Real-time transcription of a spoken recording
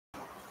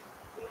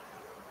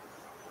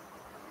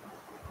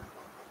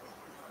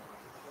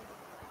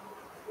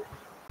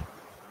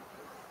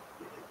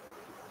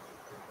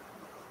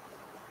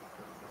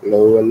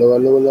Hello, hello,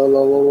 hello, hello,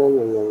 hello,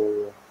 hello,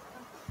 hello,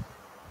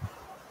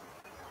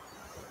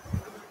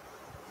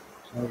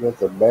 hello. I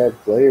got a bad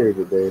player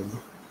today.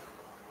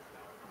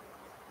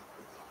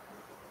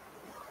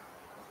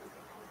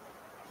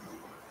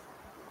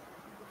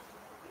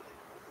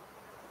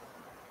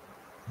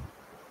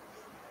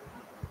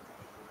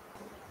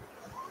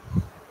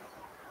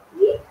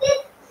 You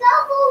did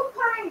double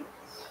punch.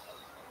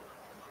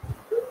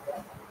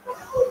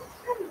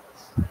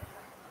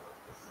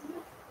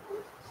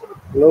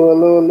 Hello,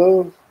 hello,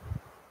 hello.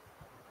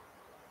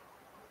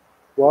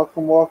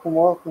 Welcome, welcome,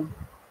 welcome.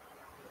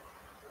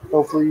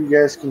 Hopefully you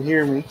guys can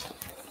hear me.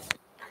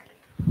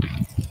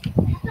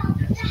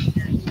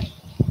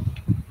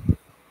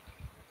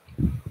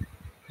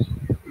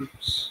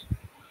 Oops.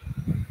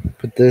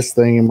 Put this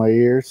thing in my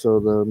ear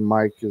so the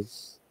mic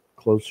is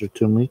closer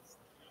to me.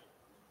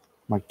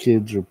 My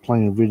kids are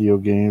playing video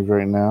games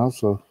right now,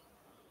 so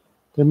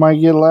they might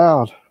get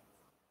loud.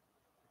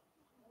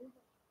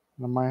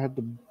 I might have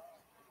to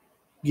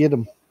get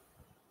them.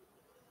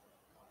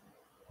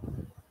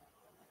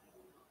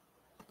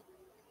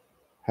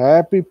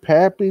 Happy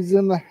Pappy's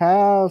in the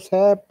house.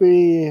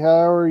 Happy.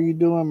 How are you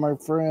doing, my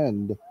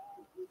friend?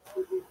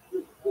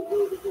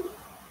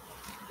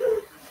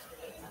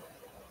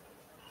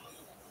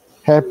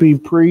 Happy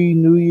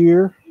pre-New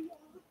Year.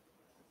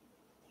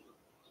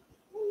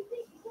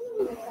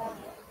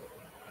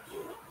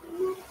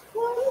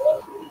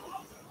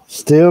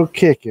 Still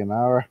kicking.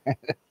 All right.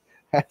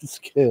 That's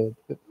good.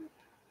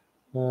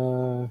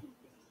 Uh,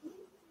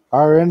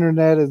 our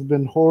internet has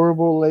been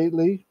horrible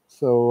lately,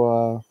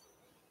 so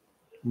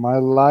my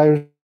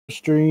live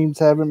streams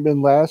haven't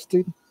been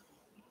lasting.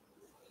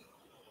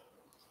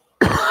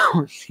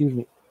 Excuse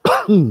me.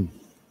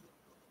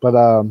 But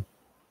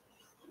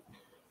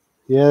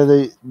yeah,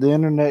 the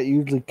internet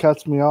usually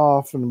cuts me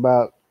off in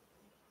about,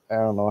 I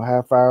don't know,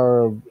 half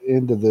hour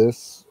into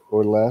this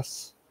or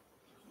less.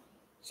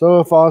 So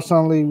if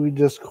ultimately we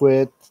just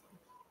quit,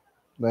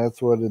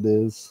 that's what it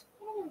is.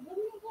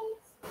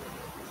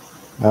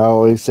 I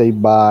always say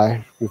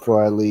bye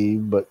before I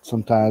leave, but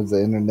sometimes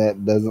the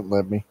internet doesn't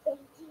let me.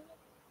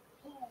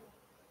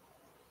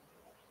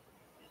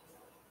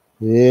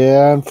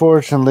 Yeah,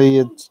 unfortunately,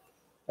 it's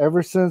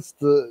ever since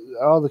the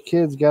all the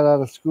kids got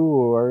out of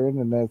school, our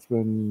internet's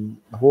been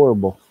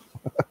horrible.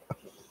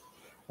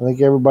 I think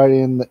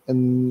everybody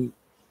in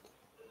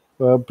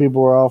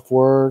people are off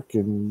work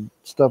and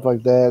stuff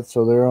like that,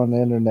 so they're on the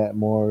internet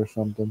more or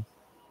something.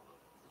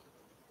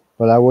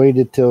 But I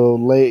waited till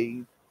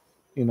late.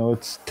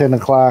 It's 10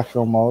 o'clock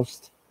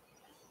almost,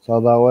 so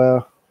I thought,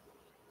 well,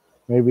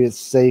 maybe it's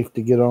safe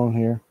to get on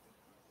here,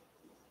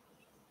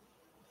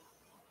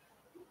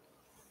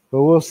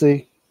 but we'll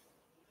see.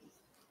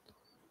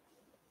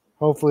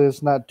 Hopefully,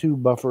 it's not too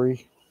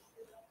buffery.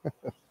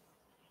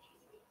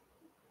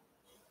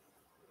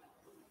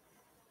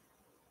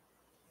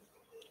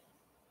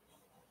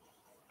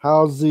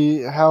 How's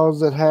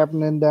it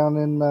happening down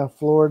in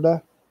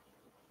Florida?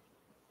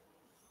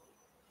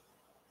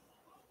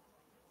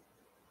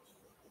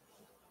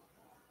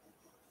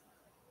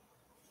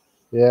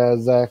 Yeah,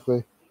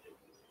 exactly.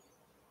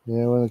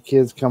 Yeah, when the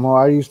kids come home,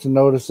 I used to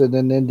notice it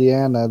in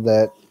Indiana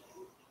that,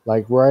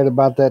 like, right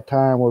about that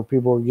time where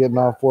people were getting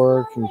off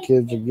work and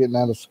kids are getting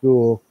out of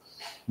school,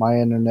 my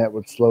internet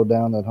would slow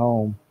down at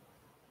home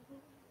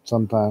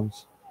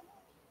sometimes.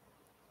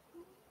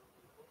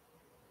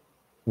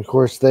 Of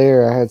course,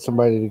 there I had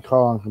somebody to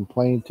call and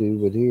complain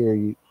to, but here,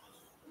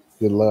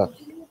 good luck.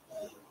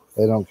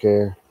 They don't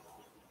care.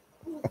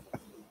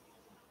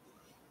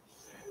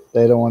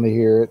 They don't want to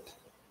hear it.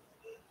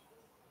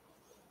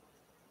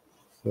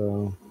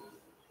 So,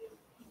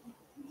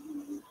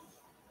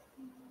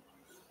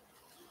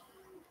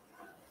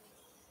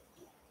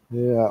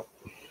 yeah.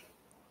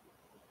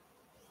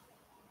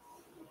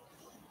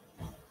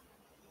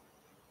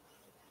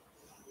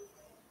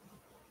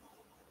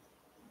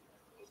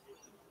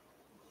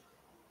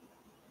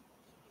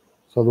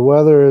 So the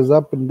weather is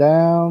up and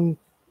down,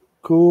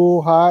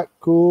 cool, hot,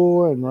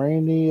 cool, and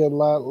rainy a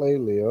lot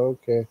lately.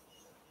 Okay.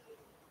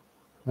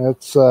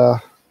 That's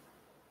I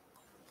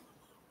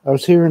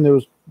was hearing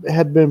it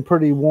had been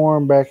pretty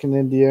warm back in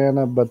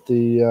Indiana, but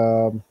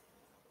the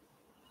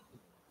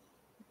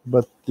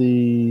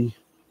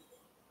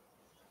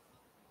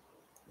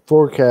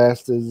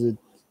forecast is it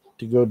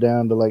to go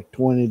down to like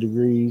 20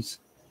 degrees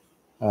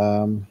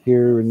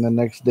here in the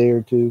next day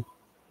or two.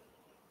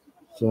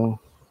 So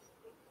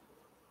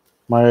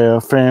my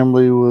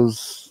family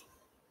was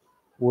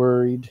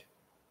worried,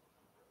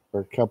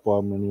 or a couple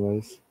of them,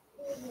 anyways.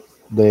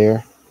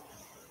 There,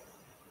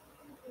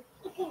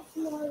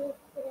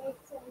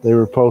 they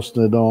were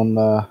posting it on.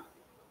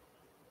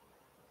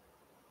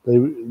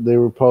 They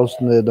were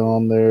posting it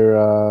on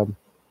their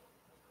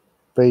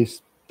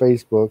face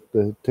Facebook.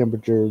 The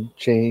temperature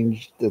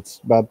change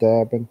that's about to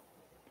happen.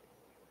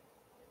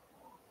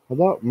 I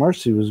thought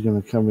Mercy was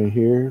going to come in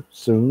here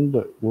soon,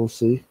 but we'll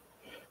see.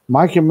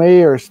 Mike and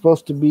May are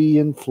supposed to be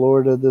in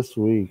Florida this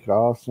week.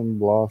 Awesome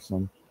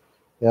blossom.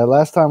 Yeah,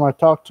 last time I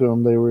talked to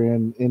them, they were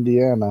in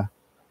Indiana.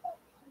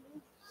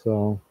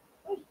 So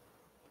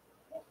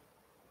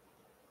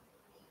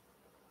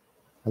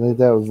I think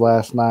that was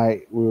last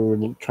night. We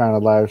were trying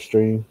to live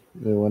stream.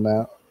 It went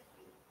out.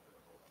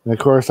 And of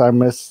course, I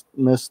missed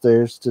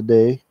theirs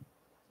today.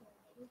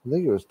 I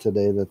think it was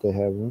today that they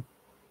have them.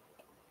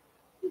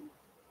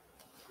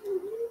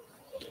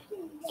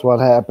 It's what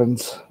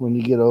happens when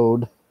you get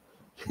old.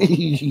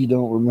 You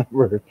don't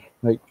remember.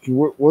 Like,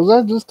 was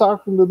I just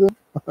talking to them?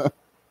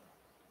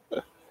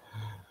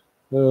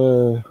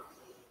 Uh,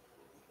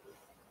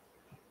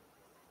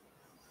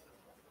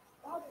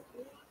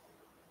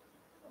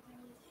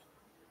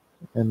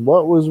 and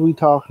what was we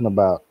talking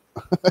about?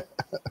 I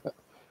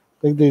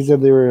think they said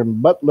they were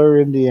in Butler,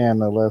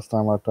 Indiana last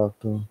time I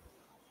talked to them.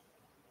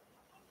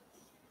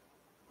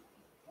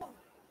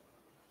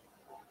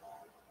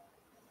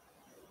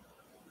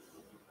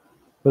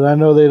 But I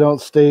know they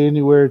don't stay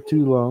anywhere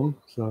too long,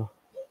 so.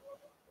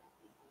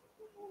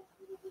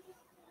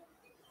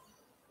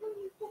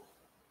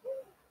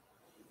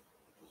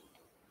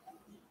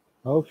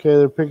 Okay,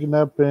 they're picking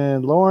up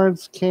in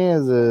Lawrence,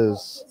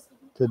 Kansas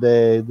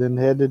today, then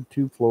headed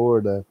to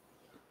Florida.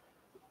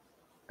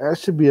 That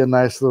should be a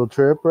nice little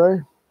trip,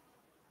 right?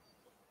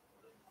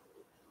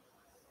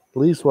 At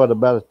least what,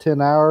 about a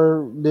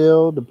 10-hour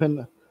deal,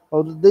 depending.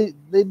 Oh, they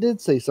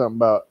did say something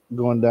about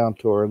going down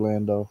to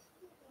Orlando,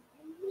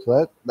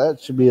 so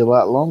that should be a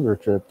lot longer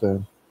trip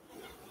then.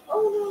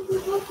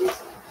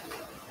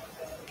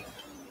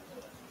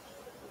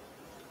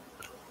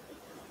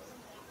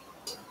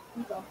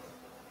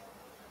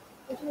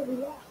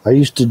 I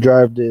used to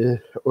drive to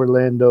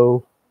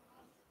Orlando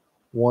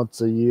once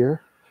a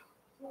year.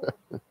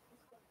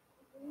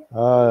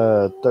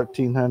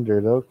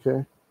 1,300.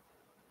 Okay.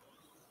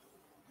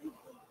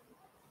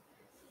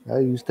 I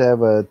used to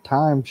have a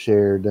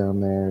timeshare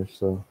down there,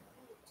 so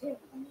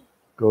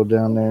go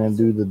down there and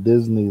do the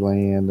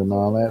Disneyland and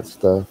all that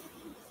stuff.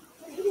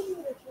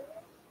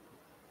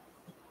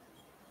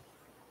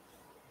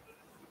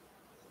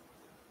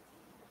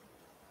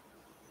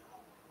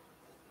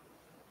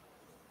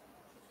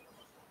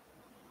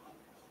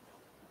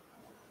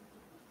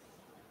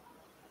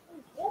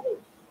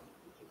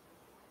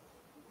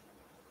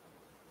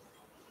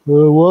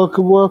 Well,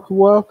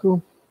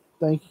 welcome.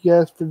 Thank you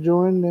guys for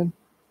joining.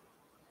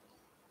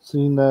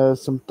 Seen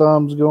some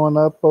thumbs going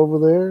up over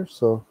there,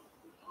 so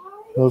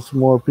some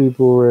more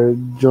people were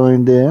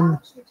joined in.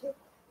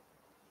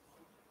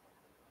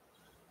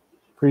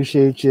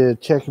 Appreciate you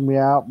checking me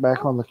out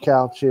back on the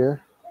couch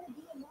here.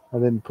 I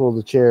didn't pull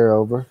the chair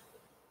over.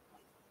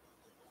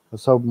 I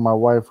was hoping my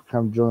wife would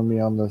come join me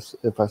on this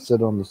if I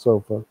sit on the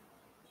sofa.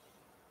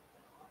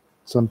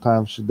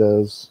 Sometimes she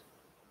does.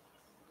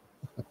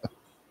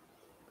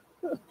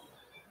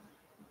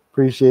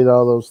 Appreciate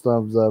all those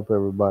thumbs up,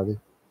 everybody.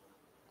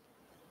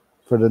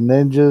 For the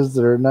ninjas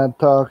that are not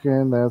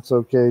talking, that's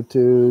okay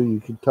too.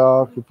 You can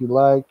talk if you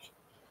like.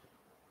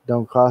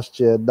 Don't cost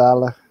you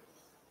 $1.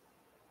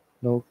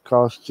 Don't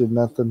cost you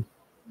nothing.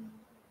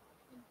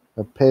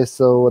 A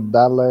peso,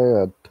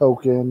 $1, a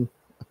token,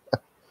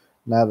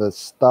 not a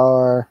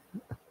star.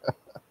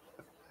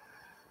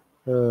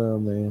 Oh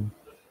man.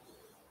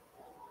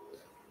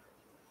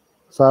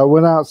 So I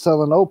went out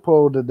selling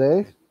Oppo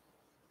today.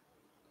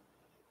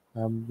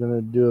 I'm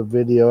gonna do a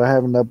video. I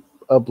haven't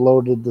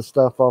uploaded the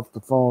stuff off the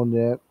phone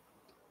yet.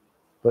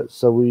 But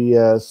so we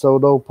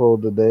sold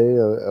Oppo today,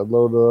 a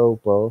load of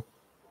Oppo.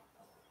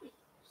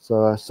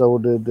 So I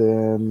sold it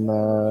in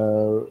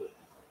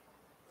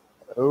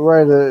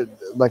right at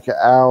like an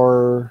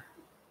hour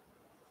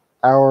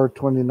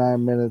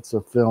 29 minutes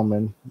of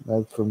filming.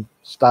 That's from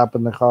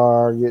stopping the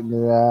car, getting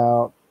it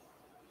out,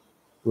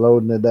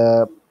 loading it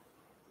up,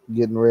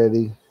 getting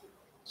ready,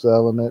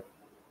 selling it.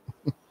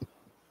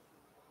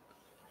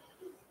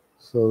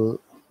 So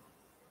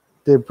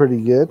did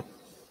pretty good.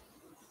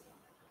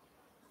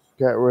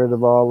 Got rid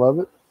of all of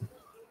it.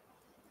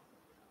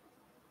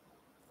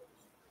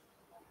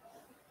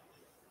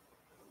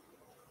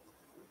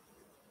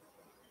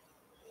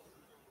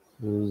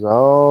 It was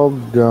all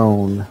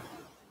gone.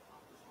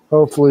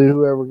 Hopefully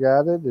whoever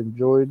got it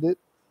enjoyed it.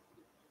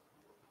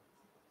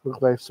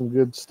 Looked like some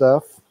good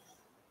stuff.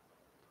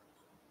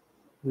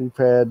 We've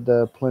had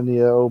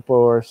plenty of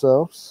Oppo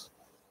ourselves.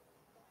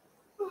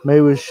 May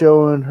was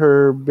showing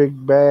her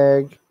big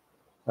bag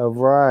of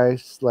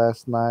rice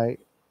last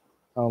night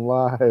on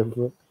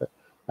live.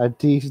 I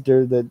teased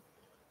her that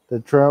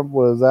Trump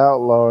was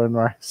outlawing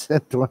rice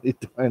in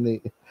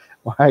 2020.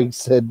 Mike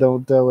said,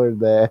 "Don't tell her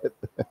that."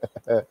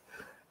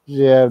 She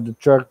had the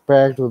truck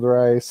packed with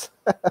rice.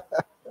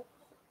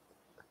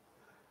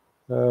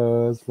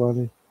 That's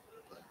funny.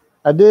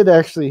 I did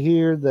actually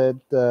hear that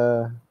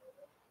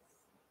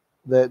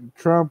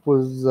Trump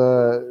was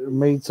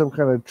made some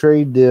kind of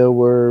trade deal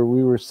where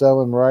we were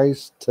selling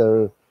rice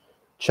to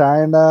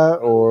China,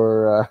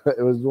 or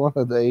it was one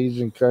of the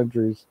Asian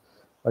countries.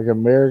 Like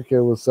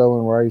America was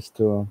selling rice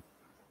to them.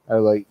 I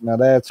was like, now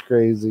that's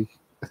crazy.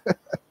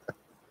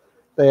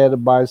 They had to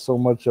buy so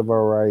much of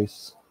our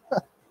rice.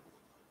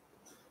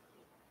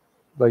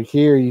 Like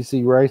here, you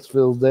see rice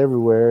fields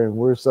everywhere, and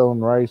we're selling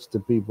rice to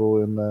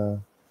people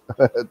in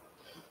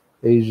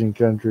Asian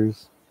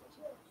countries.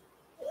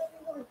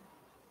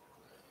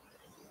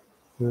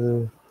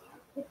 Uh,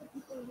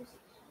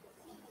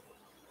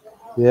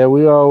 yeah,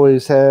 we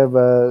always have.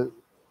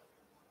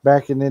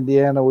 Back in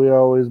Indiana, we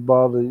always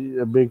bought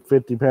a big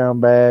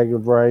 50-pound bag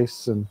of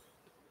rice and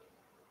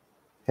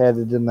had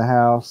it in the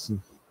house.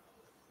 And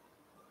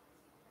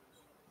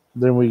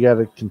then we got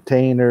a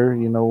container.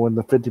 You know, when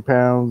the 50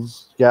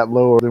 pounds got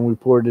lower, then we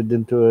poured it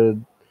into a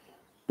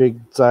big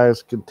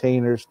size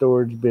container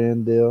storage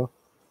bin deal.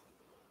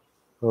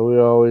 But we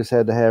always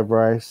had to have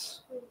rice.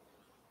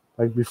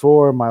 Like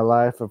before in my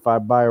life, if I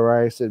buy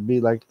rice, it'd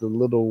be like the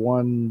little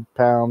 1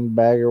 pound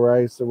bag of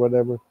rice or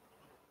whatever.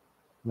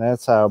 And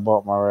that's how I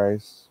bought my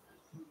rice.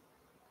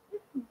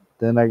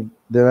 Then I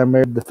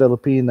married the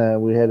Filipina.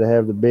 We had to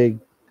have the big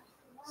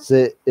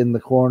sit in the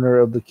corner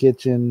of the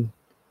kitchen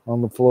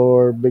on the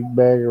floor, big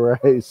bag of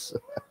rice.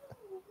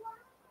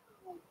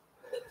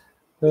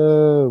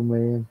 Oh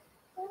man.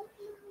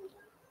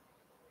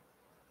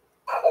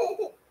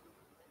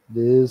 It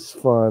is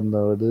fun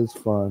though, it is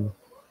fun.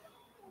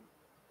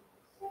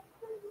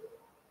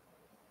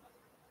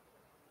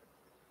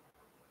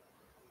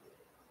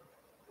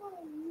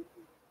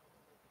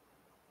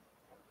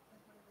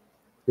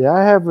 Yeah,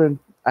 I haven't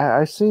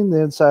I seen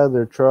the inside of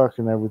their truck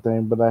and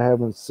everything, but I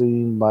haven't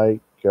seen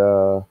like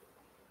them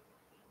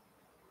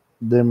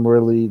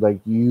really like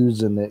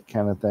using it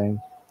kind of thing.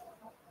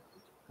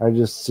 I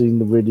just seen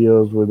the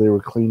videos where they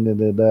were cleaning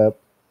it up.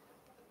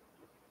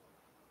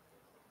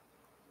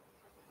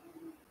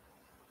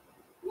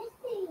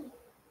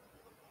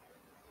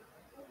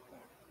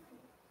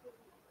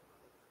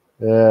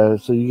 Yeah,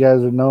 so you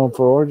guys are known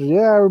for oranges.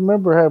 Yeah, I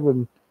remember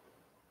having,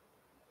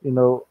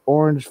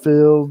 orange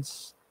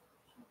fields,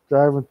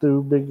 driving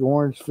through big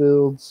orange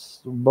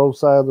fields on both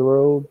sides of the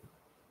road.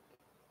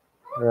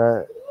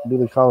 Right. Do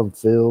they call them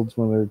fields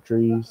when they're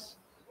trees?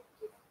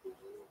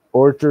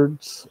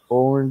 Orchards,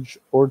 orange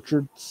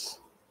orchards.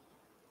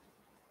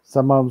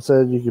 Some of them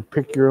said you could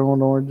pick your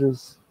own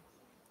oranges.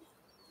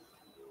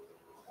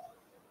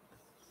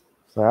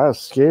 So I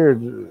was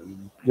scared to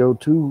go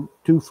too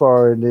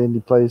far into any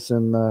place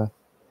in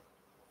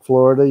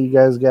Florida. You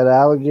guys got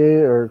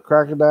alligator or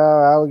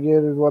crocodile,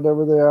 alligators,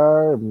 whatever they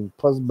are, and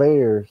plus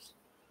bears.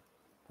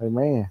 Hey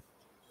man,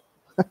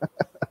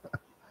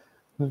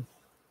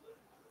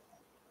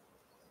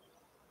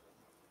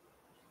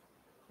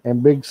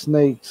 and big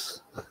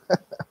snakes.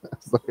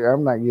 It's like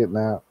I'm not getting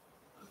out.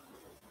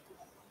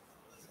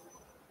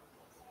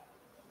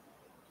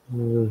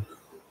 Uh,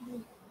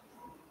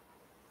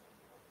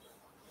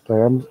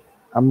 like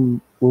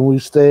I'm when we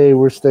stay,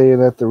 we're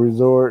staying at the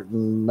resort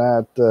and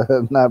not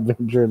not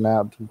venturing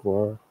out too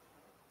far.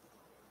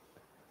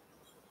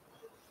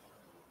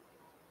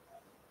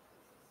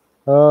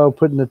 Oh,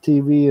 putting the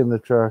TV in the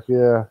truck.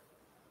 Yeah,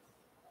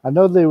 I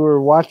know they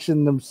were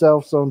watching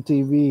themselves on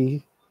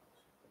TV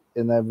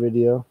in that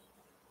video.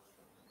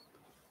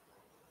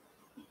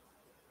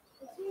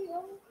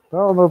 I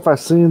don't know if I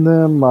seen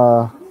them.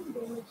 Or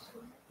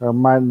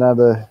might not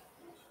have.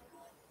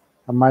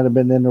 I might have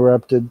been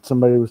interrupted.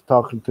 Somebody was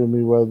talking to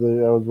me while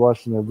I was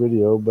watching their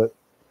video, but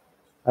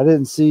I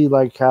didn't see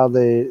like how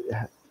they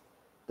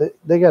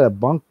got a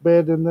bunk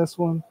bed in this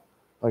one,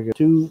 like a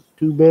two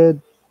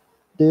bed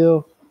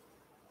deal.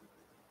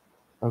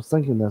 I was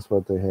thinking that's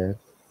what they had.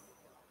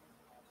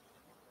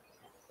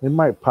 They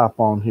might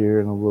pop on here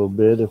in a little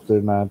bit if they're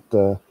not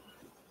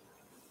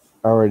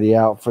already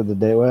out for the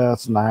day. Well,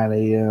 it's 9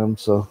 a.m.,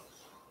 so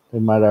they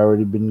might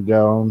already been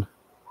gone,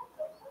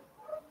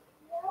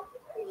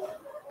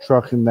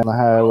 trucking down the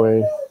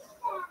highway.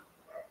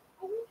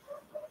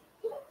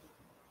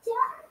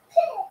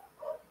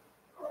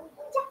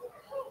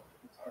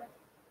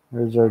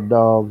 There's our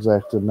dogs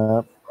acting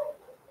up,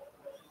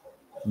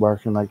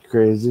 barking like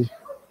crazy.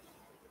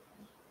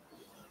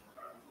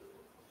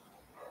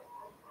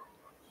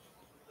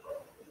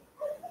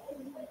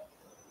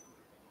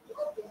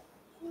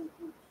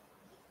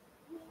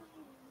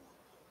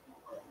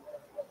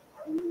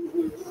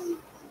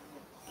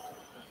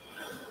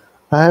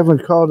 I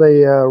haven't caught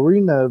a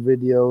arena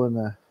video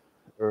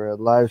or a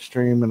live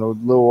stream in a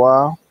little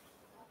while.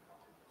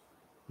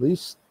 At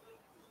least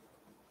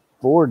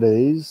 4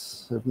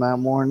 days, if not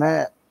more than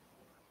that.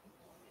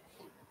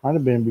 Might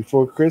have been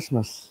before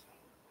Christmas.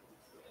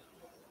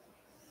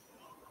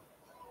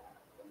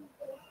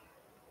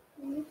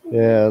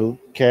 Yeah,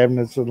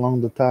 cabinets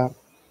along the top.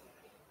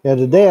 Yeah,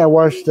 today I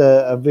watched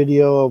a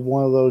video of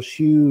one of those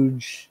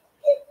huge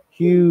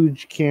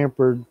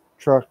camper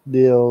truck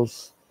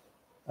deals.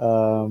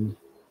 Um,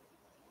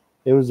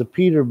 it was a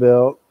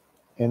Peterbilt,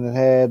 and it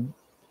had,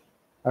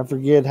 I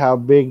forget how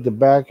big the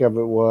back of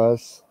it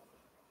was.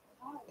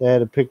 They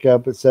had to pick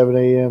up at 7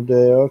 a.m.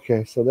 today.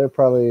 Okay, so they're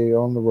probably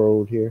on the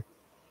road here.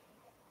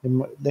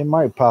 They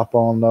might pop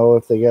on though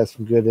if they got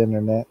some good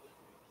internet.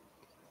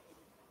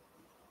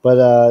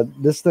 But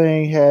this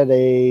thing had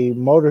a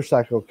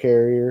motorcycle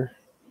carrier,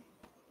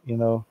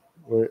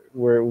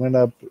 where it went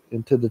up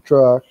into the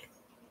truck,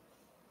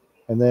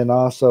 and then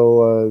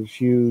also a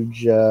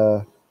huge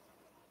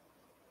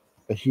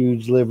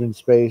living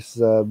space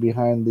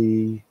behind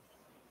the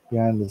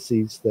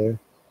seats there.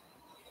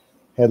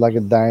 Had like a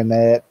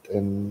dinette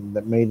and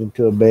that made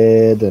into a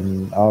bed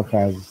and all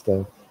kinds of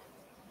stuff.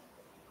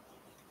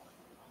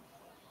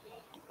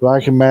 But I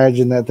can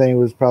imagine that thing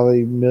was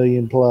probably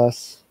million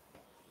plus.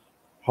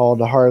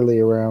 Hauled a Harley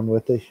around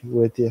with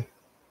you.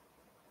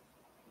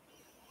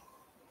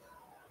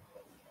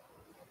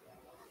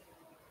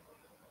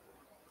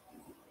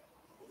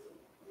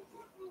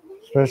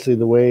 Especially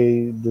the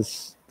way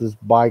this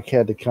bike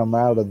had to come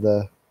out of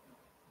the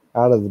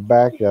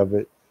back of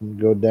it and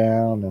go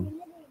down, and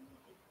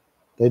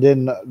they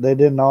didn't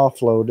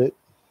offload it.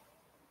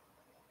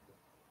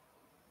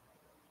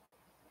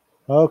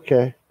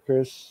 Okay,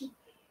 Chris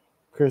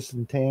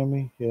and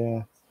Tammy,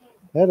 yeah,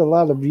 they had a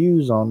lot of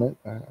views on it.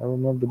 I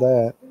remember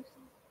that.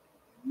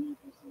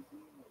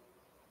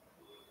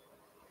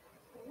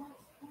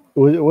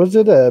 Was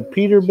it a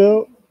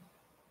Peterbilt?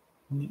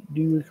 Do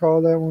you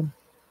recall that one?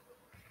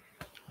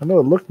 I know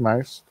it looked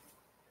nice,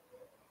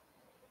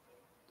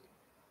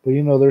 but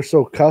they're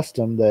so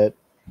custom that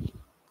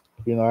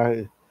you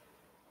know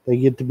they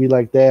get to be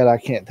like that. I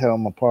can't tell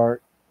them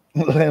apart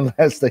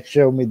unless they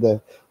show me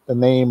the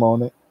name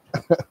on it.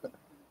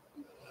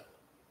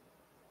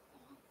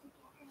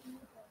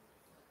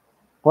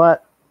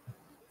 What?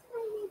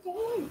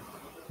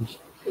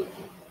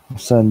 My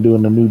son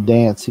doing a new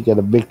dance. He got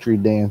a victory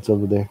dance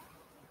over there.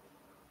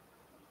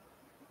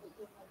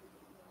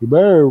 You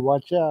better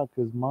watch out,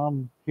 cause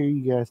mom hear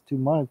you guys too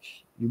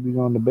much. You be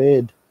going to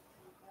bed.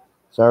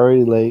 It's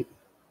already late.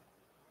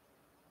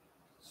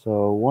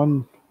 So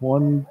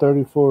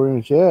 134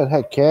 inch. Yeah, it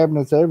had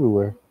cabinets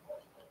everywhere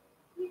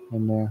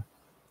in there.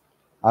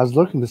 I was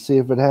looking to see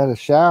if it had a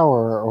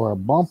shower or a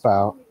bump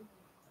out,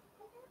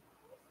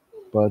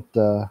 but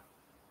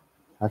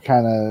I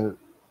kind of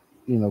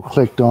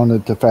clicked on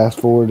it to fast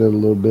forward it a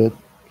little bit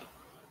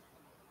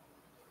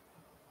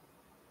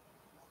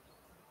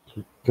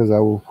because I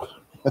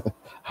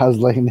was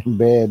laying in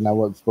bed and I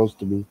wasn't supposed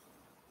to be,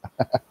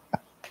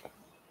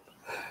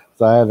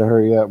 so I had to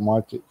hurry up and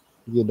watch it.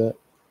 Get up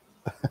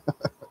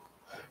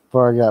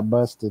before I got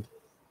busted.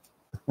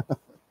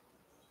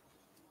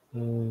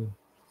 Uh,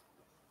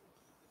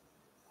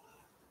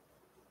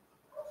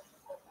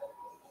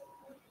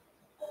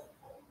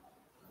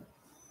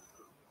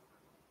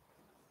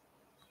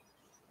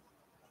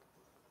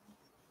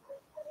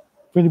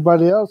 If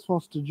anybody else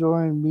wants to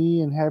join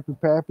me and Happy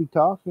Pappy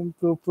talking,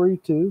 feel free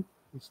to.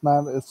 It's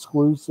not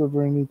exclusive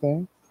or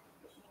anything.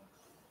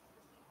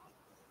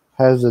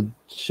 Has a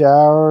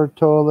shower,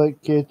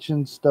 toilet,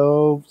 kitchen,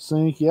 stove,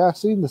 sink. Yeah, I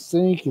seen the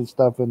sink and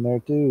stuff in there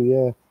too.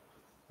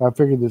 Yeah, I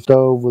figured the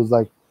stove was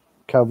like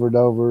covered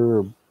over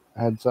or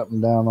had something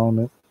down on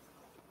it,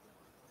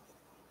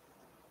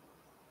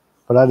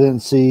 but I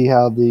didn't see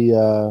how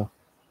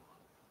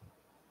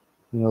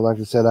like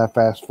I said, I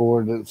fast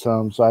forwarded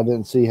some, so I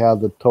didn't see how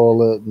the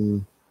toilet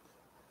and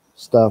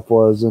stuff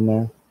was in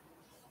there.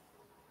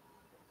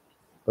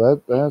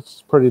 But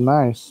that's pretty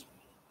nice.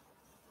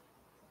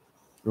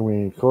 I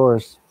mean, of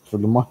course, for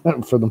the money,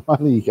 for the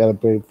money you gotta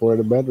pay for it.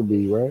 It better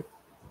be right.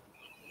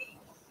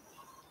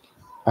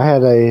 I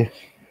had a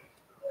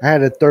I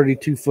had a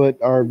 32-foot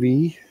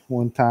RV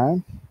one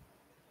time,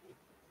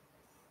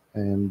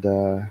 and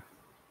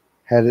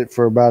had it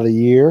for about a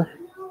year,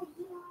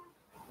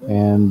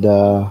 and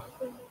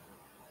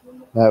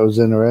that was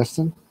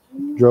interesting.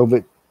 Drove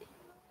it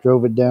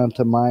drove it down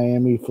to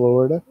Miami,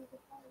 Florida,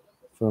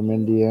 from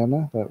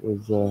Indiana. That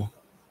was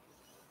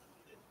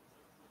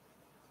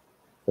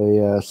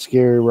a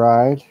scary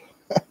ride.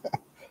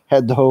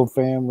 Had the whole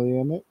family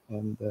in it,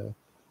 and it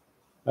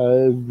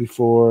was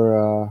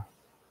before.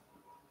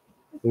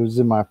 It was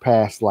in my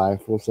past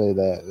life. We'll say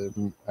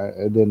that.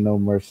 I didn't know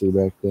mercy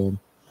back then.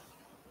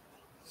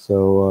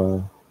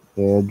 So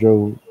yeah, I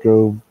drove.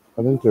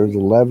 I think there was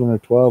 11 or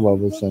 12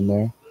 of us in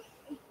there.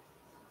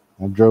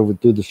 I drove it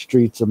through the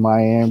streets of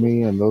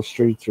Miami, and those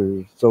streets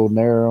are so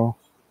narrow.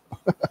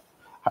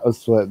 I was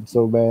sweating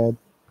so bad.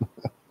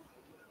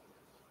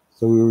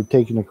 So we were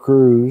taking a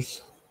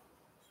cruise.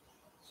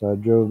 So I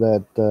drove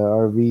that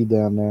RV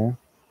down there.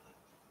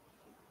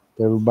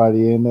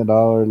 Everybody in it,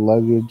 all our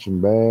luggage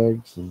and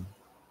bags, and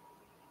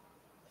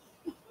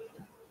it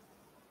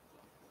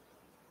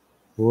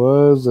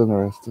was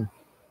interesting.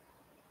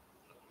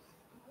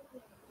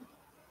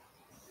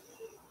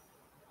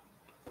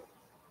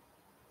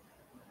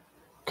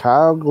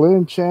 Kyle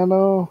Glenn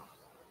channel.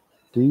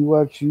 Do you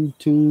watch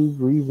YouTube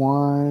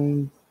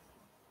Rewind?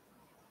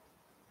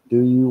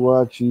 Do you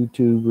watch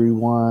YouTube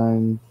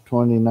Rewind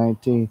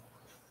 2019?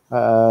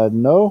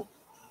 No.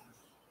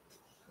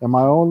 Am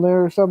I on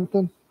there or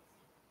something?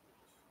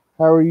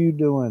 How are you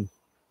doing?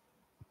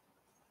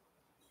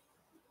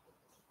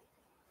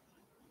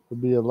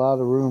 There'll be a lot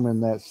of room in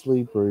that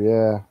sleeper.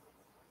 Yeah,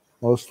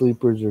 most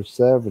sleepers are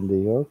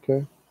 70.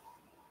 Okay,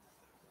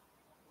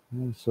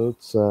 yeah, so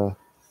it's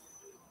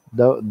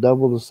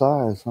double the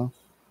size, huh?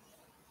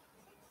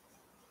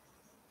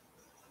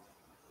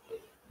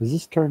 Is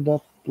this turned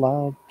up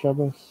loud,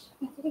 Chubbas?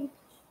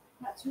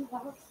 Not too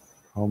loud.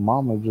 Oh,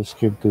 Mama just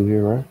came through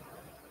here, right?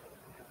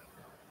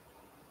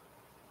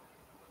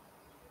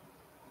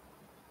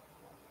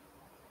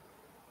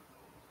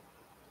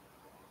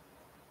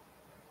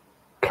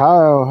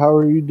 Kyle, how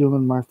are you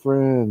doing, my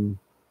friend?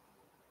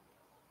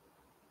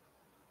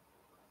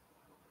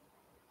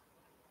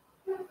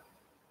 Oh,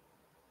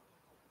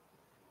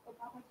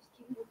 Papa just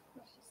gave me to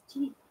brush his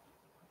teeth.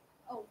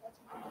 Oh, that's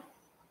Mama.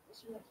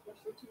 She went to brush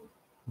her teeth.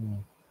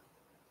 Yeah.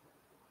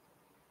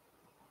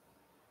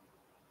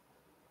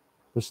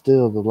 But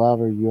still, the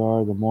louder you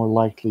are, the more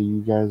likely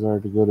you guys are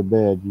to go to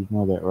bed. You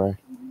know that, right?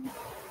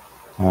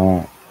 Mm-hmm. All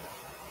right.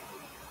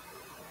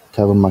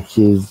 Telling my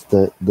kids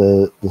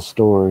the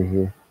story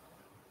here.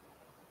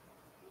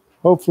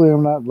 Hopefully,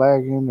 I'm not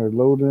lagging or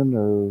loading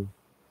or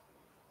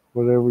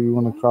whatever you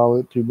want to call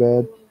it too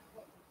bad.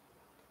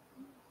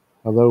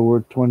 Although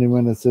we're 20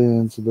 minutes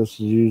in, so this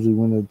is usually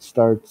when it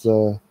starts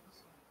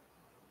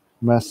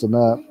messing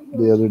up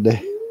the other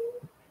day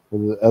or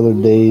the other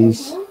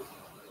days.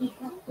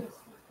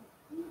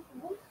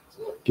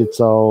 Gets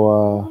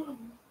all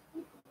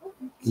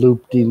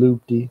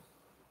loopty.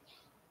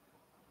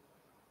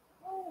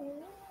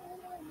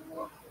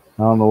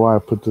 I don't know why I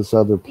put this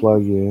other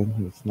plug in.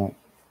 It's not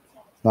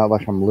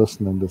like I'm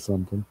listening to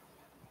something.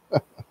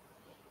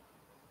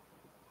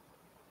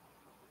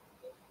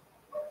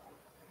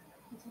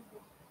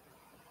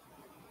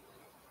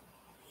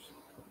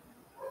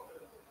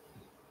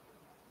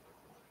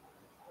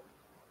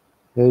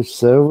 Hey,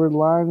 Silver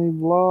Lining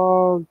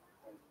Vlog.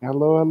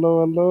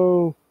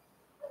 Hello.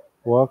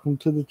 Welcome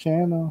to the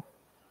channel.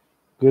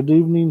 Good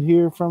evening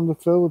here from the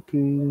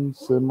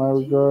Philippines. And my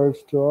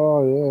regards to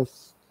all.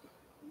 Yes,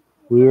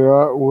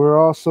 we're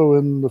also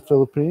in the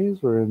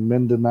Philippines. We're in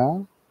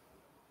Mindanao.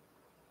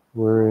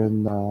 We're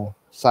in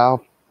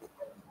South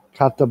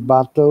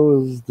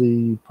Cotabato is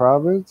the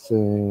province,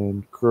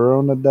 and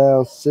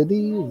Coronadal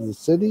City is the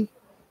city,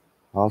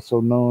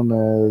 also known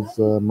as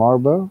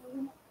Marbel.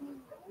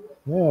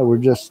 Yeah, we're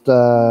just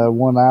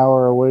 1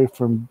 hour away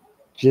from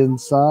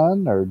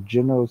Jinsan or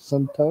General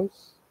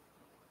Santos.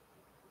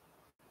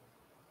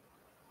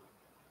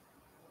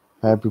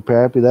 Happy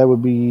Pappy, that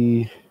would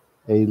be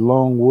a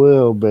long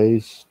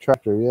wheelbase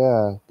tractor.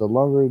 Yeah, the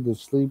longer the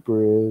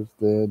sleeper is,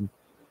 then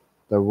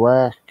the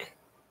rack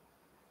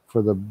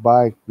for the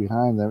bike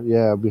behind them.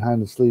 Yeah,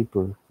 behind the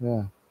sleeper.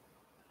 Yeah,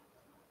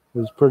 it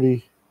was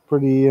pretty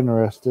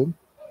interesting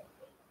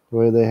the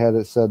way they had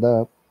it set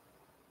up.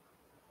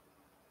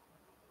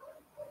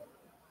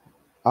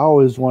 I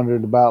always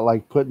wondered about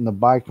like putting the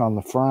bike on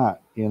the front,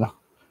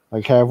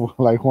 like have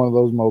like one of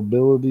those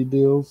mobility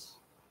deals.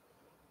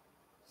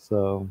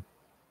 So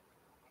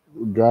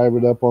drive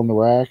it up on the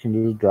rack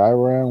and just drive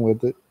around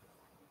with it.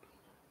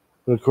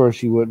 But of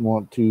course, you wouldn't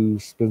want too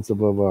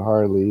expensive of a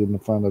Harley in the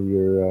front of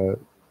your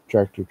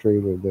tractor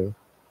trailer there.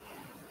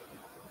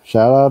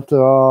 Shout out to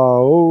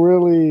all. Oh,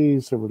 really?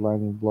 Silver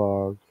Lining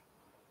Blog.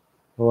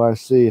 Oh, I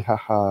see.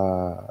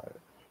 Haha.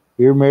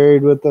 You're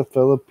married with a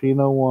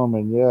Filipino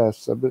woman.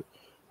 Yes.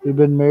 We've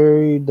been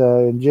married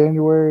in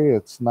January.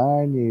 It's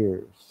 9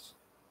 years.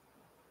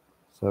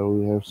 So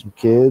we have some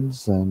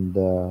kids, and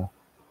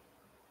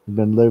we've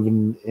been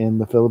living in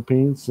the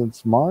Philippines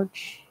since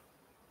March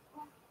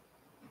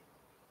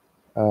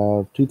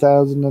of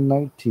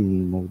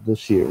 2019 of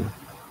this year,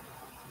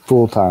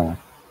 full time.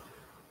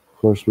 Of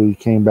course, we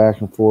came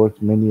back and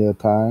forth many a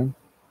time.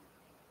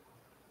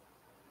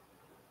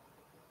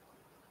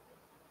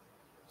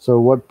 So,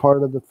 what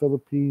part of the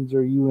Philippines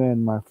are you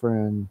in, my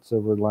friend?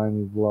 Silver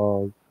Lining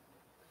Vlog.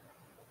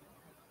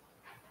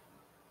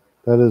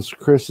 That is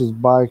Chris's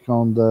bike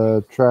on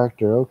the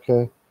tractor.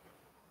 Okay.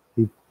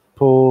 He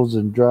pulls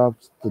and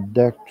drops the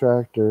deck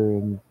tractor,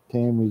 and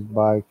Tammy's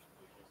bike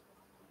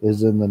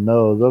is in the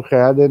nose.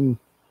 Okay,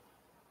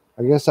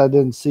 I guess I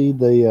didn't see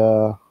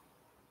the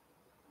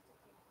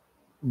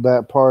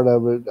that part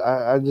of it.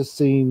 I just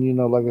seen,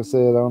 like I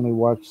said, I only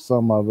watched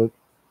some of it.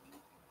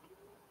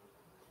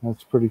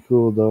 That's pretty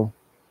cool though.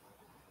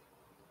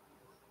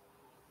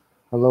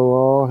 Hello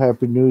all,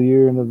 happy new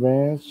year in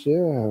advance.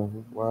 Yeah.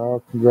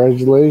 Wow,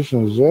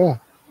 congratulations. Yeah.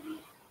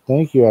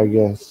 Thank you, I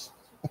guess.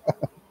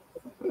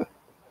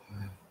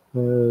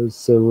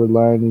 Silver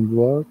Lining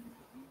Vlog.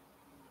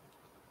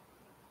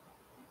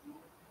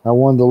 I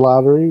won the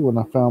lottery when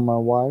I found my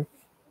wife.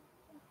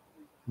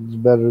 It's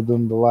better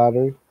than the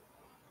lottery.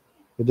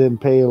 It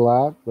didn't pay a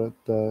lot, but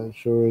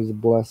sure is a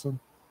blessing.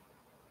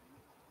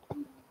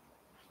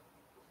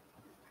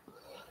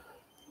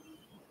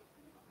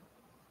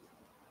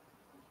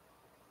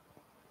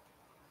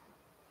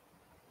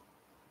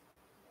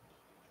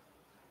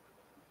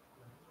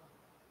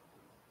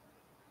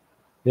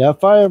 Yeah,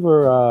 if I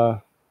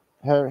ever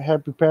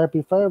happy pappy,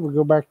 if I ever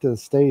go back to the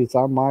states,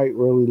 I might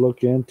really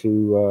look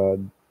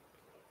into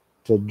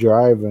to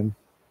driving.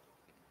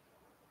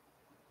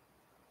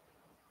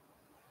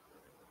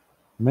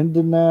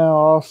 Mindanao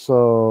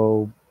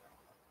also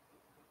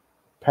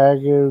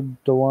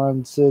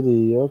Pagadian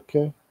City.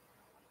 Okay,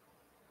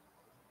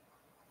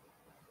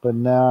 but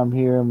now I'm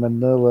here in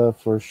Manila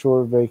for a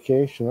short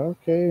vacation.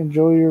 Okay,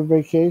 enjoy your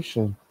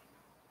vacation.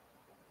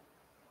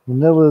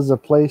 Manila is a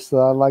place that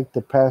I like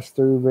to pass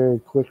through very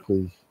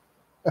quickly.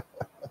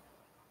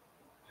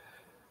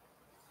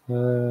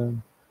 Uh,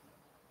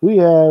 we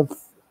have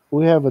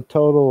we have a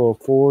total of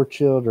 4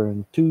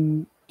 children,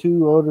 two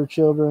older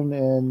children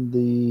in the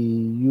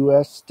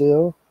U.S.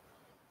 still,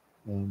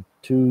 and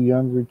 2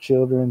 younger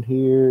children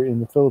here in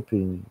the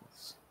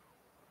Philippines.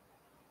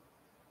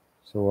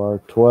 So our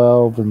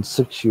 12 and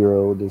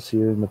 6-year-old is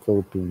here in the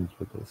Philippines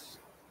with us.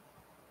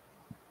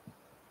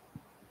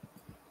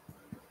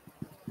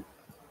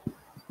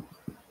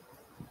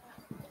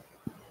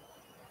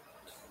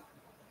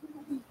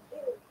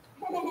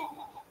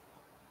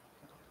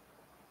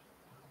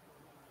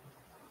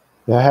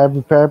 Yeah,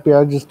 happy Pappy.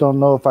 I just don't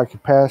know if I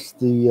could pass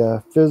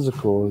the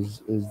physical.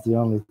 Is the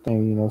only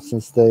thing,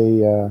 since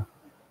they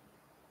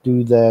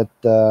do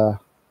that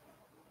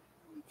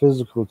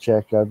physical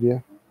check of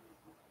you,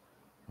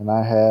 and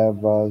I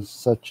have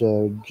such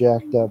a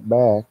jacked up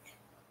back.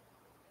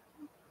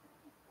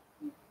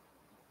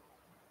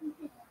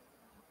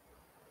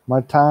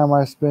 My time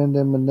I spend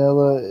in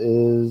Manila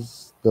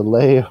is the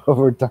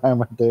layover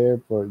time at the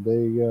airport.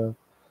 There you go.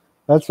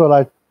 That's what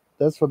I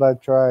that's what I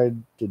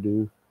tried to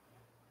do.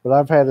 But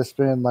I've had to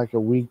spend like a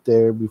week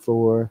there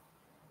before,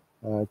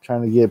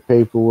 trying to get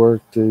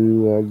paperwork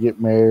to get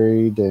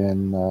married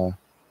and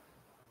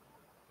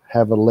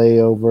have a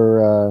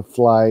layover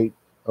flight.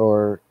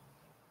 Or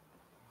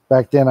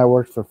back then I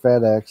worked for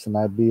FedEx, and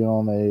I'd be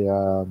on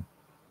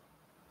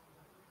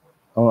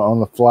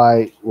the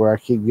flight where I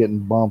keep getting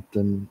bumped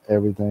and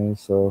everything.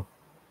 So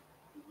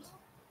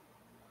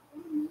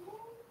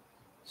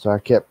I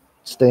kept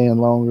staying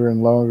longer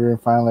and longer,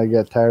 and finally I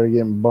got tired of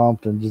getting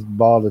bumped and just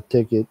bought a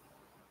ticket.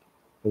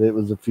 But it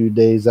was a few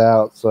days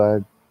out,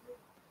 it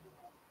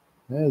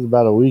was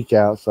about a week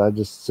out, so I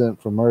just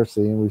sent for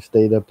Mercy, and we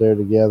stayed up there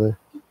together.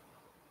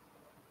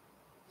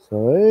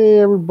 So hey,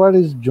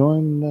 everybody's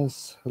joining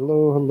us.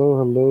 Hello, hello,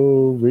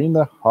 hello,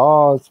 Rena.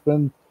 Oh, it's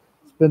been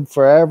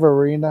forever,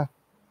 Rena.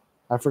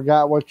 I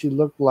forgot what you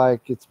look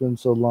like. It's been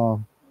so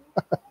long.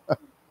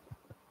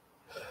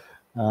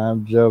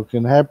 I'm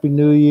joking. Happy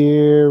New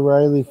Year,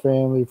 Riley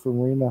family from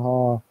Rena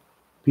Hall.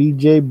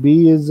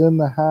 PJB is in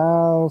the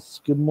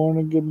house. Good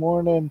morning, good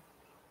morning.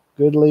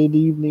 Good late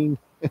evening.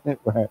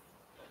 Right.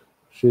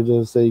 Should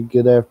have said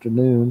good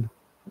afternoon.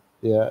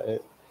 Yeah,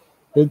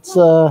 it's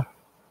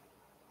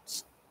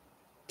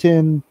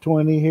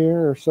 10:20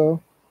 here or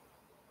so.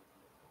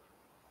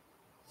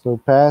 So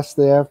past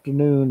the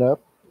afternoon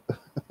up. I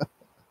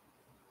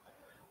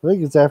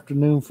think it's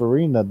afternoon for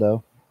Rena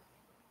though.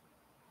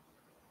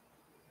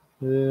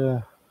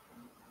 Yeah.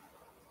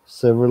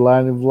 Silver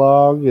Lining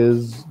Vlog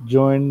is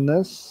joining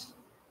us.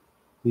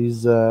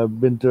 He's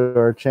been to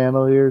our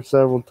channel here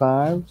several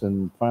times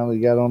and finally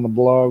got on the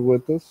blog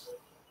with us,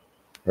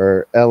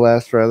 or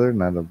LS rather,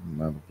 not a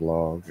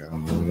vlog. I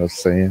don't know what I was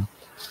saying.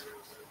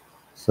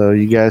 So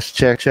you guys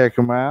check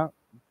him out.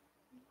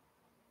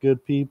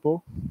 Good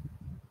people.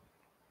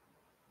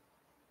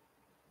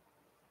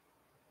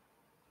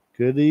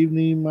 Good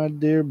evening, my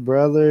dear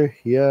brother.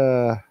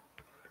 Yeah.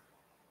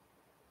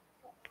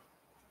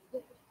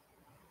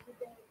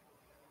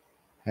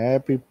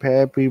 Happy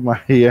Pappy,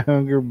 my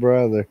younger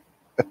brother.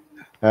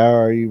 How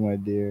are you, my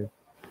dear?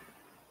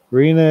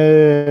 Rena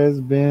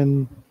has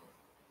been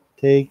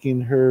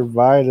taking her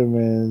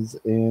vitamins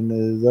and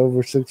is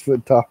over 6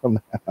 foot tall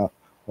now.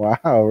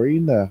 Wow,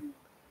 Rena.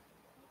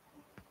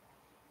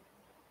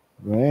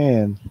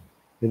 Man,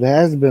 it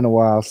has been a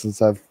while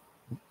since I've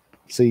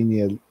seen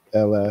you,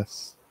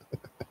 LS.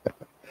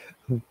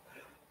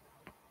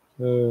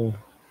 Uh,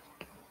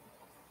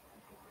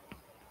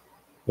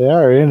 yeah,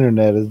 our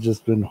internet has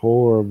just been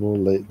horrible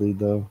lately,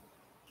 though.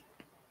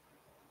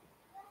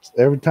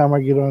 Every time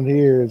I get on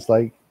here, it's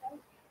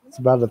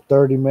about a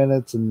 30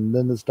 minutes, and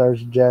then it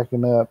starts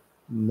jacking up,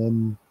 and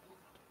then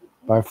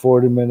by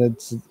 40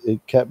 minutes, it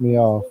cut me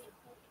off.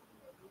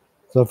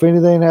 So if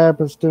anything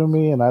happens to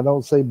me and I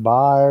don't say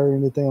bye or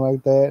anything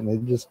like that, and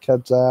it just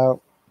cuts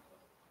out,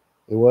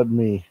 it wasn't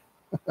me.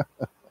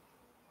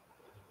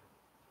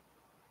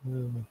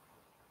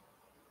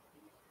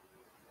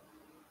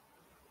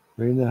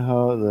 Read the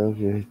whole,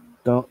 okay.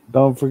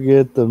 Don't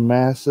forget the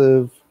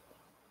massive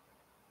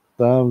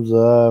thumbs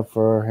up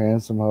for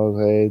handsome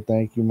Jose.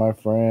 Thank you, my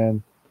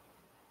friend.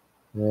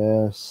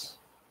 Yes,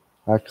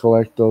 I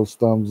collect those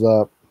thumbs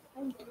up.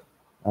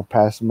 I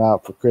pass them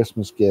out for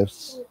Christmas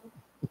gifts.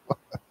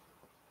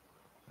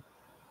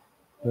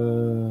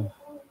 Uh,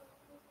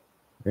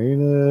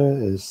 Rena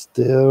is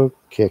still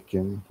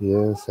kicking.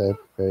 Yes,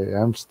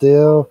 I'm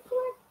still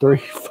 3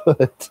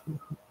 foot.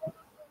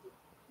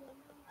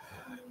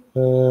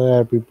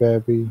 Happy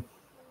Pappy.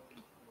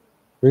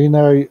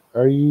 Rena,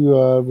 are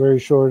you very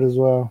short as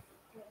well?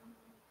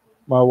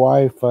 My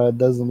wife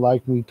doesn't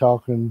like me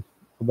talking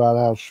about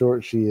how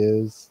short she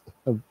is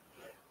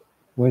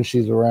when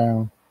she's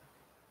around.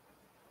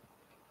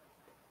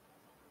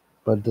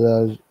 But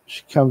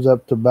she comes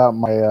up to about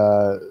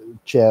my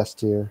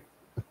chest here.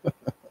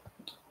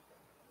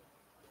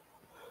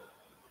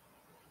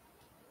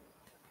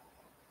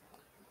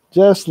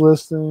 Just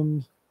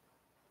listening.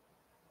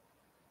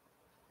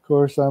 Of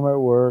course, I'm at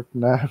work,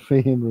 not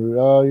being rude.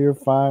 Oh, you're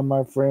fine,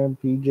 my friend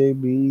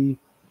PJB.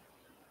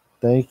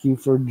 Thank you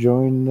for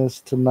joining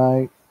us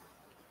tonight.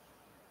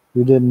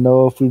 we didn't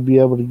know if we'd be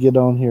able to get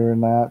on here or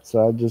not,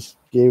 so I just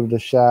gave it a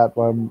shot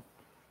while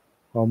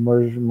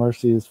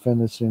Mercy is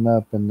finishing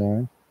up in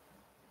there.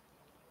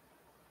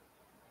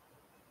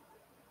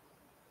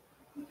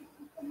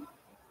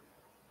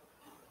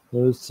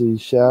 Let's see.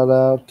 Shout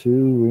out to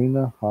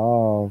Rena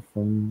Hall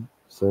from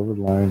Silver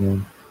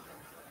Lining.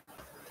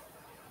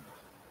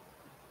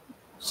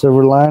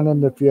 Silver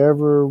Lining, if you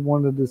ever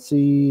wanted to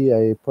see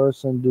a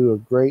person do a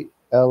great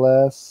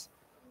LS,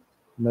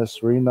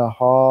 Miss Rena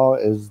Hall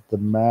is the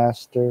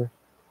master.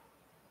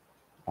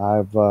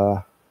 I've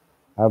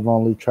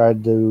only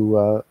tried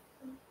to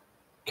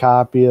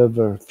copy of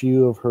a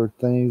few of her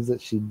things that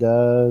she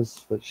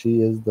does, but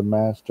she is the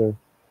master.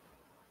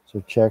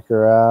 So check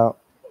her out.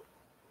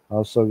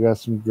 Also got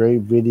some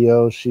great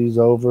videos. She's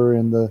over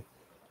in the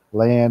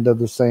land of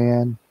the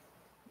sand.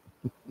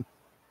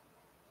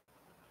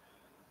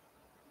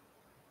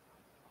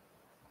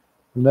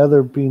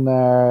 Another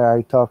pinoy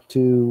I talked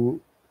to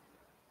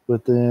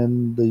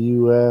within the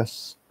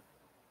U.S.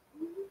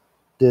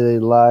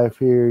 did a live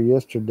here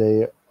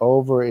yesterday,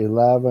 over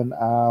 11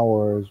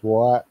 hours.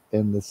 What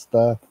in the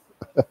stuff?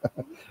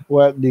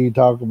 What do you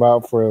talk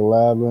about for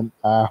 11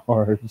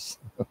 hours?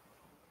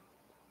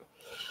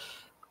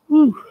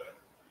 Whew.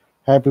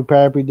 Happy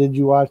Pappy, did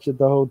you watch it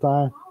the whole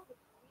time?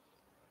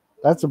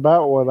 That's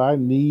about what I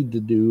need to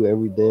do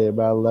every day,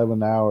 about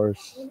 11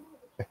 hours.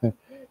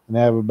 And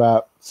have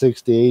about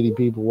 60, 80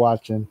 people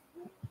watching.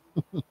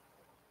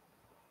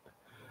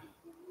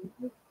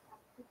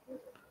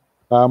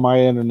 My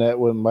internet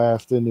wouldn't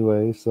last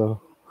anyway,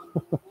 so.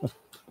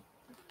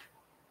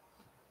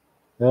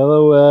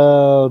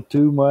 LOL,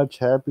 too much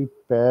Happy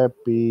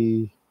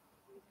Pappy.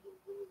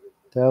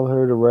 Tell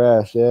her to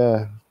rest.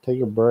 Yeah,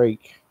 take a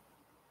break.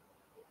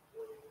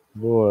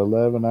 Boy,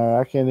 11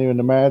 hours. I can't even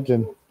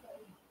imagine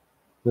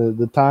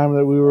the time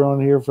that we were on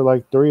here for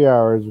like 3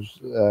 hours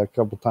a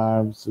couple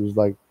times. It was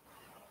like,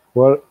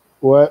 what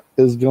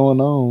is going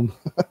on?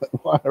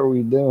 What are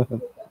we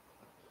doing?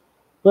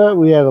 But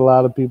we had a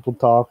lot of people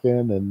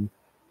talking, and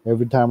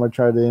every time I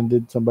tried to end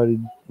it, somebody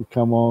would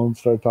come on,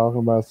 start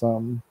talking about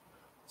something.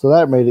 So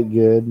that made it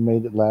good,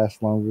 made it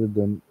last longer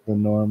than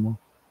normal.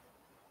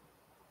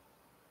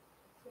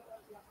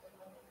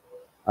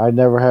 I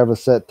never have a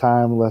set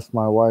time unless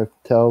my wife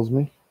tells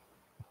me.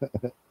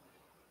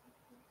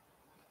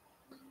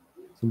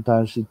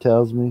 Sometimes she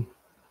tells me,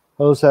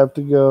 hosts have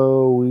to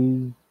go.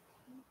 We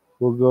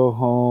will go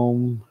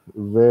home.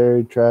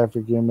 Very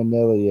traffic in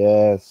Manila.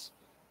 Yes.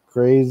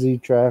 Crazy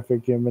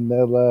traffic in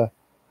Manila.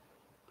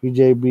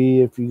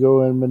 PJB, if you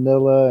go in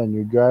Manila and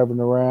you're driving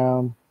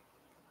around,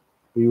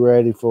 be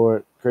ready for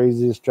it.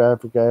 Craziest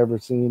traffic I ever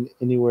seen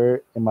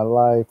anywhere in my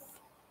life.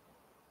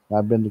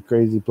 I've been to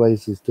crazy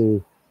places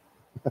too.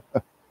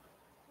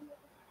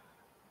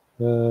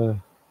 Uh,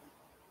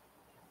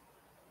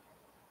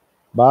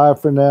 Bye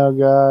for now,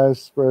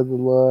 guys. Spread the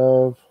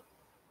love.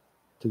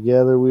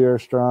 Together we are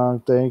strong.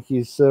 Thank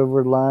you,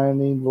 Silver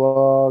Lining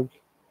Vlog.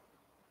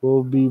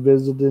 We'll be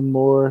visiting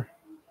more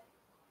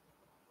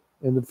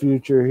in the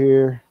future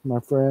here, my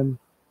friend.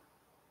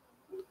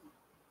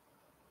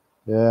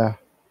 Yeah.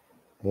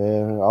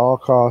 Yeah. All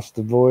costs,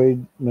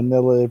 avoid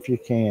Manila if you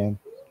can.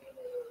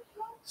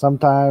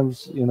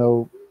 Sometimes,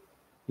 you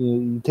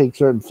take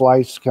certain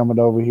flights coming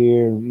over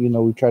here, and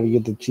we try to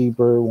get the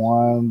cheaper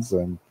ones,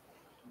 and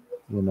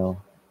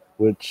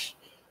which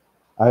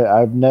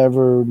I've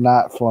never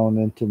not flown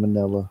into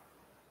Manila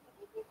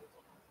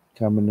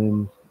coming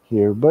in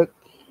here. But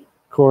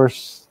of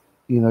course,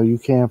 you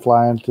can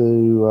fly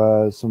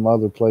into some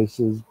other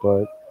places,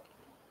 but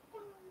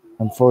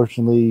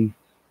unfortunately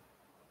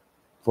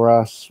for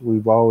us,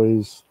 we've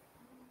always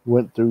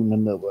went through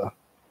Manila.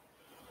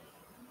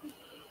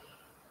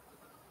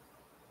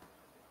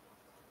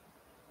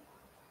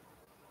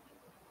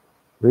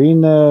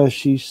 Rena,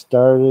 she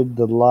started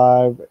the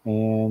live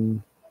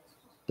and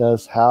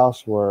does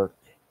housework,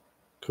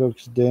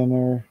 cooks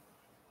dinner,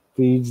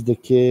 feeds the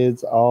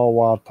kids, all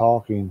while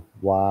talking.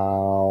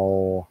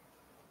 Wow.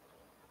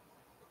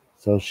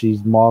 So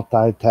she's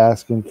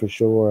multitasking for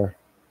sure.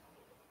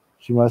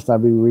 She must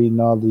not be reading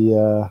all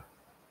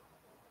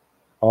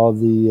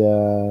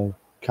the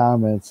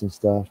comments and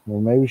stuff.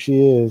 Well, maybe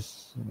she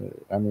is.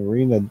 I mean,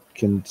 Rena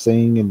can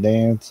sing and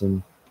dance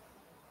and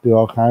do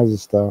all kinds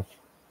of stuff.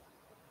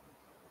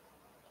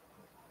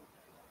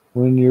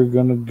 When you're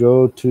gonna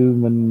go to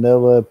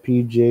Manila,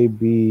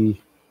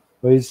 PJB?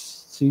 Well,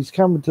 he's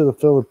coming to the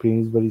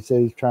Philippines, but he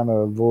said he's trying to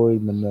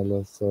avoid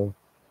Manila, so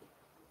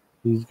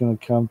he's gonna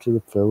come to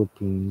the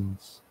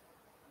Philippines.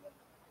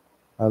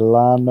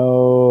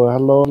 Alano,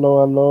 hello,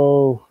 hello,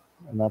 hello,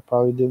 and I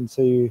probably didn't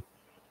say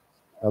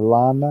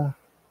Alana.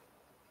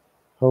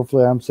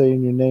 Hopefully, I'm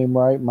saying your name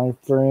right, my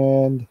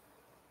friend.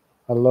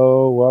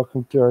 Hello,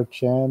 welcome to our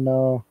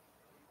channel.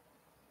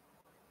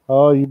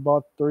 Oh, you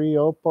bought 3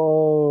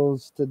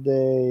 Oppos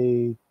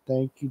today.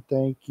 Thank you,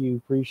 thank you.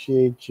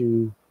 Appreciate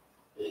you.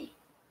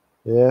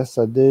 Yes,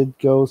 I did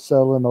go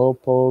selling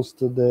Oppos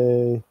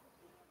today.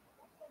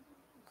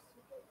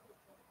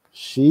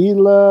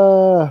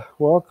 Sheila,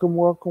 welcome,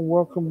 welcome,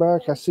 welcome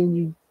back. I seen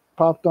you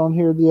popped on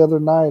here the other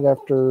night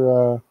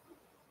after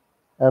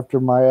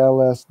my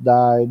LS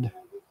died.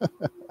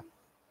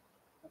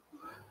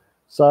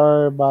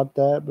 Sorry about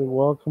that, but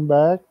welcome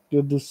back.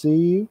 Good to see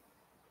you.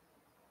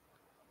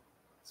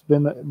 It's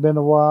been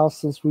a while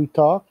since we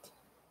talked.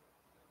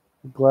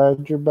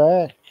 Glad you're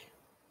back.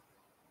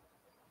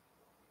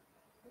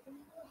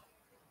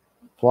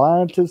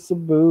 Flying to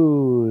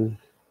Cebu.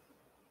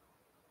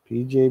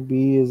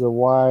 PJB is a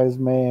wise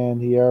man.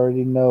 He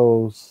already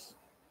knows.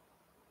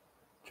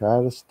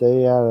 Try to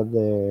stay out of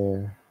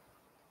there.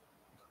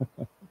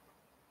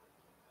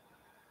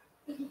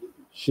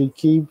 She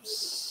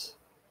keeps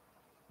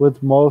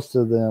with most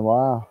of them.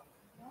 Wow.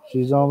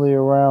 She's only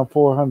around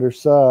 400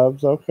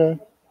 subs. Okay.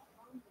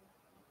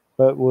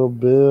 But will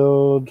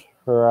build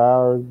her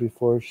hours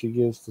before she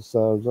gets the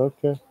subs.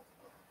 Okay.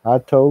 I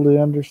totally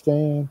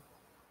understand.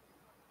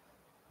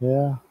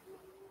 Yeah.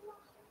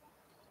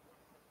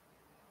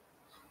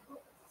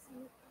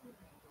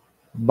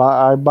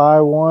 I buy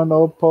one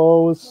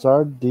Oppo with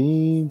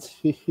sardines.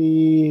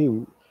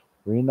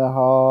 Rena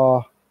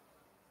Hall.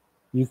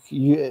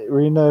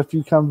 Rena, if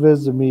you come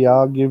visit me,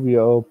 I'll give you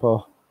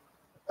Oppo.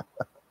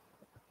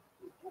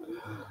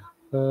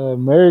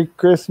 Merry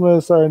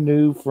Christmas, our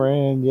new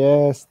friend.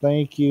 Yes,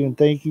 thank you, and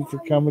thank you for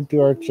coming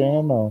to our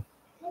channel.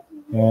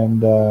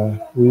 And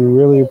we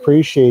really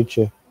appreciate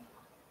you.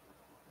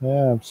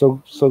 Yeah, I'm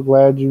so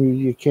glad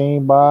you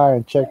came by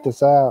and checked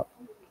us out.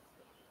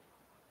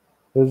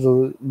 It's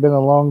been a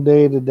long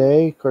day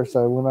today. Of course,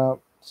 I went out,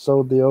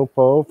 sold the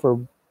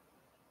Oppo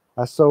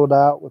I sold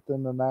out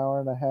within an hour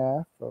and a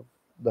half of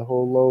the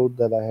whole load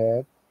that I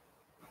had.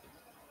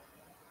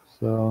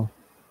 So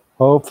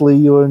hopefully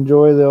you'll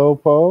enjoy the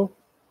Oppo.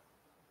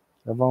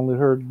 I've only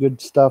heard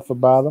good stuff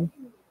about them.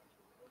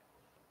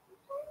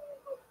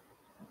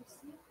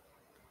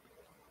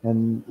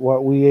 And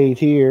what we ate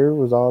here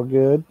was all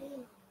good.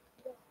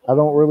 I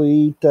don't really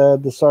eat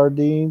the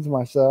sardines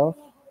myself,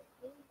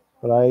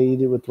 but I eat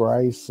it with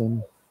rice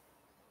and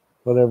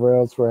whatever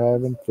else we're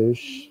having,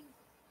 fish.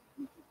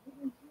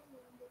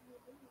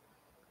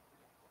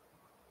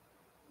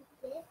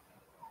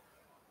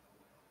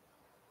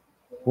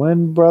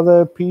 When,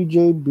 brother?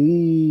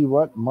 PJB,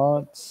 what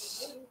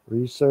months?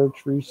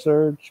 Research.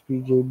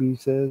 PJB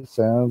says,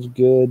 sounds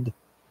good.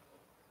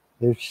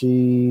 If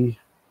she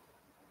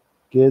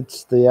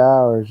gets the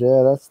hours.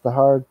 Yeah, that's the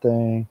hard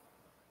thing.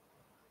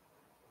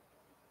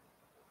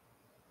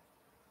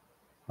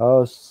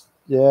 Oh,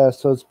 yeah,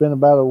 so it's been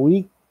about a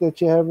week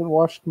that you haven't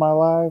watched my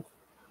live?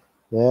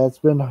 Yeah, it's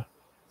been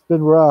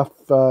rough.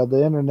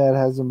 The internet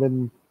hasn't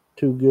been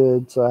too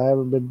good, so I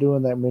haven't been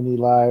doing that many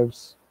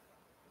lives.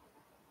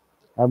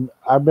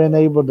 I've been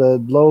able to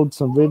load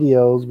some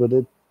videos, but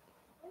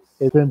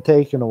it's been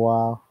taking a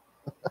while.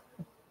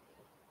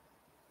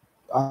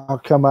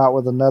 I'll come out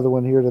with another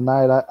one here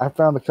tonight. I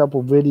found a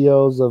couple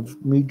videos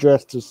of me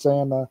dressed as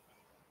Santa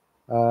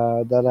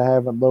that I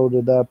haven't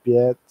loaded up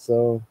yet,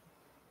 so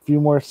a few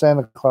more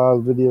Santa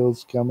Claus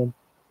videos coming.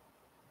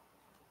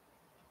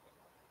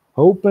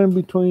 Hoping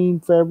between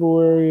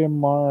February and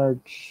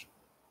March.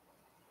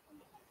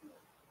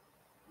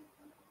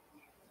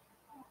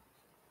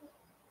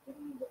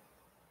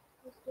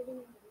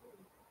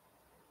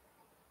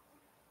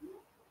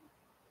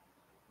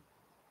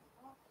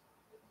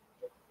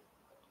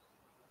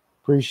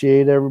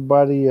 Appreciate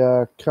everybody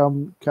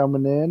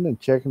coming in and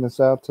checking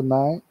us out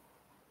tonight.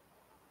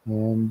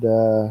 And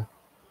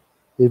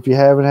if you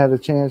haven't had a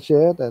chance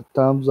yet, that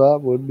thumbs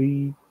up would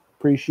be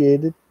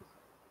appreciated.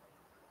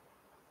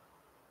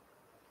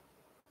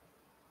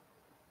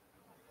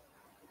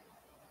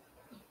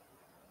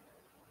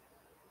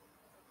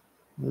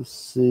 Let's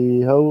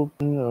see.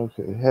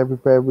 Okay. Happy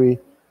February.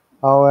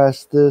 I'll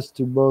ask this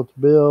to both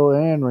Bill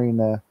and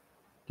Rena.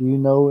 Do you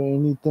know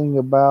anything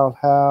about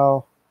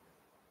how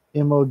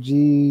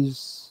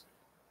emojis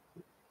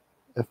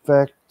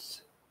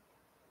affect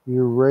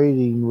your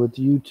rating with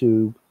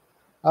YouTube?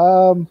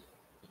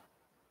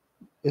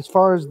 As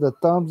far as the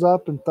thumbs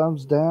up and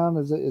thumbs down,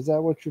 is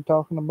that what you're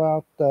talking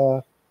about?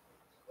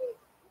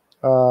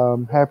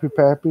 Happy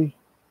Pappy?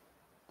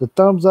 The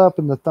thumbs up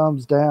and the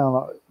thumbs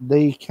down,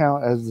 they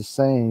count as the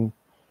same,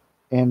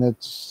 and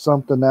it's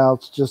something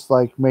else, just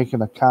like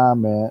making a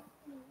comment.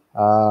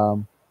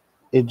 Um,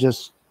 it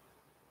just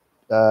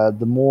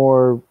the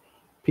more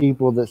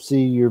people that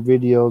see your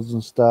videos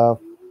and stuff,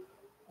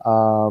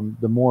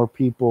 the more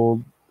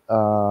people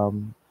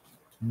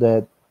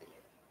that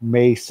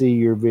may see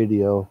your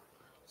video.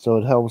 So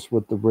it helps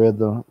with the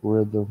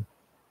rhythm.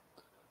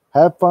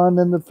 Have fun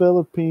in the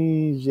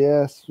Philippines.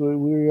 Yes,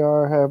 we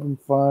are having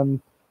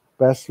fun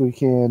best we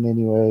can.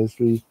 Anyways,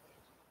 we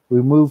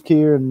moved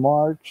here in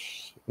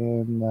March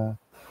and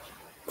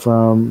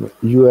from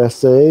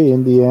USA,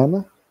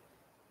 Indiana.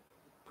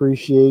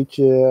 Appreciate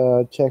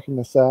you checking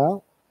us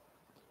out.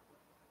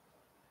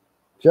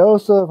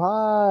 Joseph,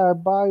 hi, I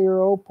buy your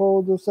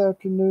Oppo this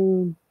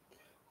afternoon.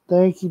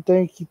 Thank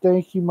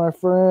you, my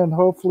friend.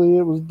 Hopefully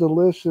it was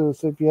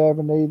delicious if you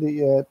haven't ate it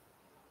yet.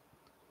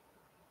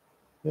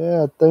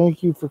 Yeah,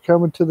 thank you for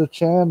coming to the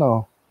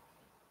channel.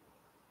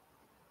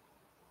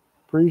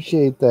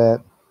 Appreciate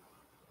that.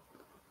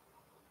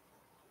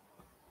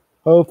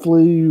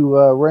 Hopefully you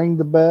ring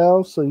the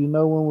bell so you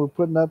know when we're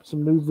putting up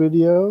some new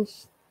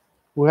videos.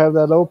 We'll have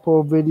that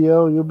Oppo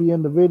video. You'll be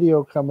in the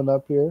video coming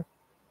up here.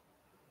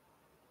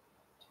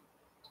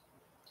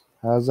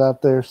 How's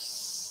out there?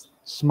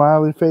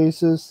 Smiley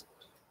faces.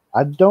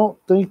 I don't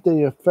think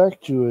they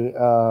affect you,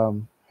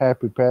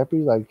 Happy Pappy,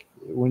 like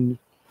when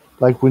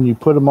you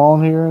put them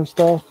on here and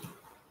stuff.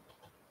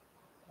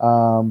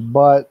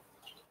 But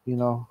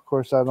of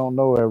course, I don't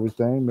know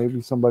everything.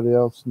 Maybe somebody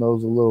else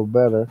knows a little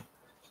better.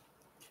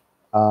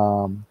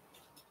 Um,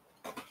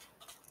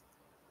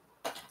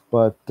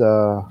 but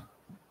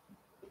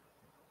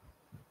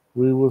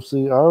we will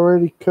see. I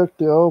already cooked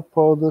the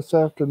Oppo this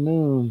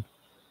afternoon.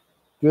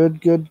 Good,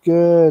 good,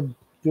 good.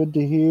 Good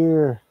to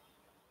hear.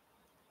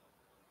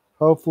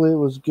 Hopefully it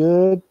was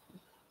good.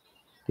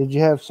 Did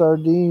you have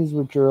sardines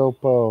with your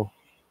Oppo?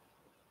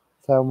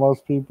 That's how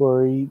most people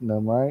are eating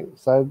them, right?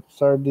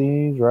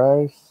 Sardines,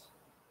 rice.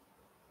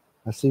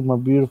 I see my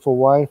beautiful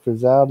wife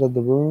is out of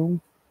the room.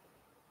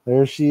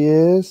 There she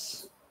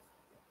is.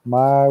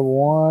 My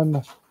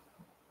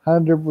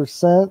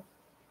 100%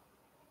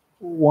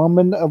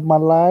 woman of my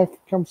life.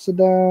 Come sit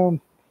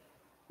down.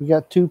 We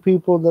got 2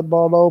 people that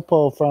bought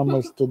Oppo from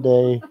us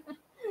today.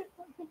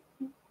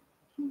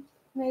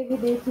 Maybe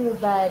they feel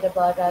bad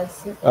about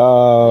us.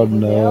 Oh,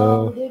 Maybe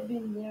no. they've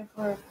been there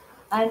for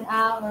an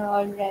hour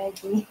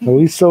already.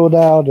 We sold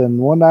out in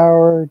 1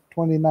 hour,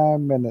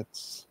 29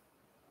 minutes.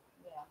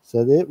 Yeah,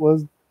 Said it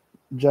was,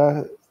 it's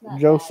not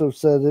Joseph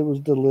said it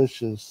was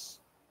delicious.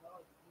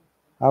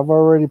 I've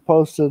already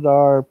posted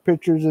our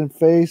pictures in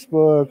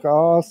Facebook.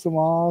 Awesome,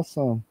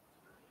 awesome.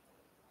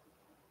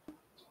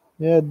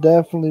 Yeah,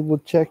 definitely we'll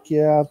check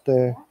you out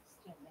there.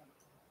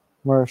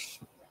 Merce,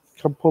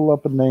 come pull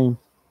up a name.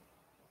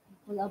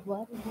 Full of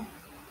what?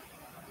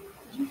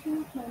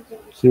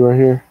 See right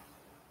here?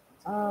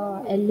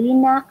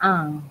 Elena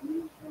Ang.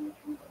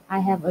 I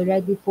have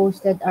already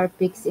posted our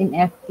pics in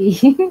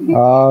FB.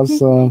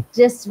 Awesome.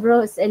 Just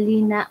Rose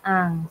Elena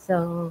Ang.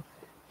 So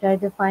try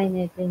to find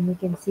it and you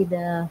can see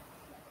the.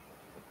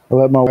 I'll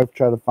let my wife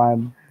try to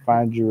find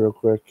you real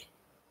quick.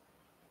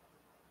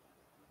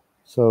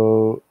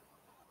 So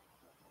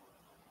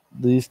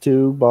these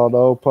 2 bought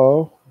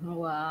Oppo.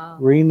 Wow.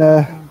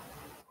 Rena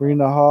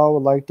Hall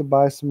would like to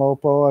buy some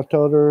Oppo. I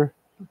told her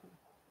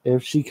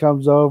if she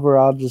comes over,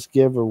 I'll just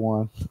give her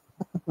one.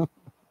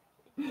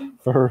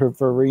 for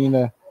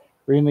Rena.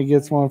 Rena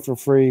gets one for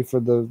free for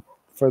the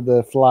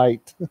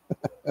flight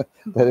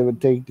that it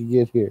would take to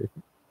get here.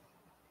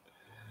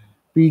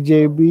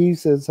 BJB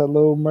says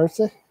hello,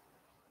 Mercy.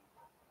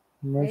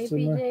 Hey,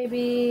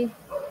 BJB.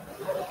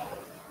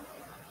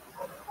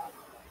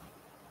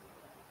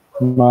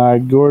 My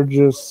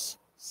gorgeous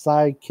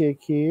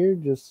sidekick here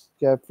just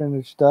got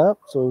finished up,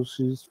 so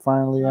she's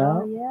finally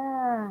out. Oh,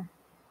 yeah.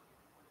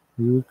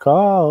 You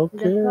recall,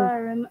 okay. The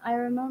car, I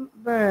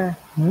remember.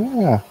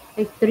 Yeah.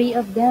 Like 3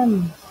 of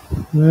them.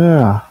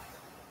 Yeah.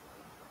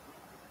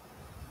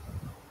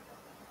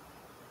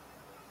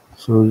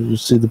 So you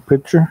see the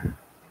picture?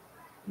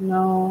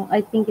 No,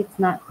 I think it's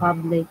not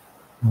public.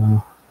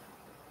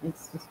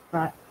 It's just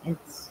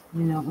it's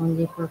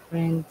only for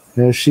friends.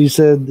 Yeah, she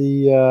said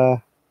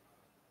the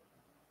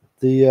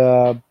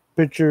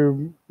picture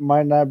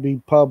might not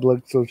be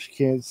public, so she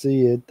can't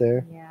see it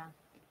there. Yeah.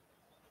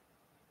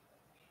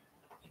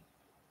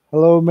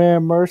 Hello,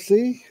 man,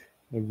 Mercy.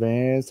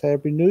 Advance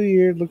Happy New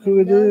Year. Look who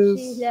it Hello, is.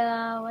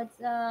 Sheila.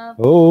 What's up?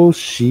 Oh,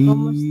 Sheila.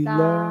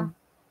 Kumusta?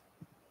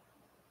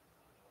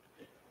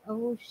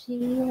 Oh,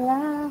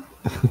 Sheila.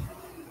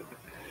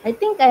 I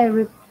think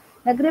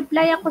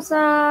nag-reply ako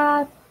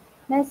sa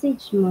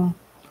message mo.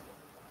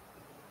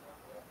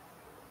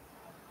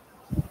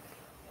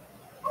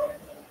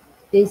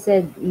 They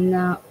said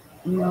no,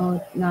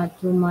 not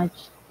too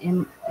much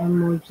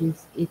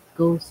emojis. It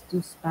goes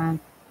to spam.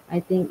 I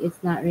think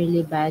it's not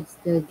really bad.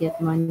 Still get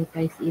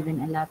monetized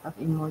even a lot of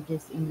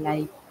emojis in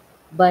live,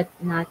 but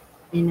not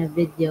in a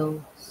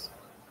videos.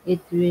 It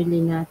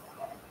really not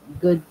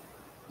good.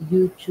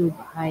 YouTube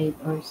hide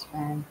or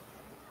spam.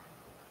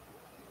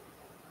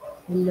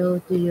 Hello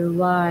to your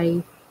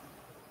wife.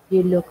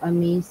 You look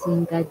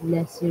amazing. God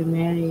bless your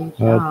marriage.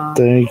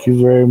 Thank you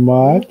very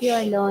much. Thank you,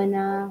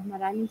 Alona.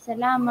 Maraming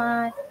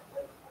salamat.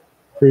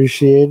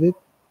 Appreciate it.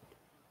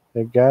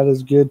 That God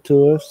is good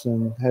to us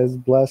and has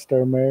blessed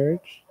our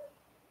marriage.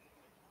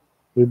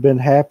 We've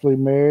been happily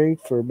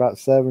married for about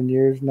 7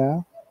 years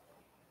now.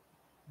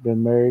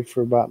 Been married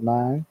for about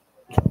 9.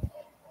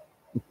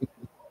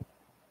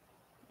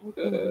 I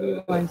think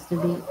he wants to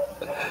be.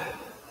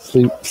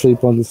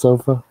 Sleep on the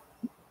sofa.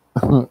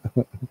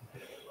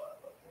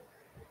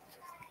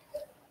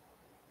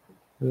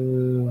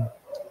 We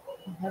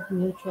have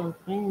mutual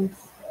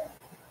friends.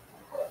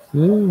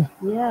 Yeah.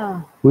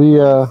 Yeah. We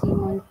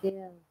Simon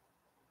Till.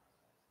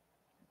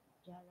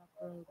 Jara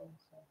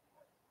Provencer.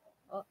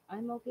 Oh,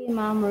 I'm okay,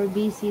 Mom. We're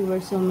busy.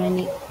 We're so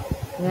many.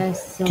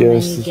 Yes, so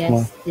Guests many this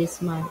guests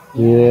this month.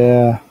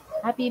 Yeah.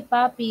 Happy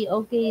Papi.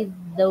 Okay,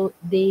 the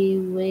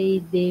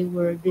way they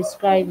were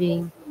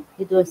describing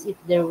It was if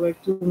there were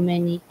too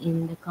many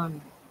in the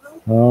comment.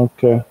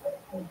 Okay.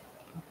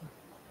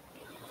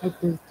 I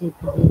toasted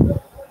today.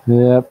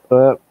 Yep.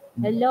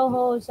 Hello,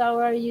 host. How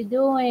are you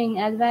doing?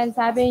 Advance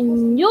Happy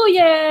New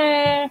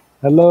Year!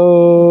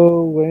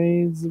 Hello,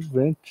 Wayne's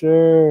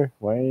Adventure.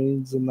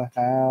 Wayne's in the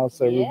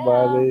house, Yeah.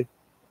 everybody.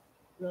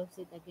 Close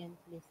it again,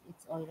 please.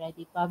 It's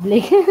already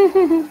public.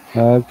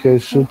 Okay,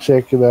 she'll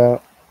check it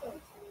out.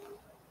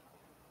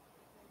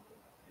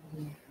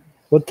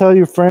 Well, tell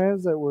your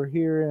friends that we're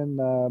here in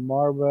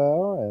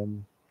Marbel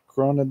and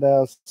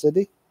Coronadal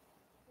City.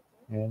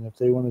 And if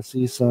they want to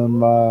see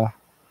some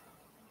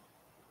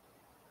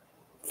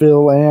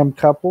Phil Am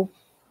couple,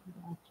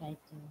 I'll try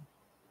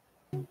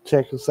to.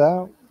 check us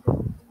out.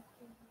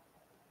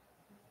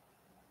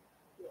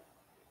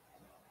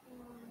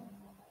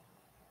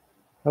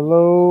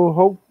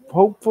 Hello,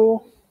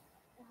 Hopeful.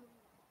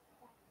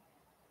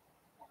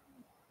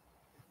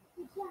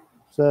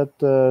 Is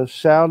that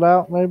shout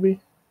out maybe?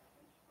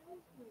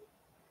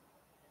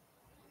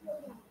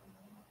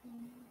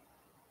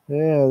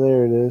 Yeah,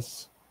 there it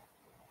is.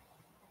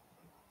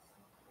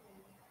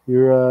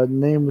 Your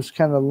name was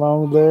kind of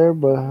long there,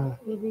 but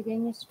Maybe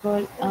can you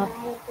scroll up?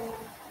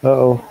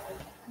 oh,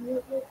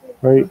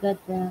 right.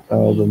 Forgot the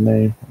Oh, the name.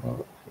 name.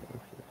 Oh,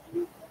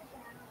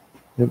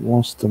 it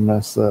wants to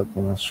mess up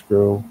when I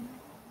scroll.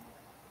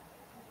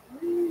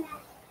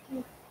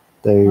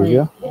 There Oh, you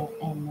yeah. go.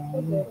 And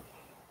then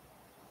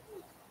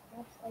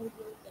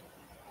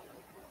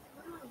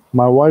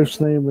My wife's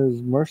name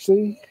is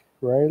Mercy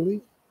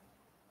Riley,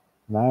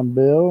 and I'm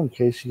Bill. In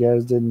case you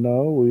guys didn't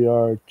know, we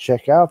are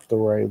Check Out the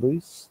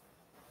Rileys.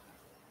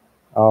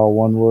 All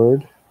one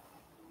word.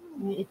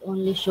 it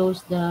only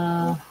shows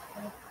the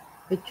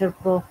picture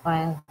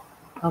profile,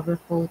 cover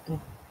photo.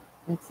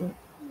 That's it.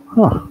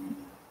 Huh.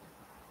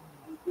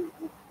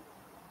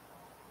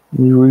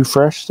 You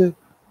refreshed it?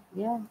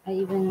 Yeah, I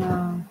even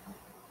then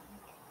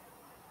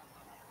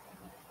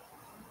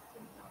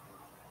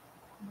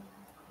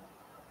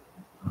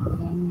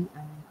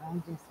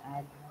I'll just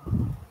add.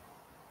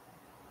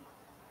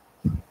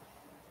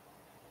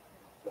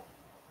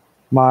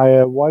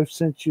 My wife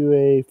sent you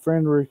a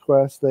friend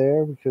request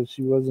there because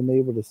she wasn't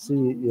able to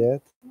see it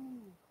yet.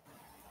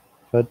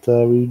 But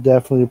we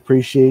definitely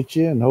appreciate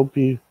you and hope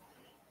you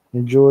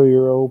enjoy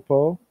your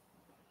Oppo.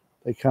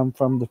 They come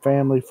from the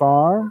family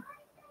farm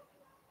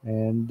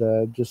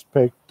and just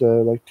picked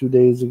like 2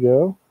 days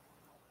ago.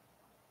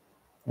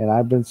 And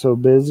I've been so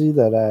busy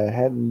that I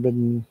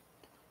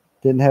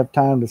didn't have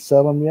time to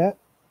sell them yet.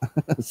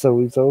 So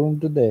we sold them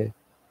today.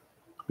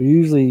 We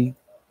usually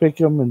pick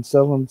them and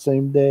sell them the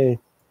same day.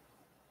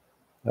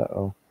 Uh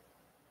oh.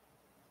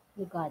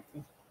 You got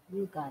this.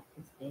 You got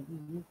this, baby.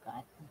 You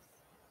got this.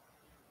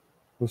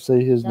 We'll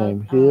say his Shout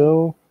name. out.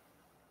 Hill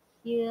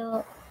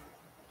Heal,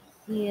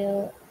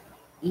 heal,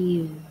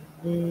 evil,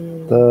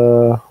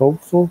 the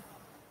Hopeful.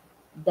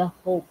 the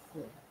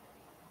hopeful.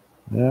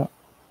 Yeah.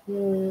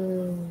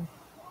 Heal.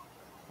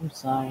 I'm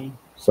sorry.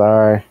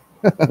 Sorry.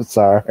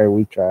 Sorry,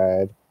 we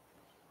tried.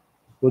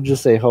 We'll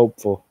just say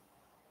hopeful.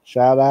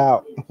 Shout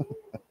out.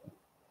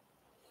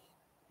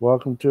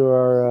 Welcome to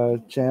our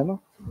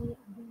channel.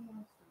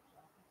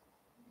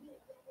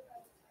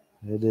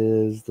 It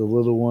is the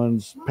little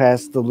one's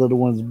past the little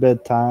one's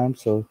bedtime,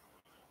 so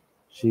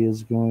she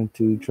is going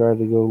to try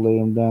to go lay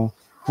him down.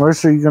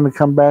 Mercer, are you going to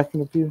come back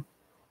in a few?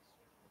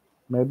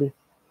 Maybe.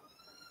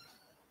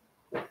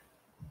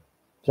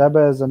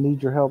 Jabez, I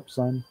need your help,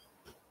 son.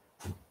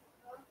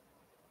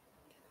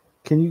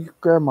 Can you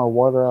grab my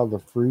water out of the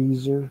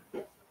freezer?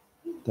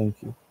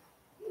 Thank you.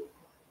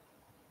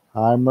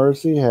 Hi,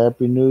 Mercy.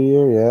 Happy New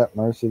Year. Yeah,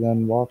 Mercy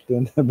then walked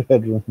in the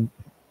bedroom.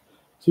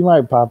 She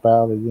might pop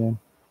out again.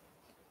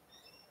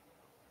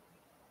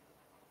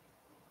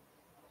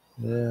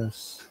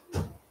 Yes.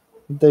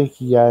 And thank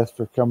you guys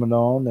for coming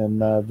on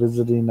and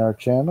visiting our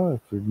channel.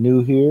 If you're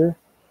new here,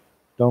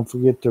 don't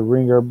forget to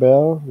ring our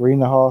bell.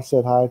 Rena Hall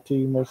said hi to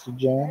you, Mr.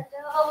 Jan.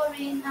 Hello,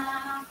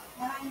 Rina.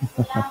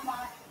 Maraming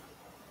salamat.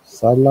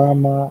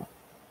 Salama.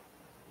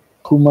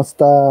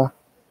 Kumasta.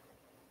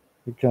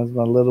 Here comes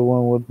my little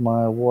one with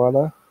my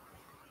water.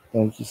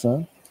 Thank you,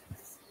 son.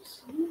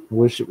 I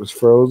wish it was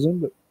frozen,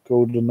 but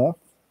cold enough.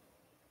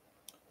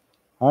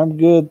 I'm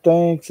good.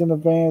 Thanks in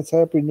advance.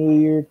 Happy New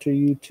Year to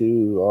you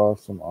too.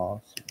 Awesome,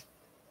 awesome.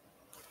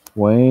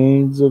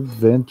 Wayne's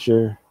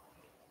Adventure.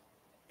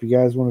 If you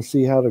guys want to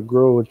see how to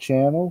grow a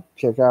channel,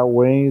 check out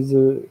Wayne's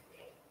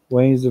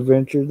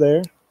Adventure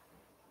there.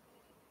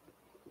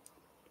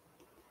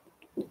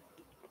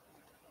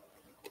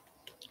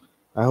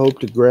 I hope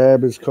to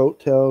grab his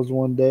coattails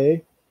one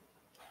day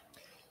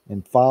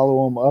and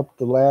follow him up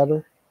the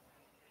ladder.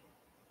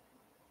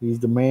 He's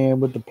the man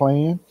with the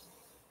plan.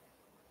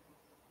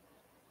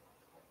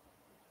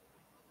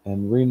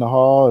 And Rena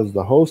Hall is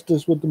the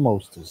hostess with the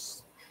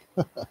mostest.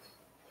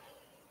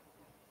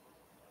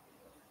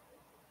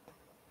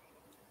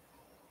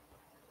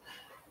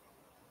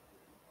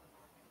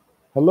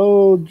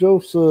 Hello,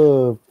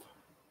 Joseph.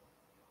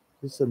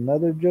 Is this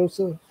another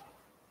Joseph?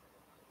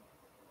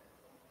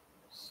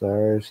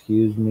 Sorry,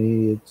 excuse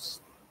me.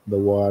 It's the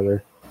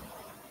water.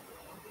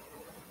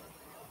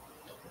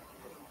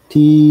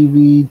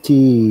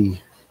 TVT.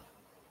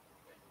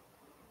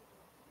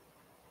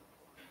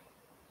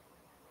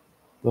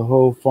 The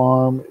whole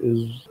fam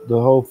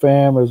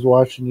is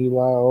watching you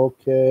live.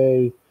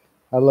 Okay.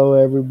 Hello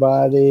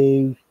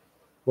everybody.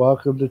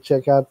 Welcome to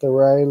check out the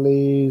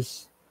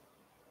Rileys.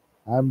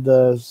 I'm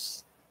the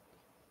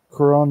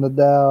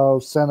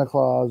koronadal Santa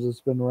Claus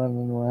that's been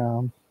running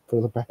around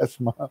for the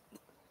past month.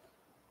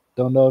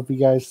 Don't know if you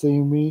guys see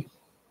me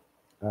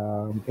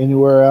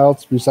anywhere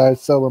else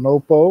besides selling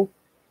Oppo,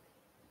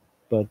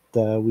 but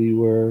we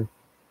were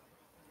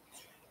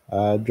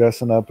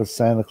dressing up as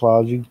Santa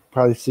Claus. You can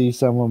probably see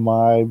some of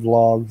my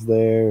vlogs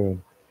there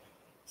and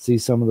see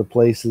some of the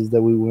places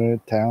that we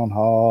went, town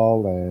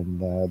hall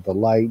and the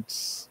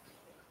lights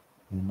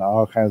and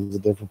all kinds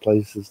of different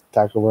places,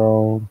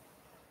 Tacaron.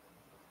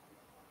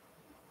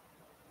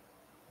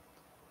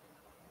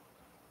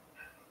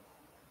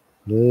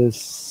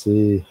 Let's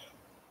see.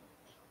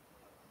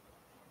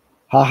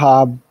 Ha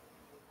ha,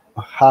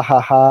 ha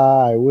ha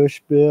ha. I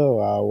wish Bill.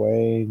 Ah,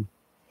 Wayne.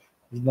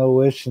 There's no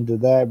wishing to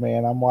that,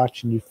 man. I'm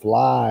watching you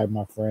fly,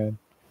 my friend.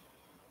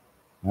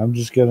 I'm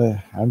just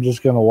gonna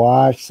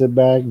watch, sit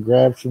back and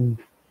grab some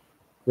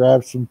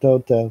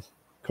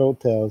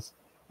coattails.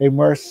 Hey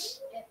Merce,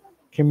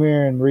 come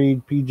here and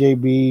read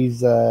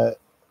PJB's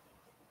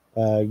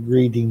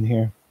greeting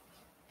here.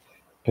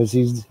 Because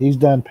he's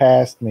done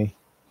past me.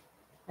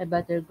 I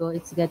better go.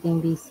 It's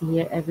getting busy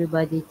here.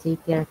 Everybody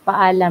take care.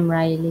 Paalam,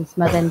 Rileys.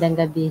 Magandang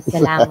gabi.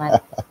 Salamat.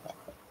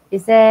 He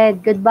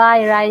said,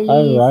 goodbye, I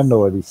know Rileys.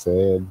 what he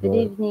said, Good but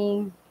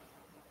evening.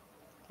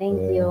 Thank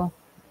yeah. you.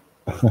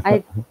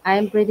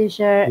 I'm pretty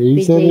sure He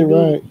said it PJB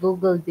right.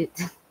 Googled it.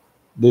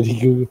 Did he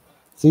go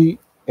see?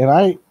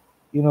 And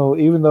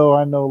even though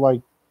I know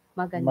like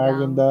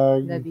Magandang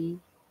Magandag, gabi.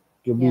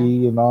 Yeah.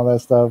 Gabi, and all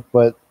that stuff,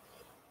 but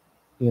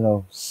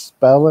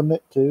spelling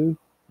it too,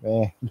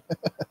 man.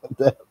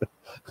 That,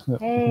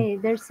 Hey,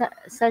 there's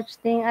such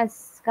thing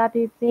as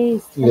copy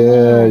paste. Ano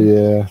yeah, yan?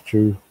 yeah,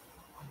 true.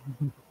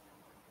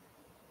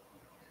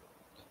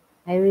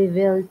 I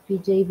revealed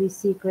PJB's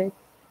secret.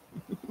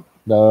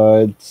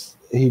 No,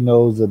 he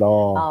knows it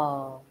all.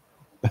 Oh,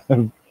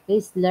 Yeah,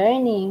 he's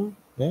learning.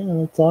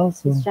 that's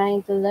He's awesome.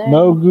 trying to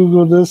No learn.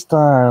 Google this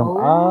time.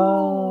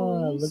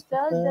 Oh, you Look at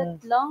spelled that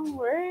that. long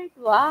word.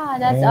 Wow,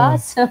 that's Yeah,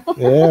 awesome.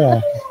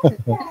 yeah.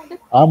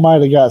 I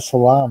might have got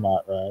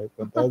salamat right,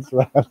 but that's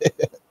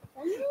right.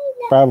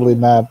 Probably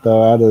not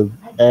though. I'd have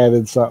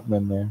added something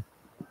in there.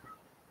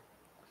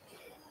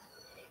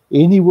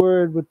 Any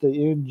word with the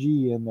ng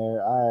in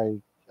there,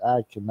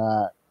 I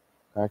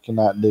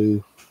cannot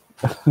do.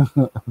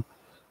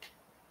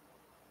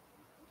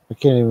 I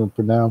can't even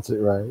pronounce it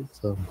right.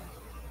 So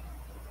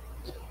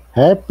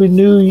happy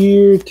New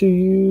Year to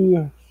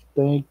you.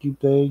 Thank you,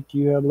 thank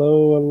you.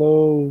 Hello,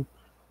 hello,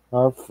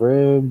 our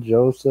friend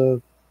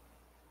Joseph.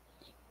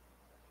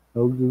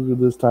 No Google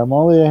this time.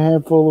 Only a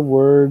handful of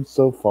words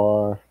so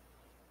far.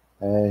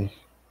 Hey,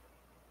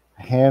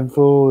 a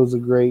handful is a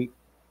great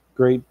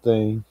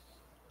thing.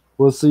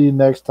 We'll see you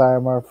next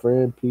time, our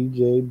friend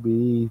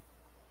PJB.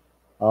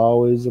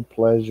 Always a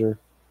pleasure.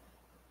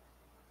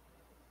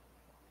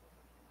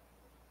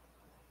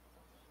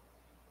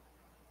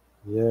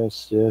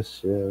 Yes,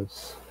 yes,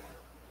 yes.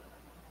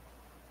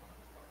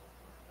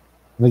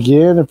 And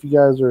again, if you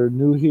guys are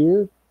new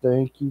here,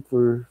 thank you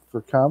for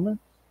coming.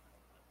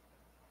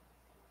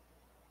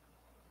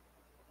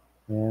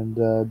 And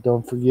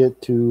don't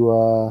forget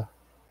to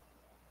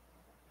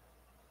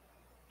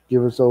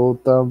give us a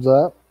old thumbs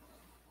up.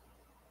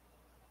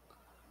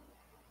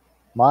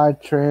 My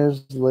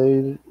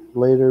translator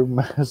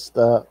messed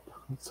up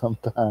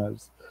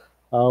sometimes.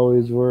 I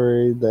always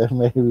worry that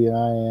maybe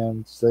I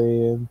am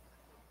saying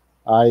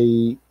I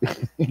eat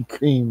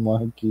green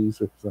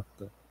monkeys or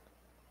something.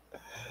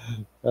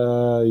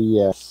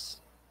 Yes.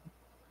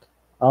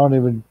 I don't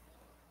even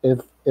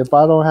if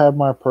I don't have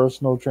my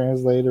personal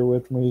translator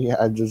with me,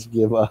 I just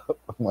give up.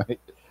 Like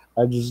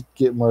I just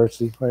get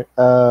mercy. Like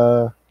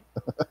how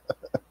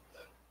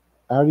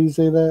do you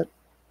say that?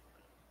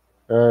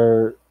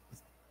 Or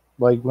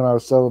like when I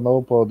was selling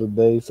Oppo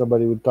today,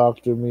 somebody would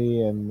talk to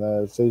me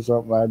and say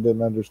something I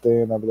didn't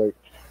understand. I'd be like,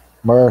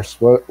 "Merce,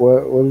 what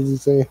is he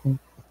saying?"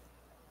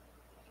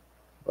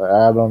 But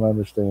I don't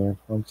understand.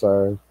 I'm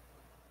sorry.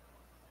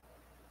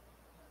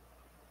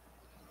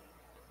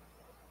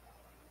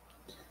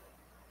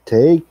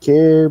 Take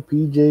care,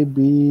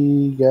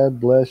 PJB. God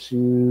bless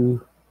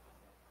you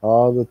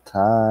all the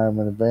time.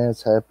 In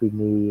advance, Happy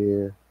New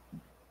Year.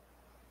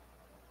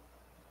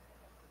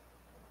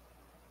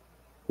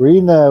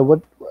 Rena,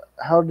 what?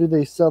 How do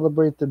they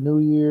celebrate the New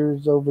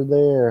Year's over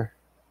there,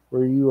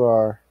 where you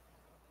are?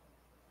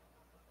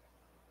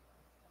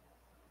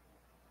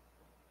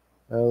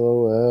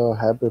 LOL,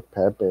 happy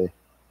Pepe.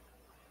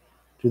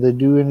 Do they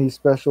do any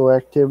special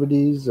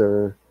activities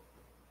or?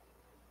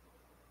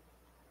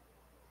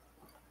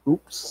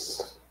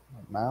 Oops,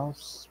 my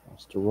mouse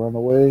wants to run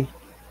away.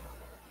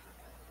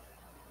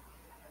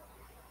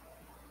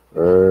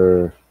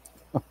 Er,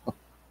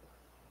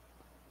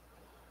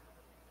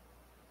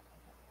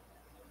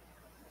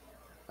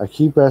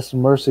 keep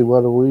asking Mercy,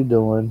 what are we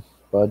doing?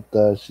 But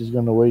she's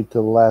going to wait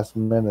till the last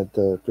minute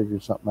to figure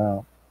something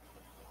out.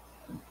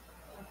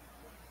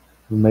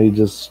 We may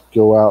just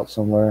go out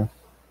somewhere.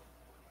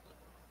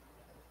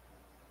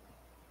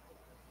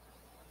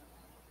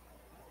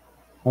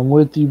 I'm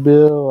with you,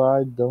 Bill.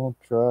 I don't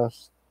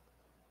trust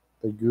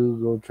the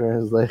Google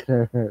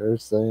translator are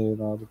saying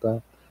all the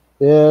time.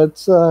 Yeah,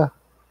 it's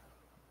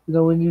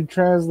when you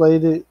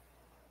translate it,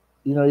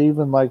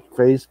 even like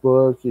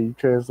Facebook, you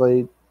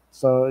translate,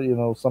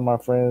 so some of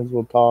my friends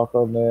will talk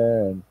on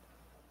there, and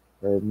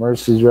or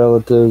Mercy's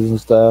relatives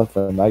and stuff,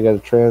 and I got to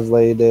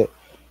translate it,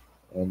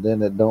 and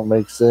then it don't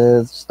make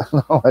sense.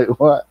 I'm like,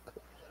 what?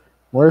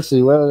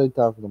 Mercy, what are they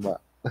talking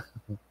about?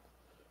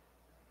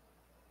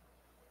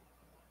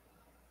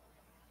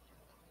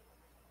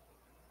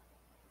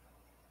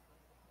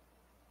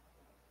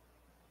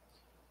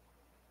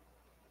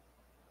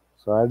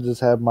 So I just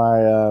have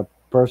my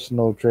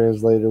personal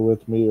translator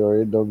with me, or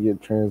it don't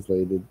get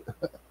translated.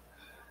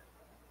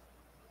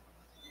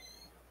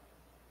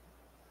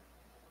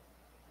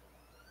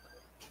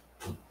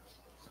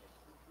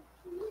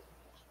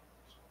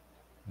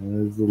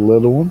 There's the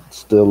little one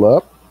still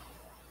up.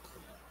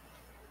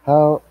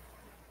 How?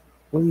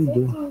 What are you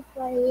doing?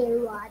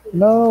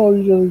 No,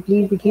 you gotta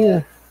leave it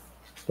here.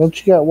 Don't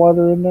you got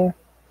water in there?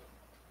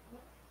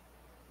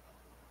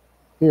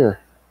 Here.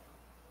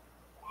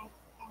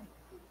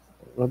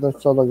 Well,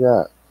 that's all I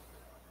got.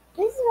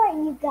 This is what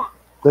you got.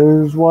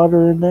 There's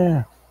water in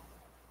there.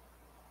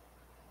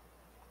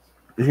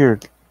 Here,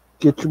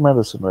 get your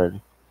medicine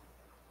ready.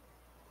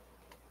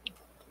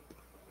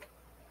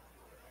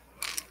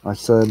 My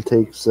son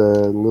takes a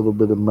little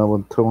bit of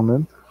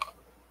melatonin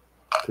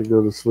to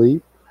go to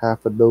sleep.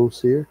 Half a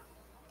dose here.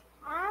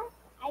 Half?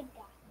 I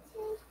got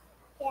you.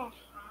 Yeah,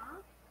 half.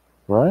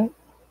 Right?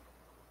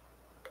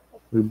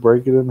 We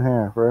break it in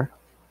half, right?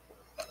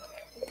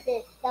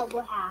 This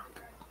double half.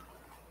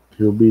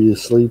 He'll be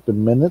asleep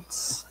in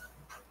minutes.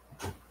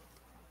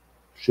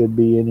 Should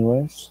be,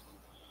 anyways.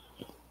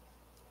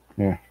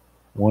 Here,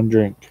 one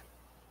drink.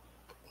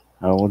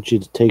 I don't want you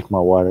to take my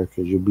water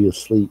because you'll be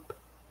asleep.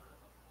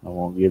 I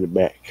won't get it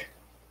back.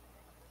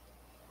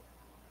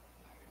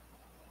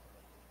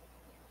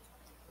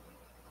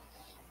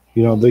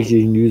 You don't think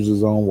he can use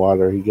his own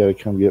water? He got to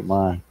come get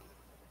mine.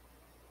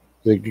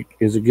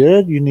 Is it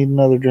good? You need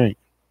another drink.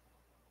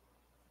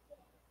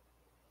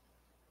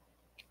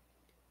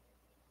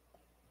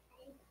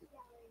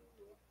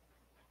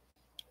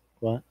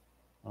 What?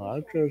 Oh,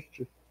 I trust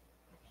you.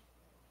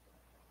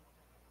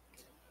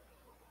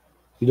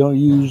 You don't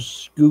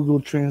use Google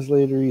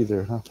Translator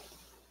either, huh?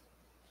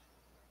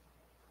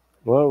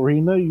 Well,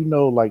 Rena, you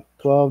know like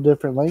 12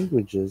 different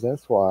languages.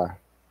 That's why.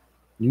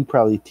 You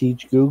probably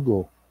teach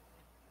Google.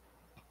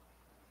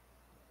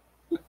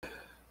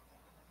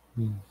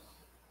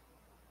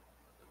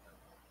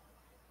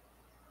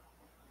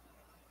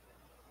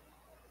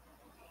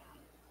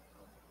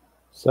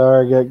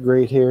 Sorry, I got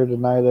great hair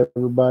tonight,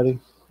 everybody.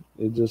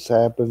 It just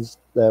happens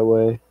that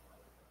way.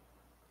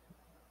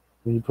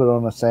 When you put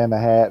on a Santa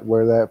hat,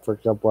 wear that for a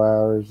couple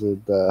hours,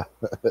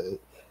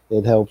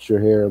 it helps your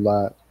hair a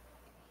lot.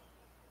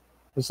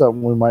 It's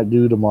something we might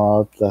do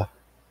tomorrow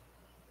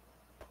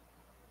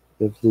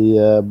if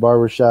the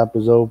barbershop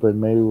is open.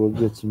 Maybe we'll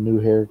get some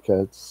new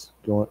haircuts.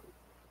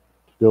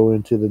 Go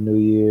into the new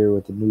year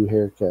with a new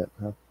haircut,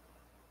 huh?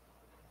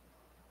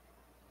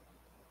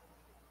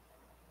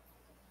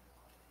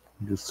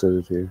 Just set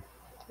it here.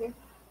 Here.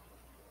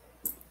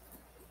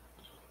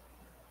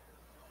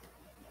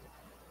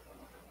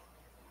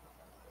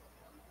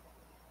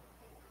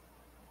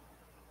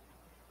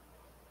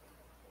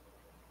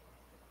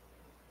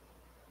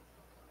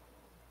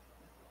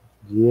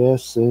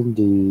 Yes,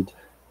 indeed.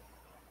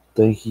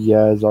 Thank you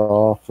guys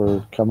all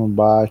for coming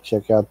by.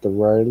 Check out the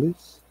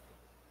Rileys.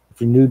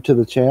 If you're new to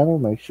the channel,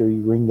 make sure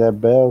you ring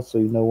that bell so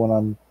you know when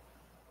I'm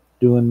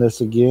doing this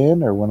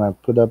again or when I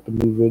put up a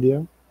new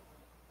video.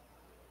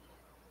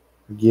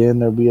 Again,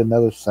 there'll be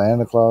another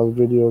Santa Claus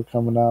video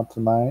coming out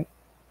tonight.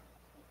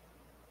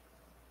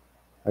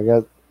 I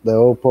got the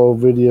Oppo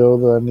video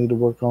that I need to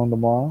work on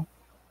tomorrow.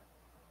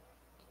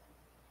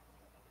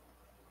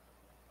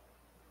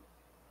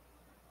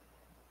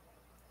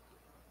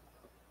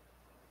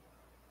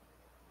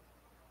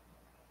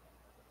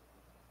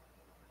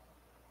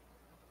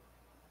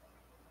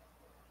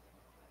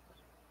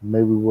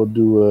 Maybe we'll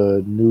do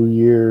a New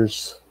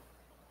Year's.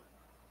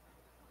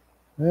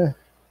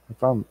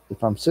 If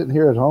I'm sitting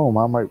here at home,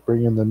 I might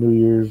bring in the New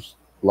Year's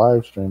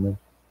live streaming.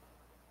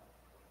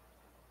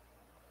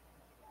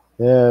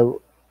 Yeah,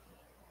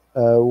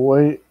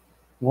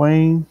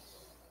 Wayne's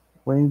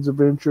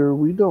Adventure.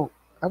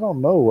 I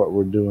don't know what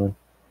we're doing.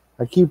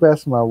 I keep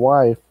asking my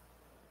wife.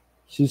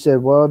 She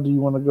said, "Well, do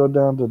you want to go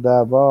down to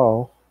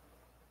Davao?"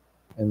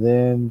 And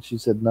then she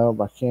said, "No,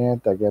 I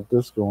can't. I got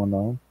this going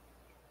on."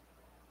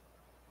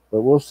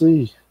 But we'll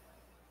see.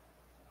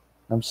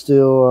 I'm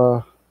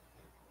still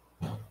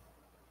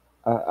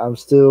I'm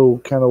still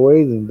kind of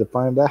waiting to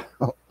find out.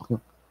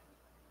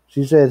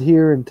 She said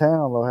here in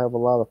town they'll have a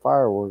lot of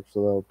fireworks,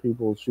 so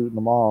people shooting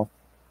them off.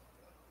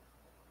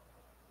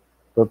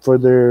 But for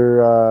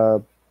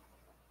their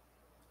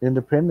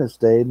Independence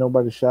Day,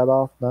 nobody shot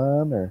off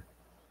none. Or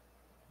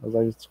I was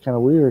like, it's kind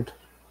of weird.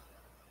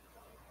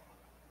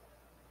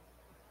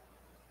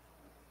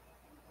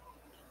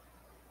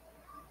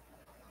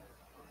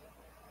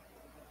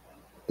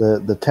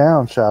 The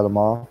town shot them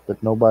off,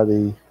 but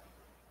nobody,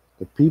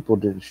 the people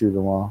didn't shoot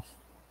them off.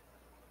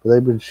 But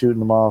they've been shooting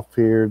them off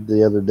here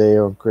the other day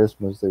on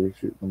Christmas. They were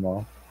shooting them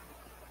off.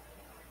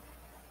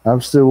 I'm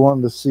still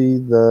wanting to see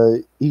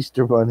the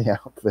Easter Bunny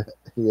outfit.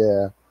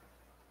 Yeah.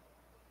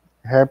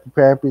 Happy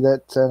Pappy,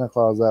 that Santa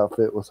Claus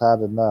outfit was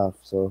hot enough.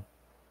 So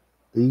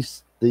the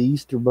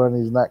Easter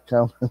Bunny's not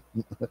coming.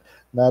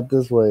 Not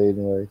this way,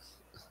 anyways.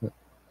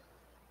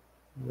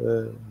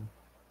 Uh,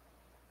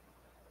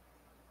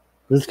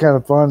 it's kind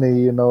of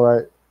funny,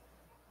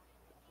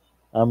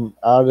 I'm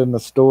out in the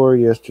store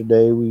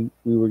yesterday. We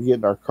were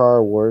getting our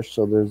car washed,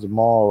 so there's a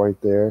mall right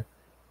there.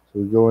 So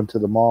we go into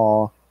the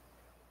mall,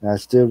 and I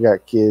still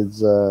got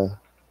kids, you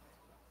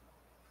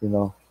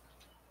know,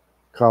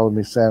 calling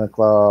me Santa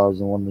Claus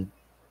and wanting to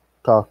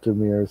talk to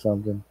me or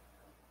something.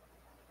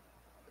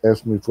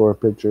 Ask me for a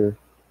picture.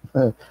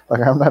 Like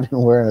I'm not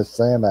even wearing a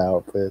Santa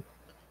outfit.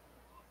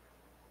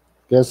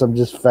 Guess I'm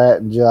just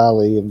fat and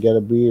jolly and got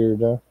a beard,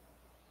 huh?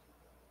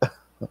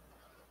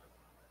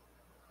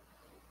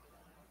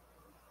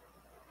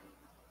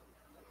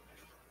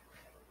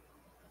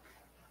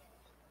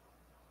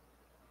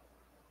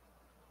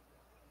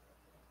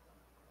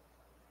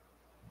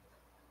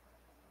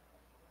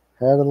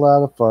 Had a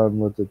lot of fun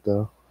with it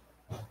though.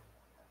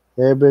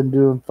 They've been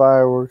doing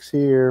fireworks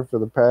here for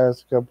the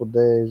past couple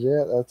days.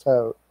 Yeah, that's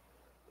how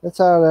it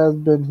has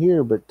been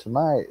here. But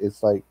tonight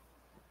it's like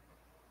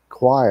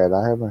quiet.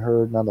 I haven't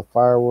heard not a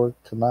firework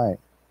tonight.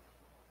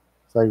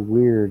 It's like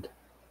weird.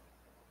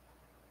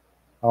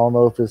 I don't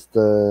know if it's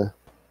what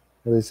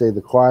do they say,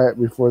 the quiet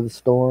before the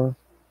storm.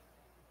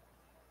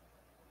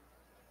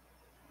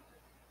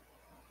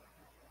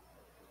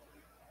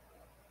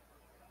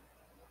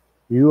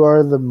 You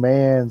are the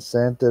man,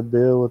 Santa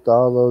Bill, with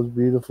all those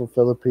beautiful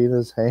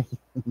Filipinas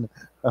hanging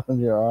on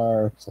your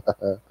arms.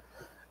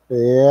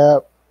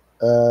 Yep.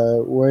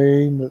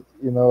 Wayne,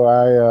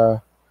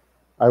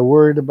 I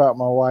worried about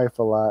my wife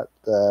a lot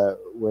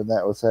when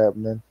that was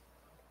happening.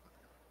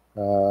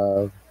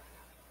 Uh,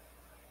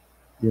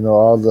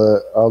 all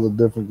the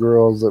different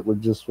girls that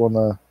would just want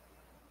to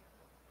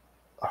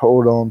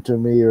hold on to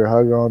me or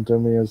hug on to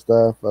me and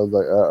stuff. I was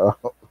like,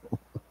 oh,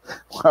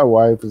 my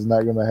wife is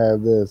not gonna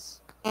have this.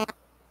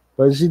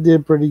 But she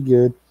did pretty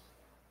good.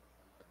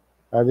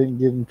 I didn't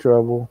get in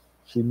trouble.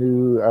 She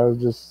knew I was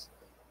just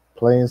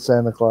playing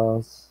Santa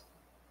Claus.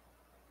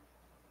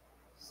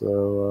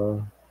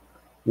 So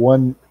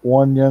one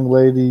young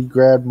lady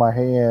grabbed my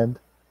hand.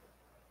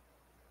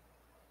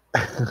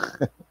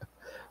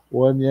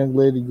 One young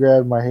lady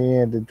grabbed my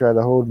hand and tried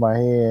to hold my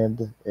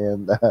hand,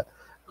 and of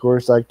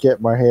course I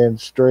kept my hand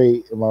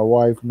straight, and my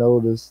wife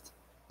noticed.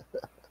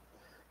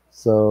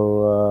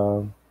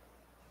 So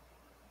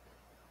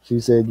she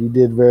said, "You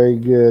did very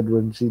good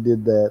when she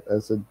did that." I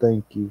said,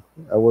 "Thank you."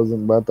 I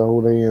wasn't about to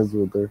hold hands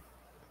with her.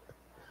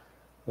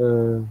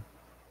 Uh,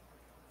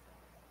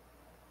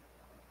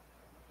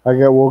 I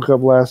got woke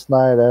up last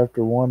night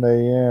after 1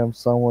 a.m.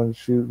 Someone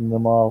shooting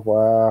them off.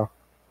 Wow.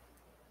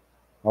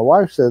 My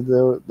wife said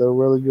they'll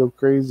really go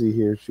crazy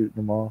here shooting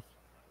them off.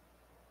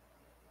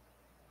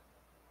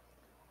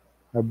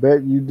 I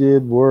bet you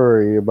did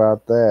worry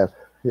about that.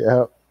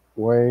 Yep,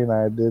 Wayne,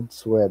 I did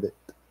sweat it.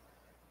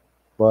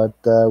 But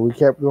we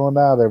kept going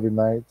out every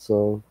night,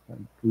 so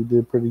we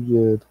did pretty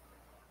good.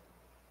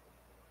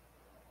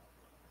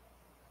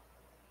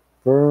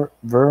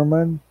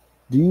 Vermin,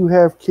 do you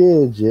have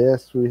kids?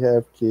 Yes, we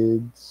have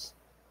kids.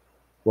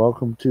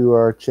 Welcome to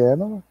our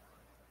channel.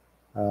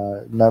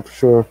 Not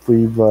sure if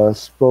we've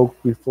spoke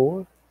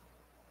before,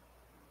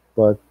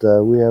 but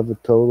we have a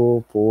total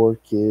of 4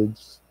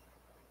 kids,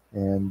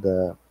 and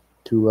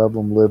 2 of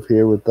them live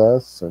here with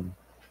us, and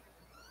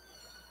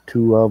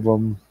 2 of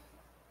them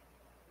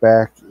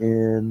back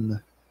in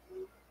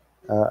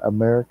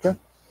America.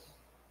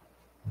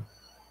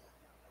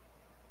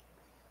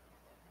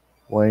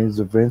 Wayne's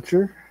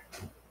Adventure.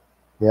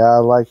 Yeah, I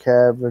like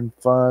having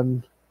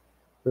fun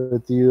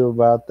with you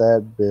about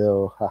that,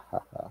 Bill.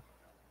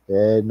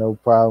 Yeah, no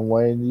problem,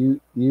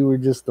 Wayne. You were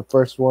just the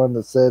first one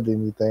that said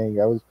anything.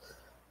 I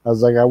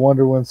was like, I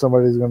wonder when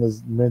somebody's gonna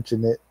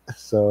mention it.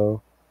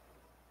 So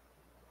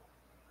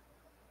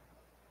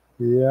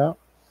yeah.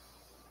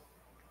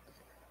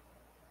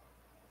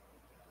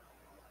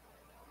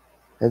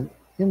 And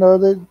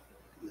they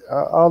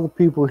all the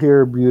people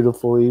here are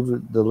beautiful.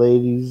 Even the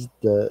ladies,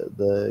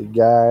 the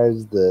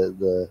guys,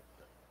 the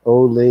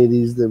old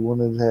ladies that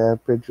wanted to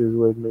have pictures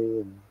with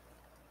me and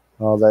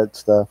all that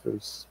stuff. It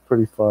was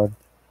pretty fun.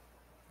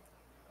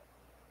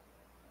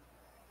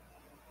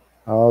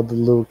 All the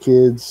little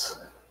kids,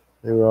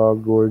 they were all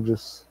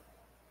gorgeous.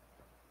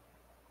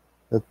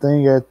 The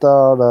thing I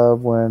thought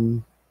of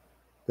when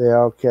they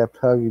all kept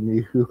hugging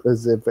you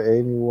was if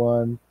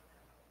anyone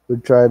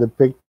would try to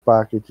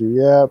pickpocket you.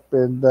 Yep,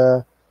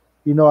 and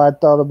I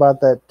thought about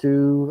that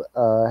too,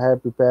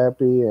 Happy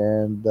Pappy,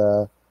 and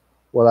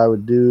what I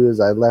would do is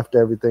I left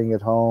everything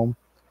at home.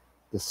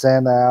 The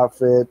Santa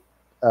outfit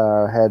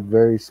had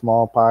very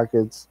small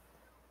pockets,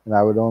 and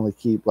I would only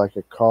keep like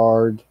a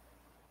card,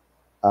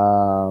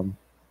 um,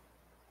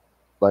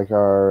 like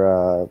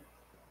our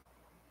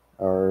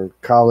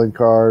calling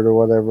card or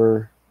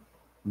whatever,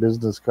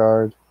 business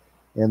card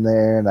in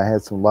there, and I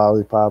had some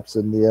lollipops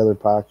in the other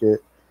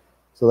pocket.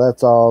 So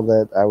that's all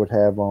that I would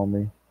have on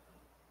me.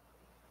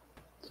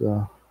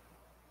 So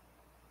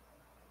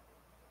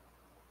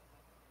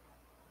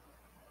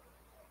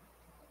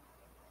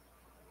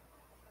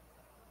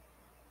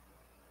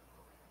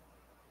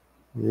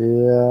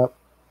yeah,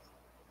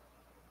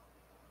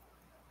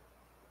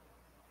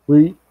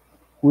 we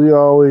we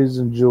always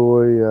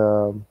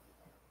enjoy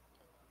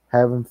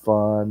having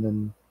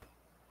fun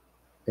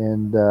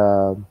and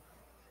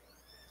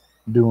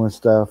doing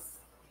stuff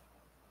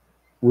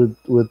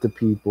with the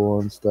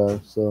people and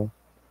stuff. So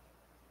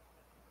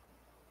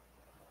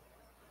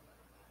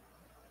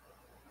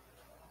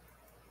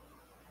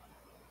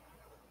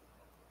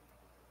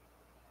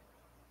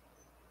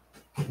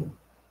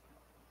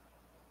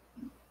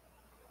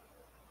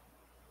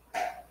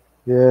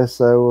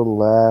yes, I will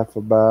laugh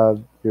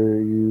about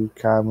your you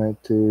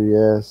comment too.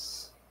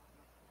 Yes,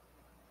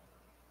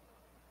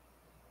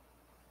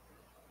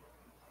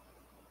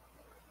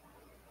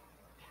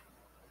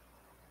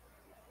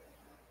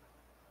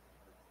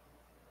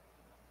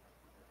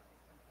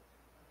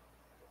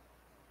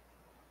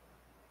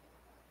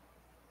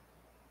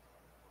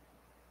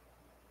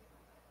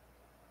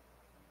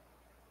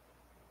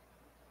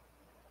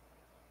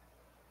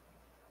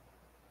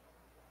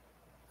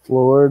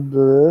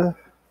 Florida,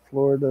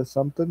 Florida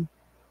something.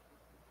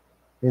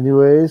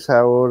 Anyways,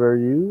 how old are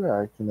you?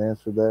 I can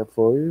answer that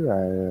for you.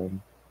 I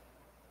am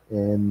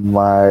in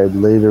my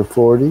later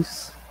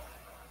 40s,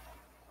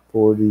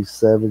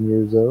 47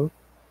 years old.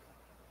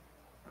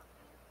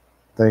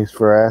 Thanks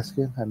for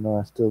asking. I know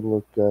I still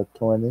look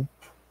 20.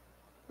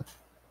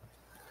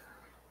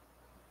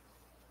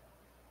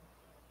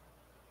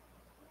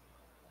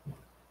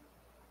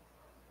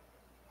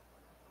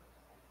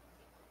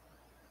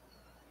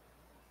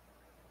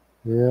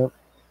 Yep.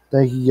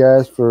 Thank you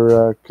guys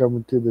for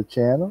coming to the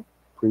channel.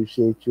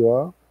 Appreciate you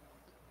all.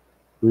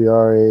 We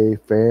are a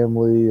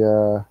family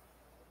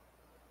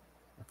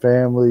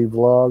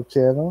vlog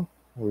channel.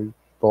 We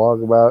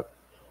vlog about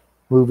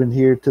moving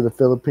here to the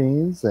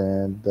Philippines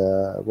and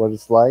what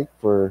it's like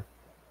for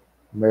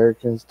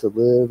Americans to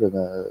live in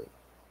a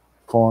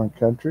foreign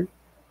country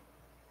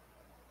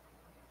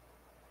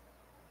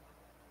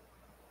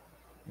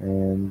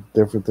and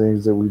different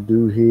things that we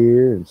do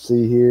here and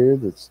see here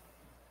that's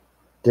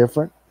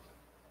different.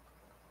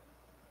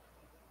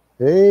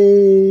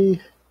 Hey,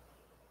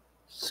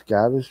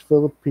 Scottish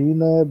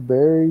Filipina,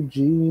 Barry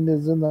Jean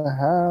is in the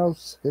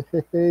house.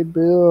 Hey,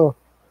 Bill.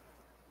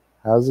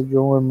 How's it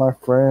going, my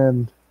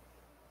friend?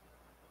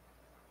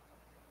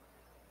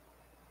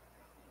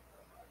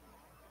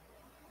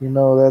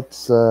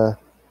 That's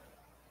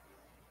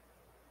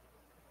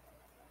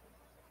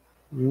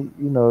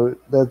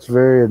that's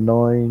very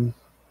annoying,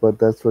 but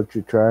that's what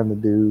you're trying to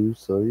do.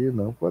 So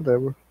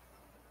whatever.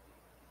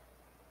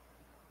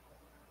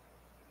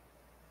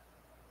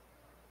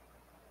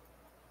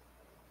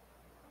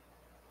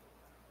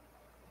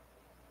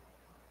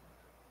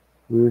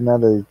 We're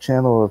not a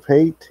channel of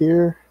hate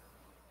here,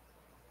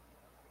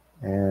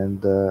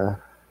 and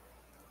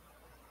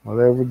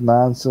whatever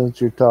nonsense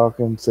you're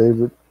talking,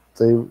 save it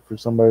for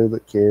somebody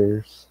that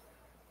cares.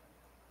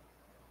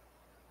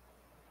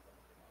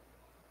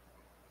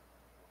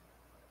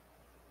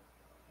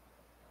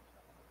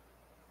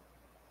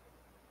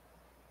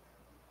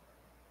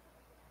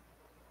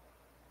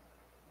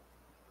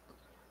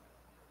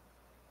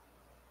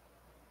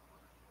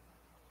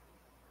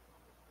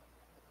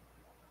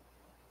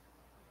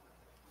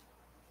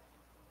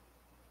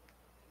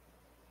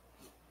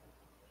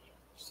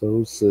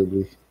 So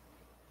silly.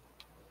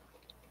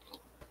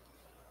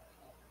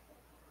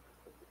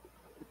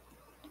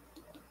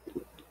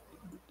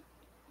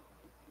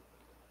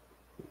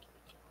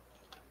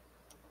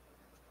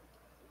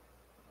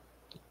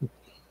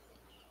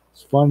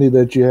 It's funny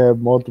that you have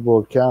multiple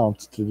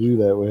accounts to do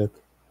that with.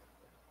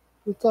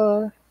 It's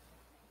all right.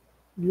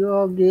 You're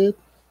all good.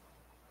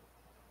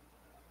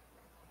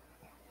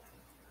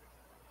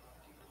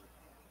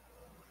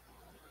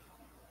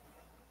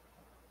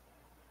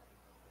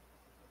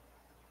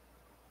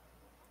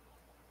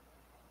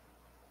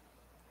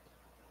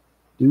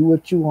 Do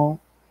what you want.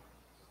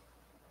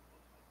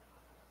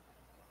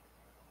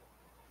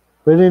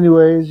 But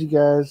anyways, you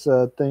guys,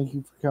 thank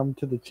you for coming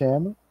to the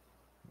channel.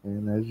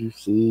 And as you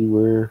see,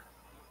 we're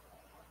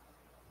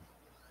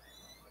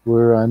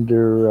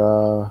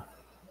under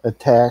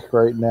attack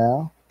right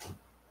now.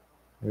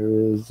 There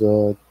is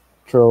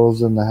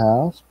trolls in the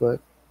house, but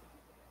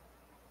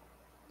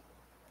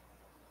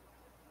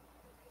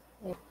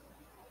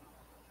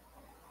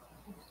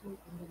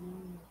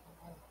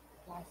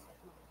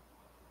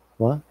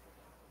what?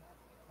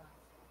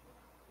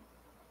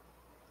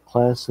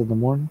 Class in the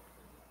morning?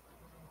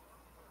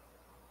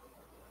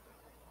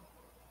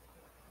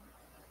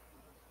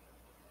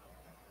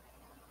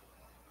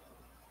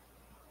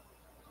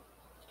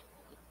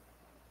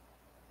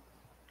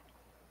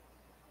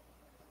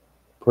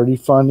 Pretty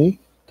funny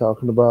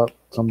talking about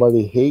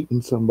somebody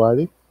hating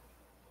somebody.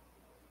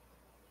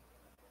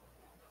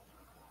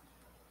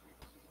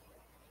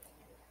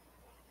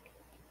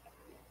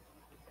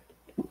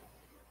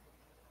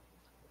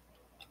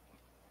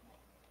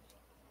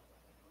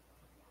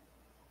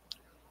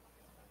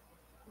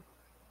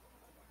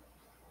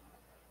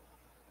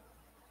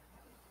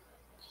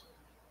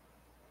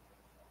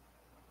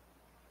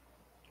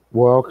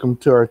 Welcome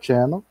to our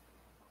channel.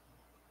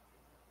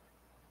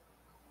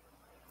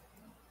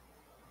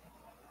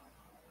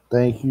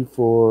 Thank you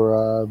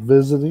for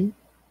visiting.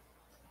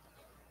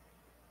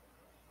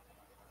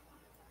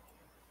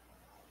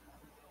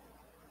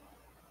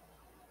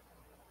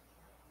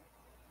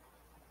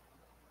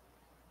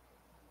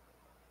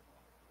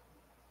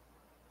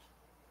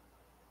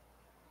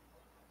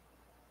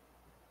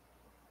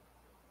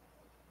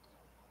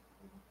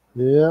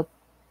 Yep,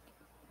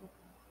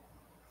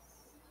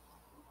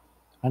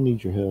 I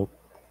need your help.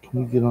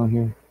 Can you get on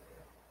here?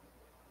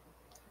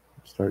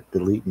 Start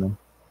deleting them.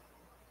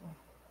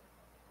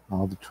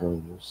 All the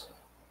trolls.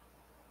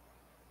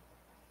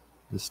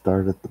 Just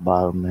start at the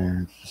bottom there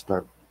and just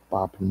start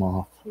popping them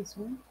off. This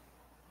one?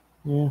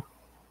 Yeah.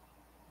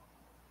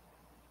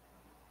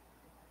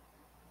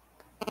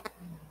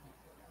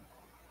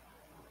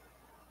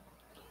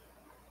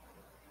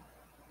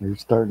 You're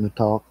starting to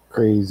talk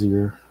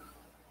crazier.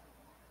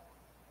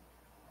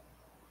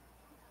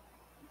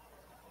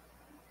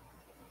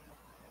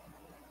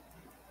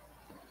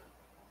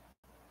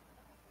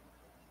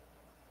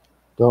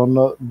 Don't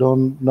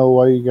know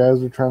why you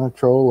guys are trying to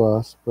troll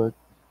us, but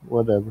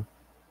whatever.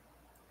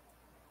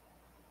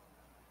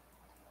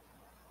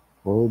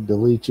 We'll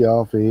delete you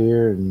off of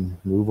here and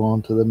move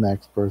on to the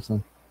next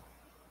person.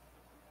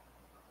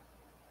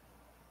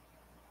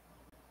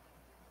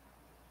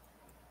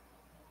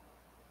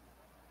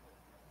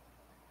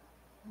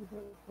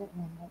 That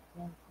one,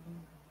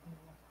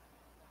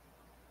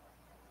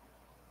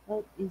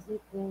 oh, is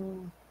it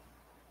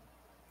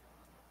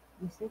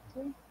is it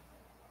too?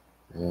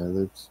 Yeah,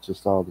 that's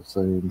just all the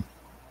same.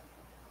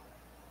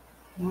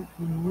 Not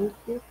remove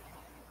it?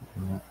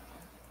 Yeah.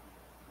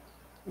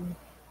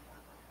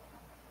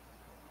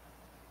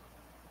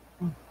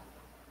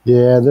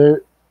 Yeah,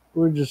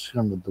 we're just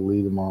gonna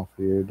delete them off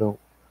here. Don't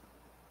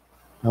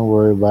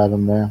worry about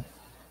them there.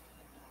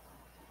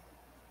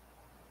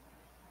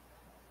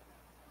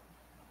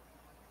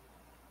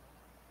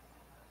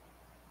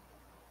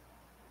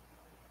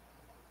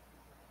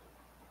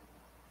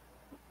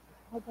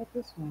 How about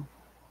this one?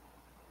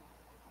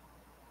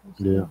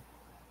 Yeah,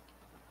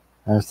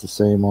 that's the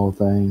same old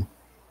thing.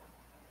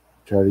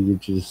 Try to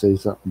get you to say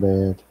something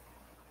bad.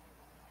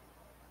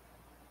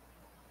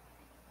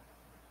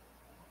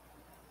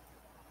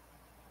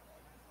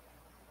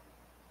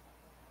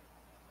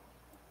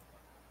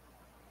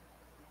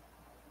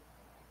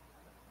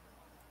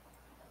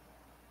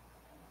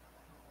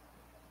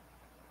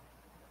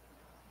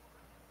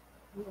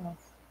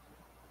 Yes.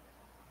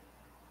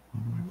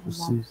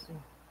 Just see.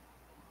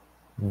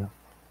 Yeah.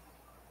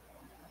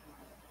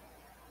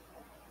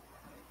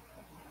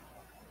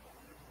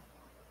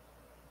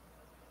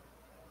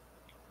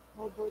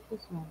 How about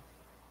this one?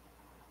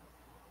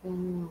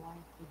 Then your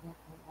wife to get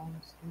her own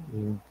stream.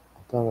 Yeah. I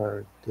thought I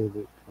already did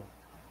it.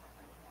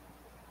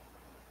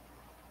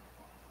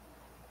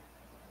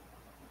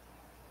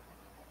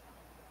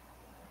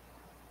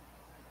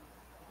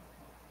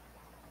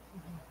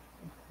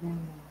 Then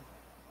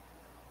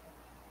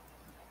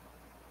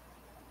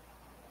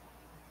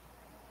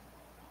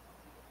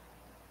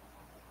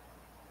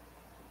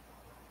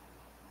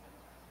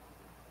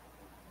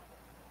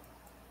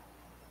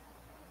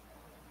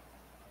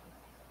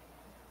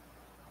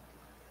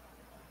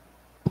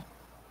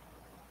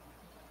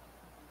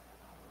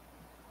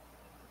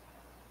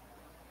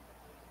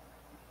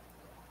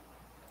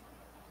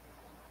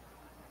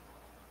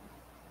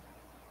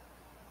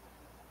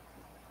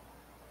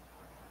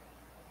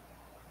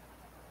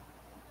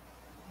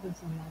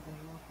there's another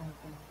no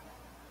content.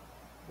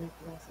 That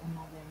was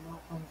another no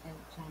content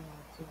channel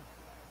too.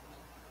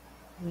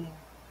 Yeah.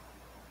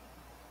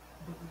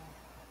 But yeah.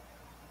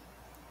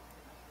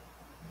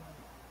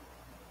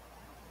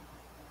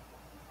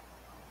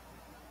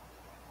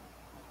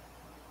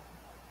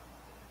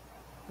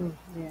 Oh,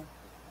 yeah.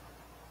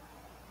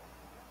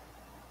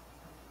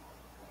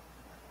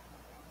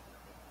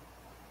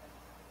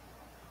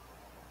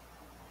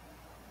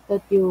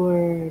 But you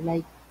were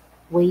like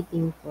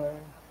waiting for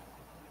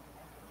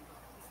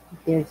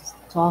they're just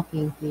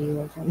talking to you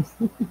or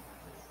something.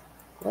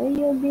 Why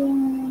you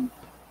being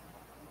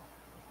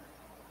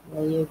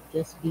well you're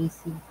just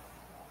busy.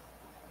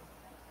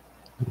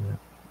 Yeah.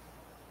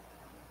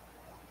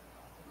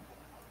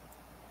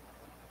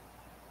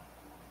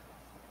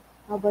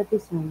 How about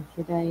this one?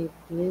 Should I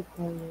do it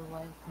or your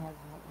wife have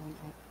her own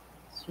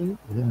stream?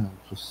 Yeah,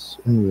 just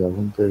any of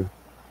them. They're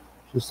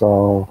just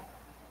all.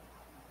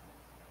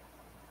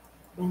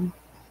 Then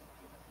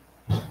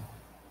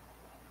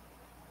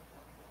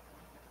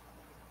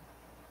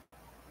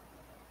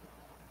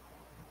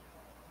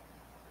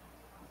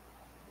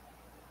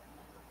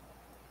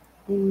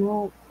I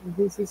know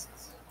this is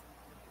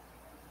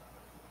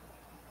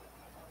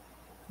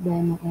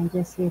then I can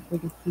just hear for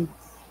the kids.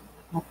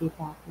 Happy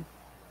Papi.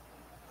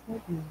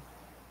 So nice.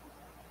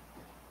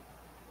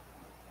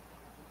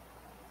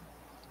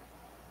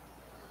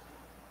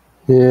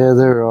 Yeah,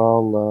 they're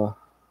all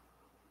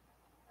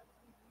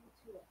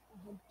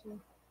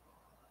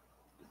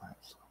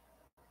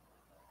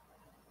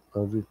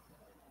love you.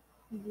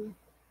 Mhm.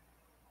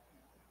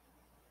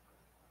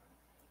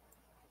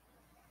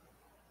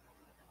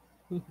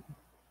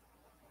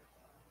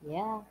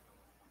 Yeah.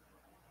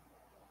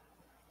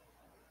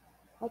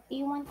 What do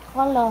you want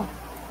color?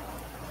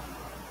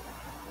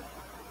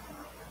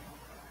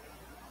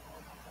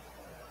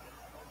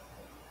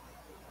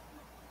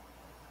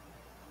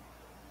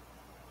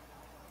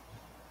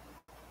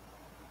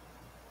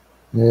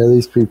 Yeah,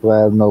 these people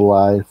have no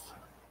life.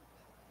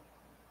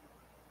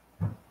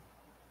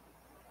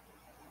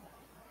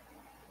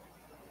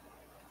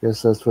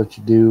 Guess that's what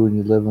you do when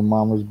you live in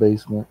mama's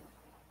basement.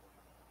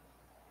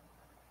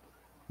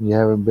 You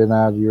haven't been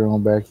out of your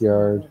own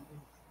backyard.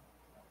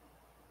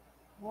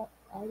 What?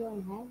 I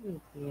don't have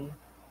it here.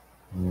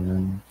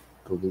 Yeah,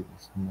 believe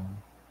it or not.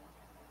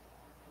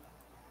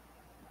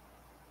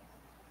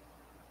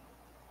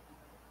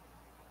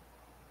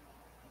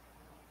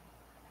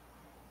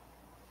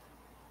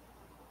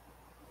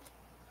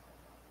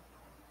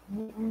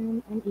 I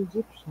am an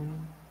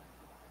Egyptian.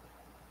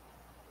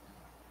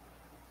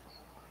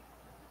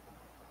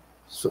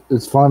 So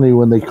it's funny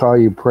when they call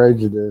you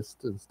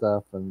prejudiced and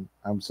stuff, and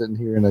I'm sitting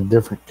here in a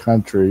different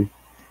country,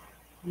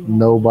 You have a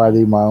nobody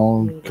life my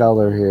own here.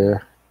 color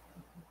here.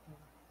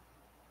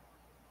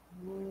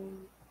 Mm.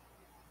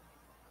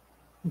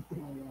 I have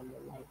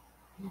a life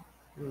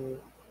here.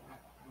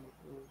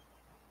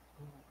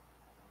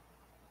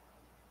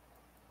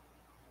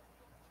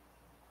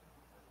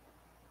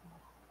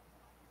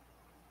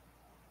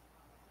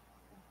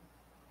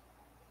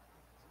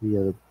 You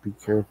gotta be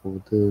careful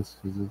with this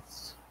because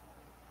it's.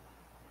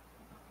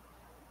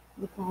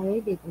 We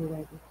carried it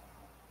already.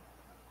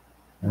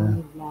 Yeah.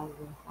 Mommy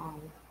vlogger. Hi.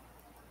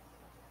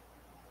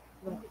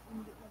 What?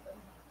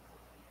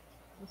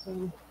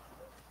 So,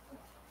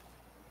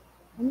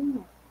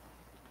 ano?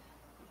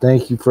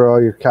 Thank you for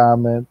all your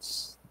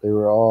comments. They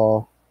were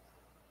all,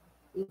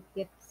 It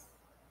keeps.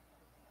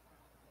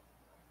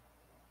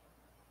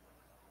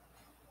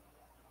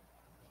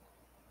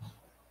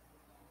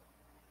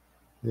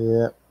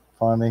 yeah,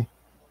 funny.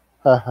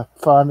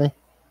 Funny.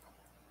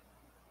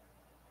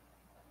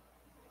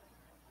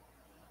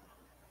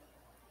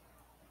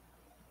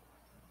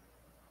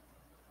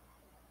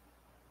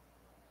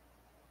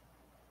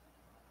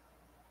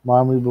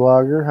 Mommy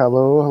blogger,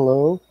 hello,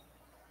 hello.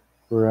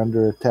 We're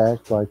under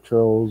attack by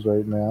trolls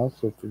right now,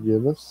 so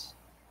forgive us.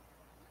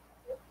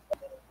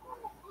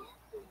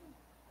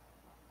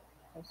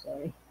 Oh,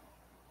 sorry.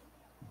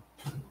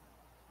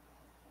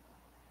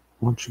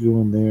 Why don't you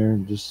go in there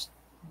and just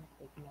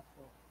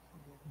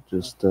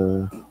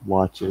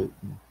watch it?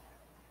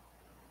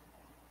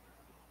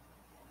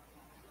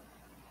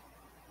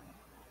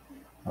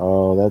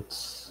 Oh,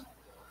 that's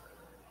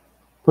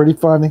pretty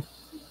funny.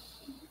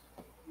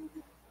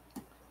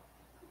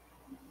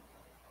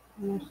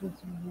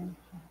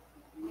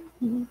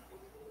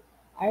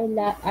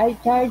 I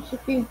charge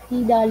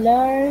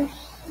 $50.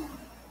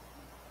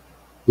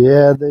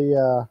 Yeah,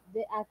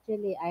 They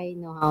actually I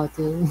know how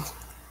to.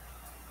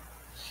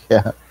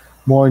 yeah,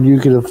 more than you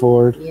could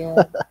afford.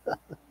 Yeah,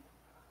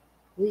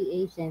 we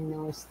Asian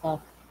know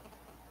stuff.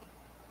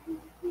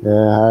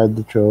 Yeah, hide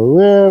the troll.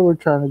 Yeah, we're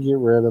trying to get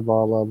rid of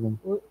all of them.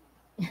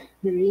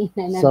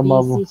 Rina na Some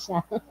of busy them,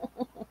 siya.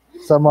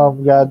 some of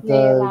them got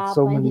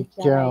so Nahirapan many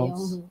siya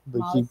accounts. ngayong They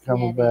mouse keep niya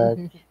coming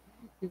rin. back.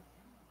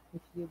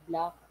 If you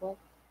block what?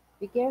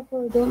 Be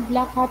careful, don't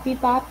block Happy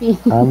Papi.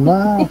 I'm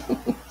not.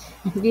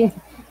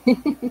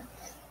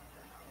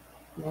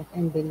 Yes,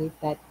 and delete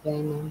that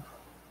venom.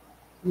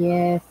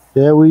 Yes.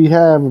 Yeah, we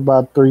have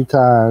about 3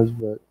 times,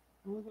 but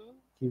Mm-hmm.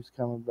 keeps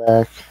coming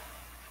back.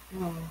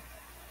 Oh.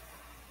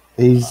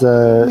 He's So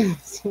uh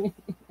much.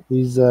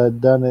 he's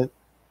done it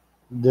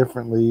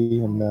differently,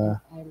 and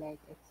I like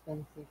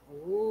expensive.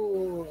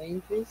 Oh,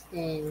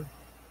 interesting.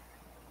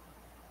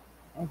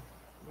 Oh,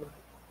 the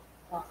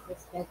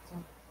fastest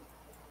spectrum.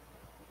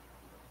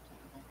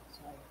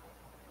 Sorry.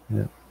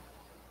 yeah.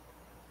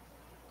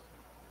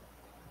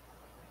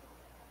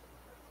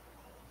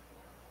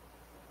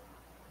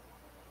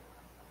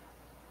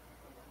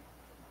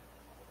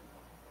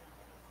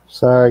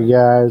 Sorry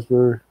guys,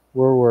 we're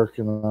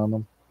working on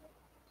them,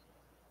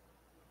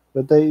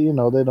 but they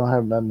don't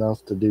have nothing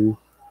else to do.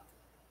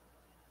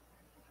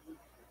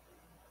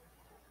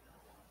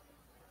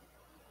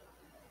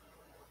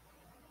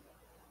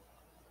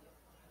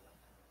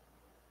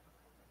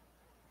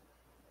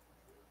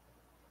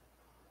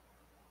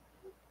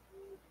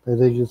 They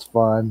think it's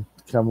fun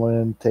to come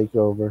in, take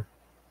over,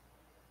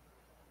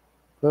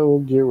 but we'll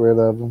get rid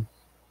of them.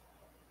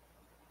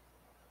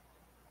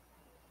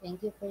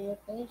 Thank you for your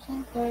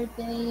patience,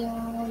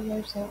 Cordeo.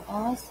 You're so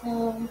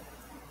awesome.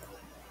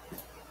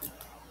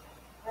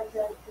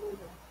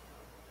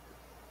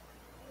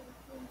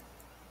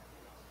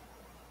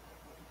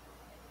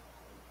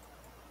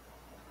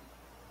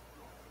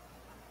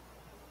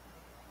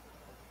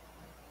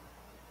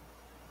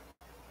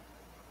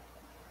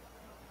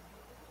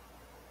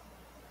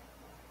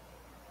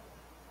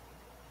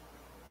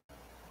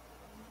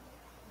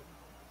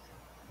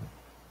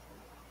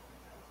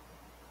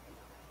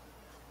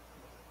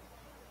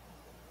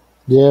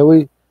 Yeah,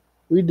 we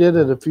did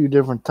it a few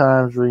different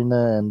times,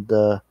 Rena, and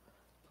I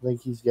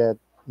think he's got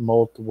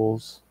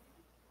multiples.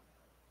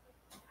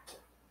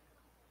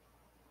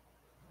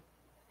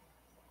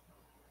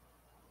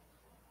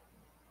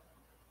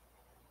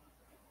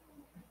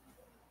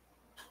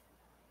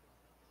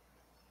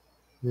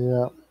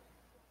 Yeah.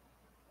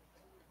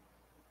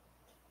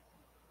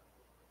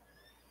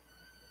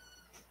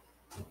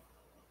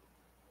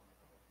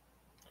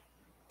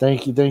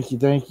 Thank you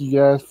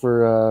guys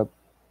for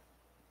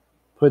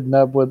putting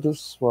up with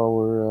us while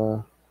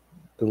we're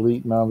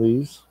deleting all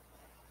these.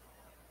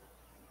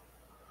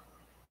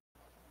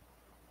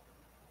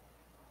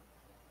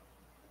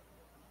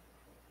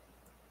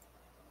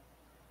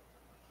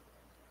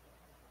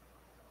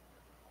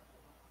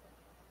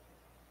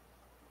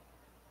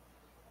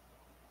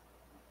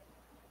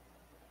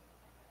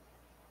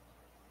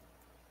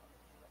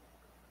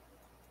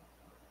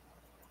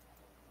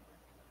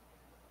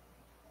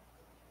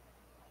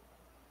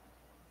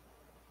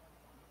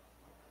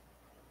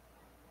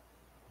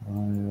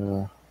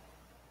 I,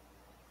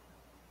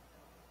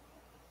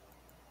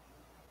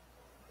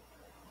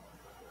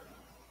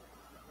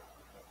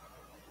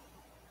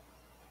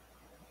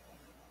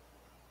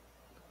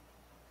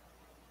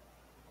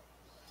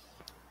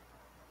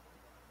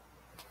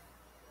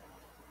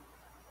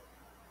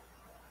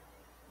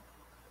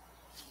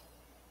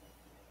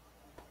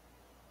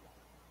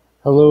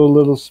 hello,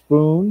 little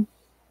spoon.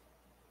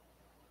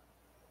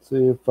 See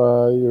if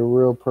you're a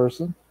real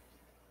person.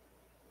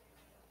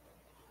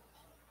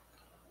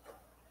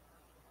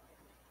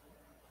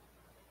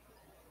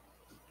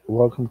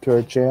 Welcome to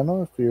our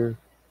channel. If you're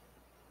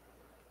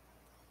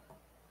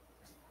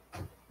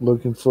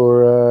looking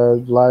for a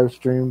live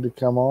stream to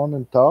come on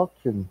and talk,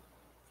 and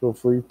feel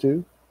free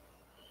to.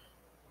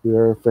 We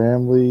are a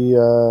family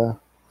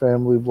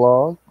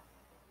vlog.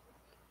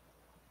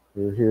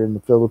 We're here in the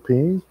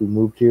Philippines. We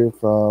moved here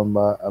from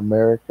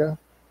America,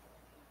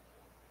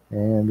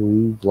 and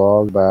we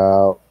vlog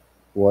about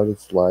what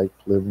it's like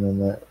living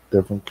in a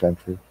different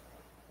country.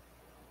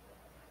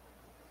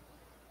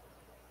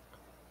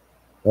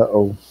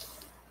 Uh-oh.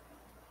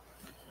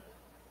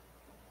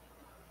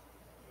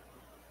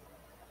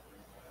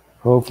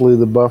 Hopefully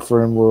the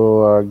buffering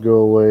will go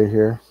away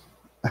here.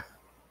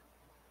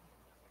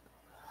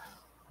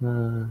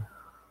 Uh,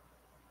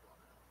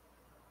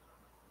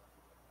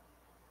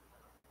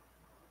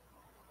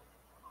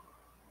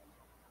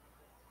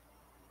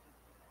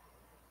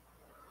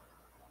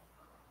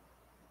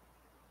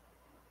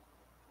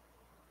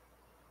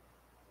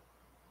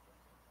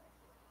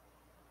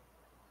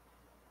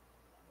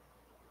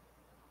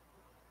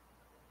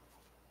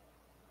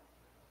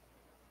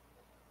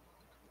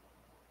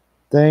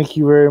 Thank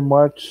you very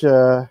much,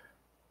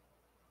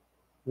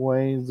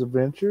 Wayne's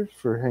Adventures,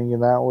 for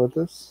hanging out with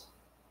us.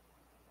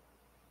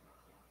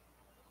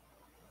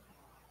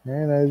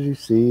 And as you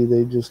see,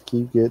 they just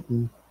keep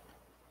getting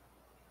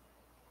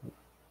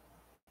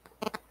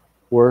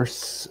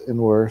worse and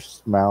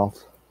worse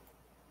mouth.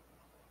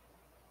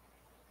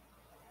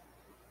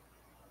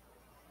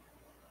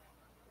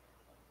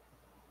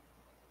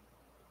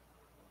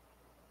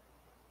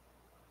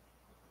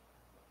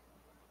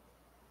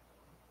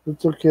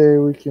 It's okay.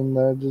 We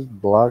can just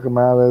block them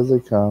out as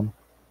they come.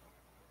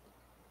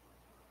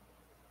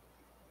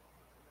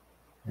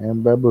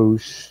 And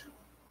baboosh.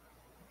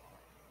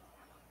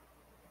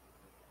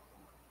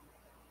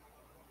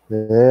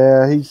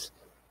 Yeah,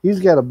 he's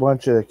got a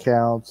bunch of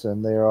accounts,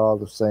 and they're all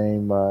the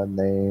same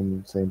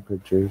name, same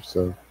picture.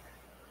 So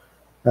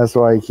that's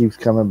why he keeps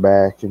coming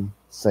back and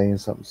saying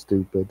something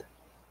stupid.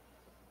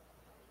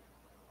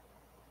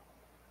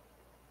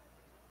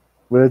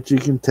 But you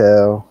can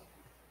tell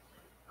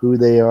who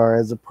they are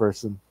as a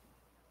person.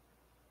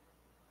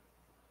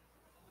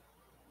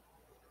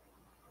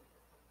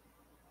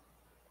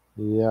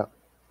 Yeah.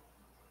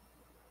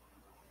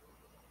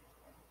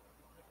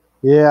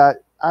 Yeah,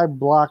 I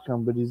block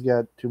him, but he's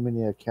got too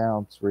many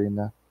accounts,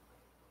 Rena.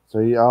 So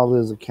all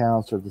his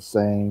accounts are the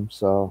same.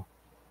 So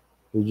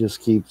he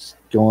just keeps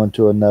going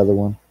to another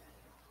one.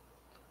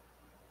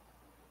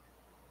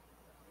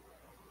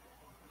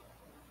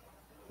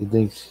 He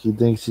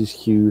thinks he's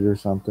cute or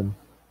something.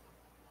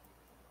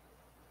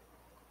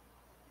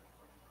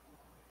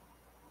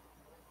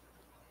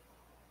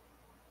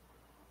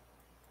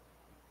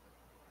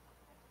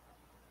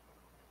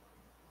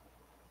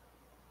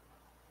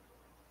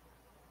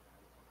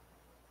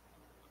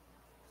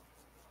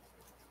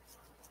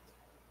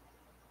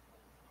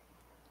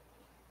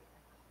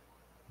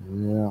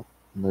 Yeah,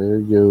 there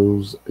he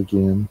goes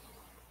again.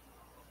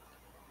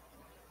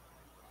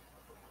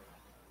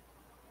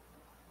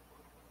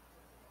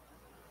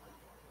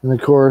 And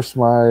of course,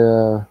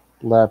 my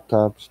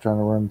laptop's trying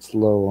to run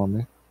slow on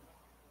me.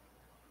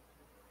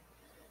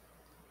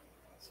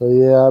 So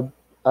yeah,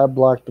 I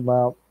blocked him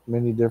out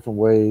many different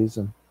ways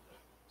and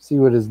see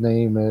what his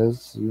name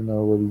is. You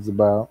know what he's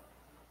about.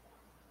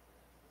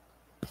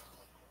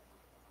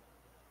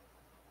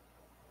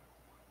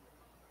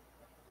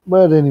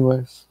 But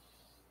anyways,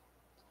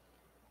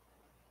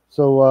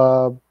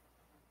 so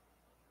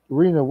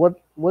Rena,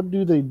 what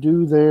do they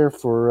do there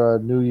for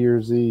New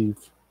Year's Eve?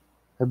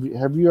 Have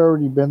you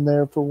already been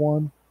there for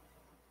one?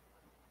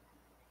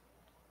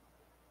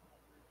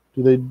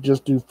 Do they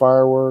just do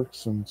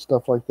fireworks and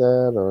stuff like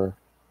that, or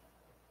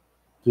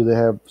do they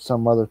have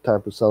some other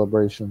type of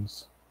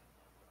celebrations?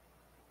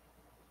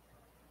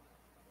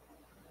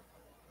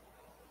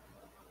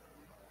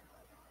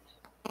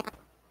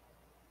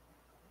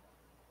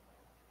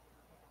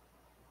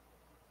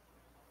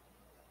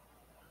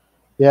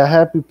 Yeah,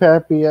 Happy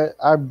Pappy.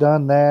 I've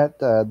done that.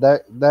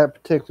 That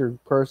particular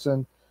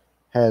person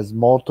has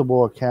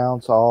multiple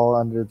accounts all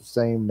under the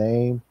same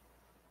name.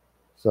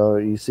 So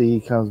you see, he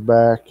comes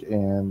back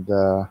and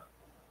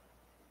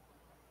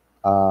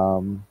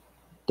um,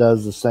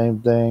 does the same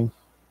thing.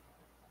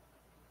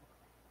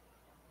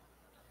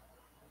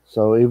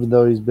 So even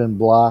though he's been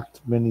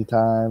blocked many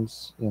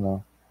times,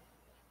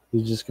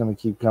 he's just gonna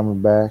keep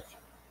coming back,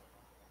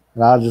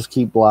 and I'll just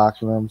keep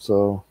blocking him.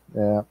 So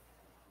yeah,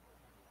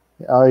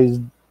 all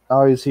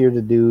he's here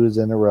to do is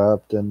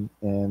interrupt and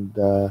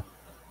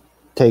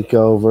take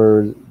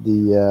over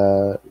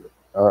the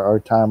our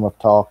time of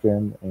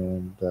talking,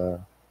 and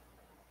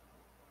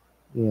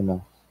you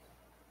know.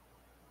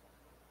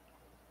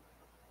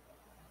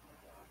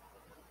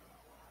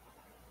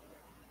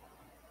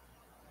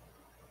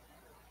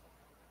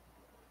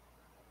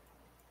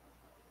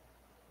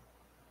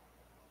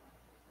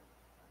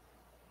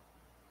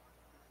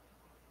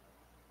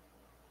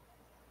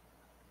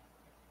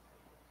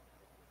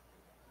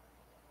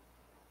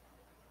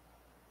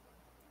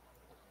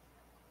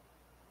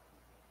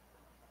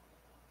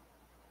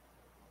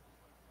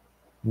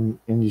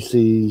 And you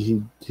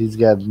see he's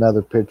got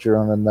another picture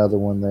on another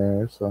one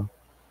there. So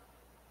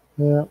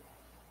yeah,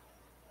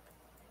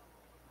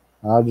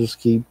 I'll just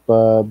keep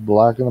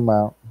blocking them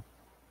out,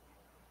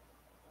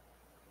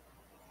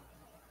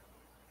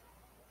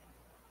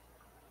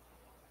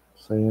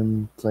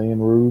 saying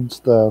rude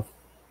stuff.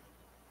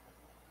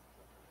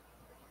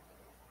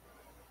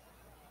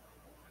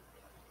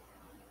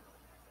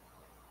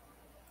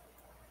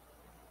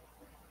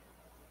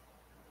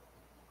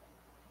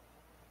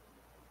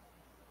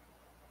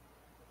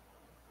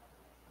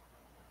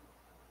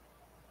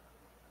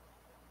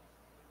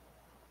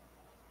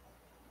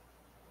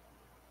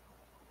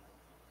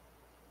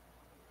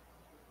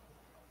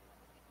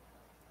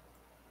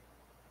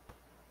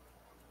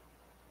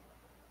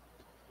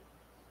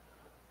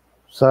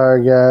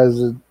 Sorry guys,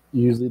 it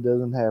usually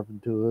doesn't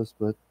happen to us,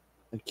 but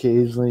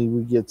occasionally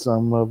we get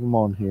some of them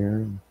on here.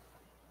 And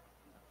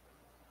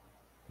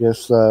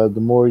guess the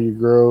more you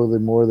grow, the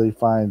more they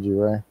find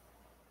you, right?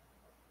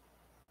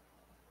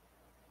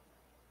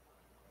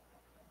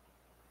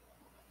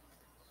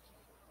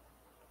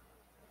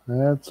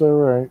 That's all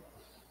right.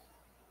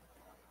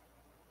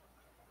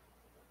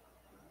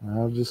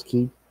 I'll just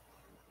keep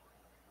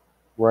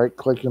right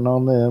clicking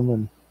on them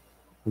and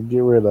we'll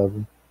get rid of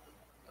them.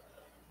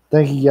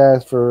 Thank you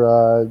guys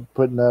for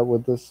putting up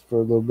with us for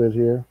a little bit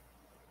here.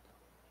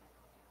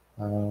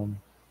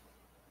 Um,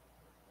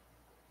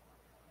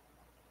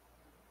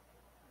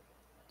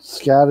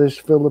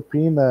 Scottish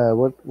Filipina,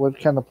 what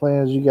kind of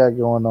plans you got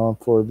going on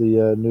for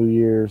the New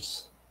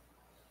Year's?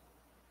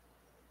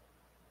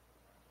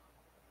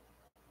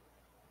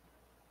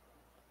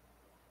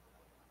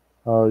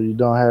 Oh, you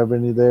don't have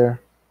any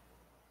there,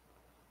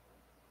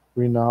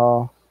 Rena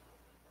Hall?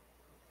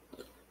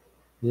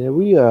 Yeah,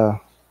 we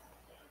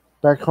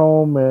back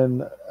home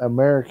in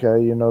America,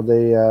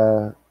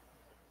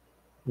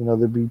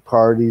 there'd be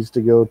parties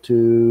to go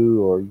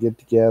to or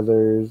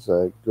get-togethers,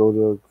 go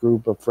to a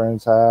group of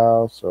friends'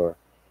 house or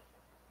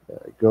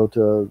go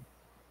to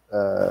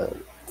a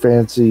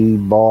fancy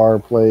bar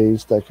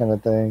place, that kind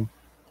of thing.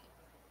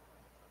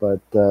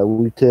 But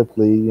we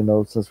typically,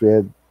 since we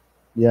had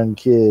young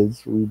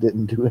kids, we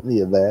didn't do any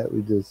of that.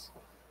 We just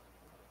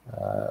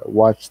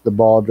watched the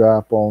ball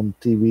drop on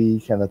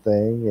TV, kind of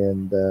thing,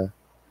 and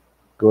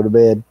go to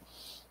bed.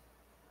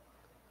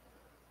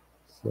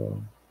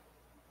 So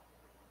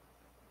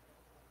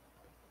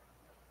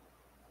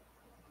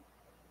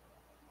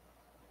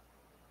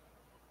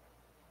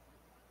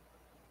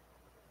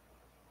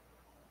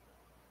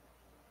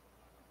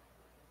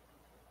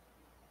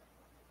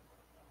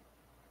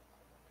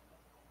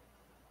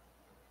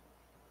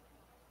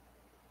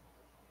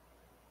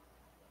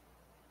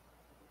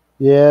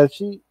yeah,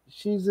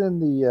 she's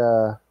in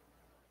the.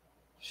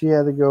 She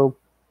had to go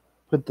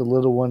put the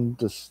little one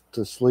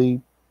to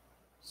sleep,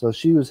 so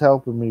she was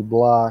helping me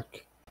block.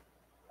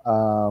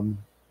 Um,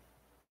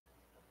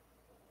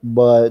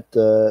 but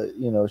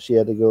she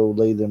had to go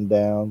lay them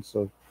down.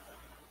 So,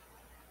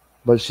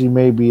 but she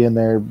may be in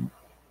there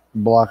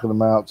blocking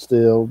them out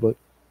still. But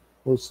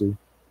we'll see.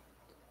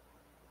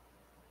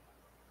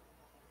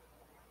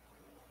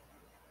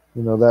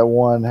 That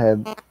one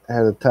had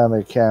a ton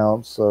of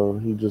accounts, so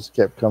he just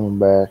kept coming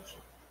back,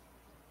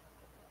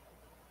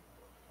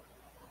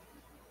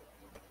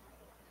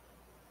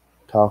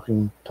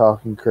 talking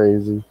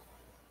crazy.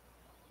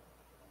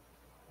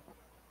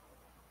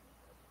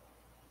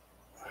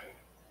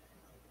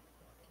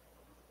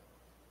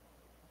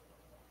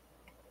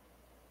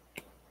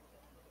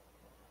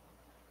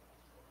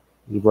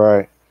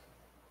 Right.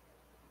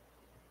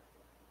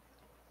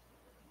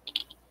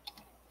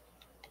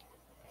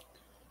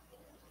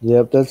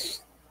 Yep.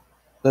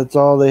 That's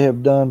all they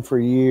have done for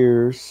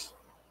years.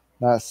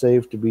 Not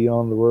safe to be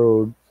on the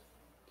road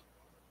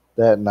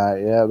that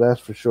night. Yeah, that's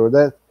for sure.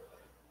 That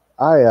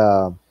I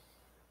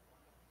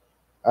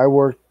I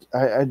worked.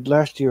 I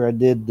last year I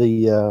did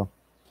the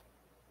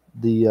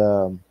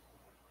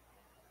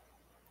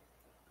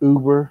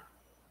Uber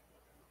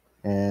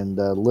and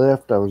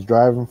Lyft. I was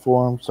driving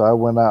for them, so I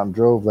went out and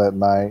drove that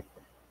night.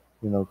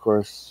 Of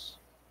course,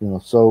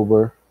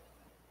 sober,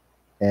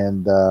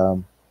 and got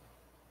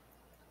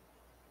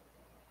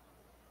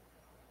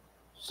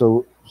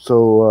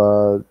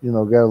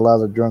a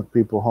lot of drunk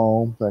people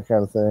home, that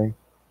kind of thing.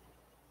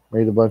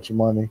 Made a bunch of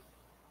money.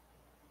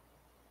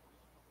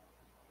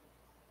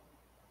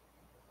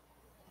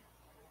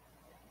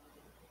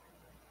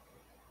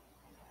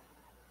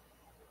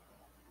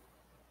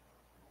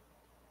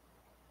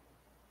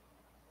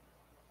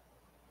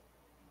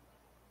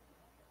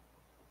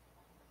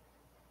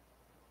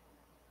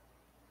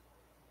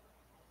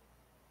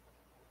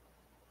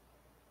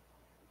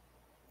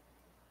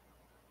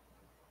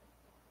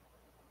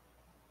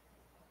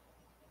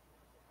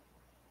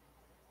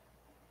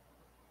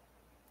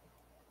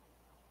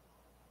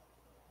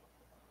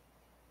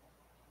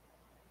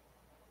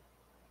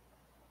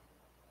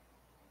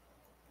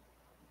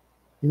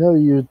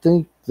 You'd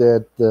think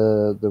that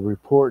the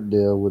report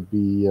deal would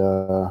be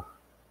a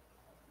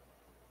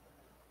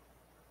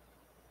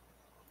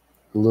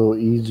little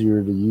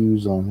easier to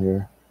use on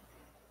here.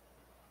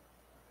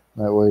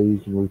 That way you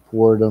can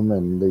report them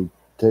and they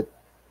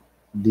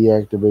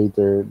deactivate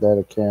that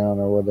account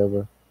or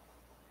whatever.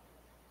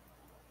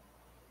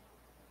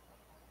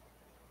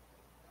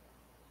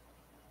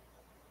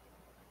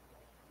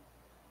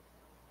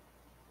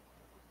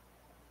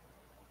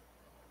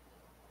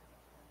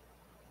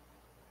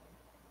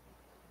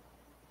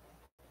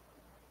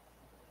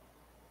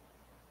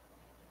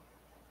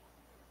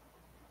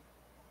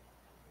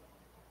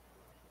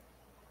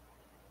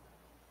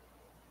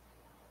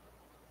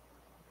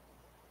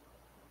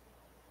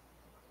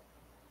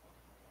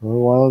 Well,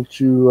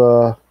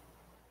 why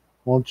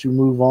don't you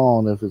move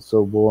on if it's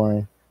so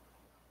boring?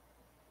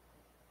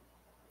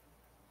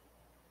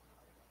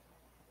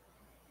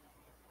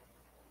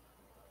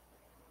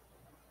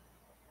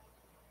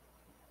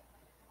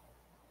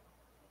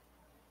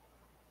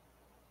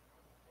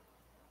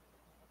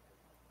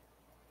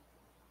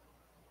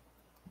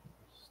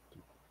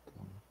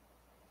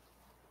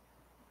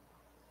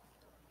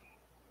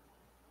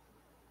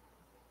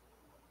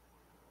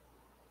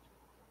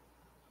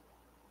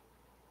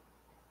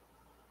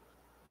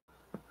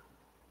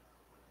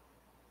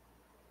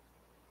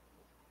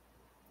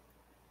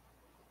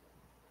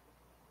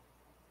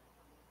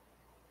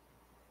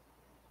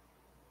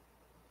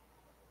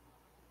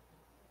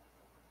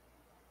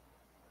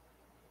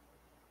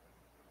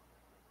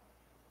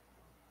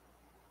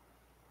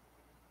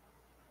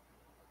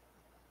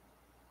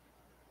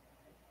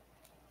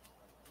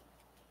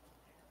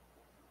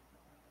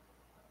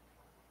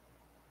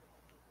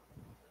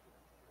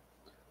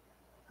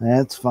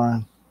 That's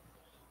fine.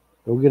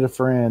 Go get a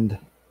friend.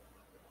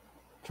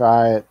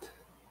 Try it.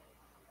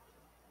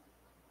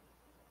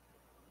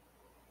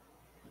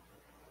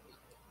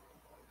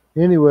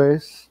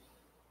 Anyways,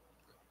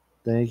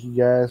 thank you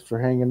guys for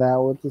hanging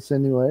out with us.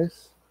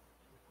 Anyways,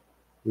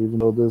 even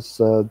though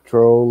this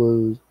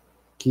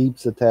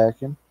keeps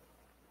attacking,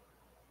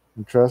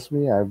 and trust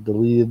me, I've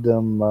deleted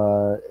them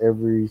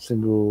every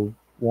single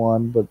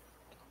one, but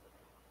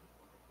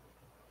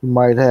you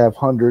might have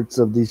hundreds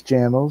of these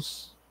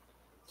channels.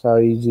 That's how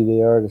easy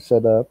they are to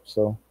set up.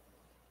 So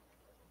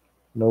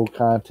no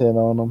content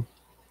on them,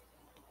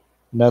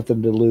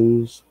 nothing to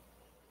lose.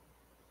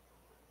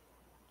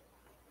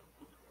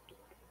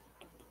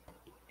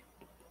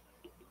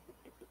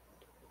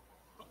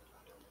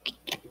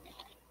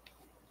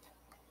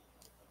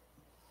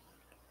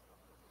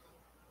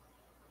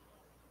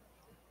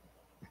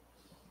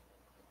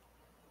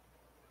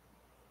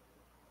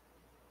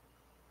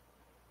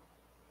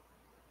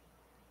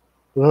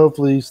 But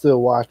hopefully you're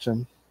still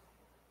watching.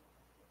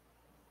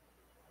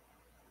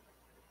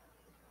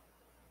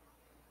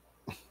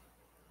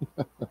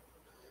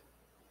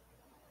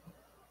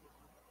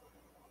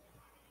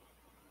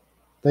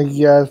 Thank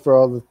you guys for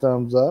all the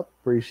thumbs up.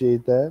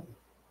 Appreciate that.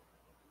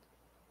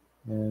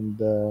 And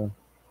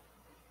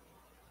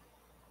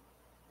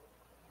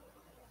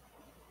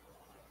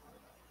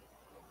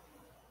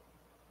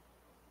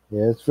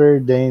yeah, it's very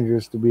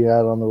dangerous to be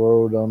out on the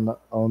road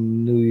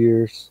on New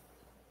Year's.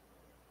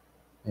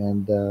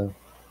 And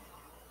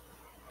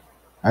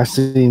I've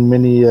seen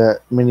many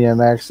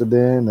an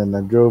accident, and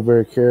I drove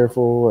very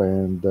careful,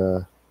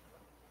 and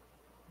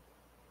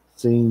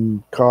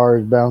seen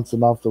cars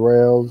bouncing off the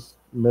rails,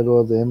 middle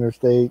of the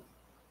interstate,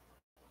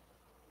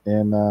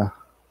 and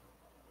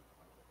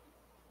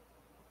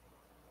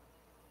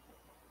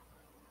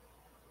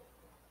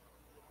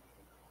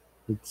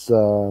it's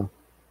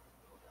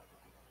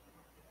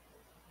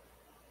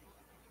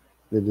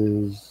it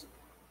is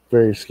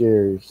very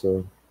scary.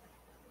 So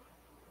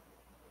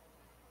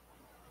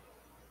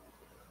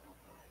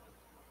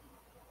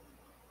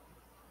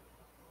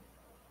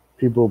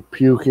People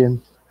puking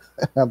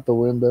out the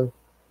window.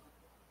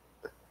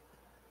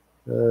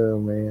 Oh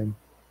man.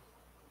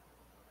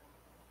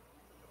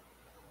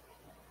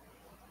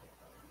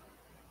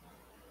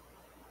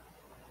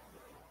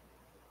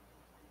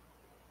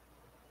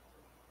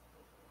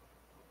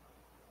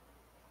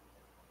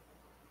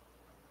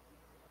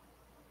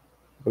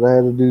 But I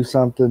had to do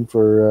something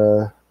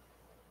for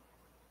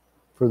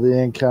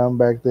the income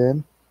back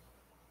then.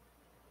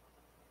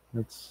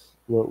 That's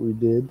what we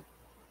did.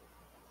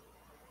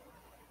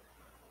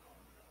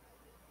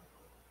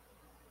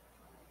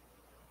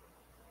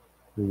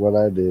 Or what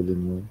I did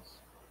anyways.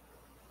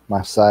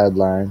 My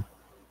sideline.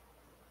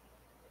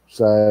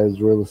 Besides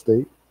real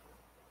estate.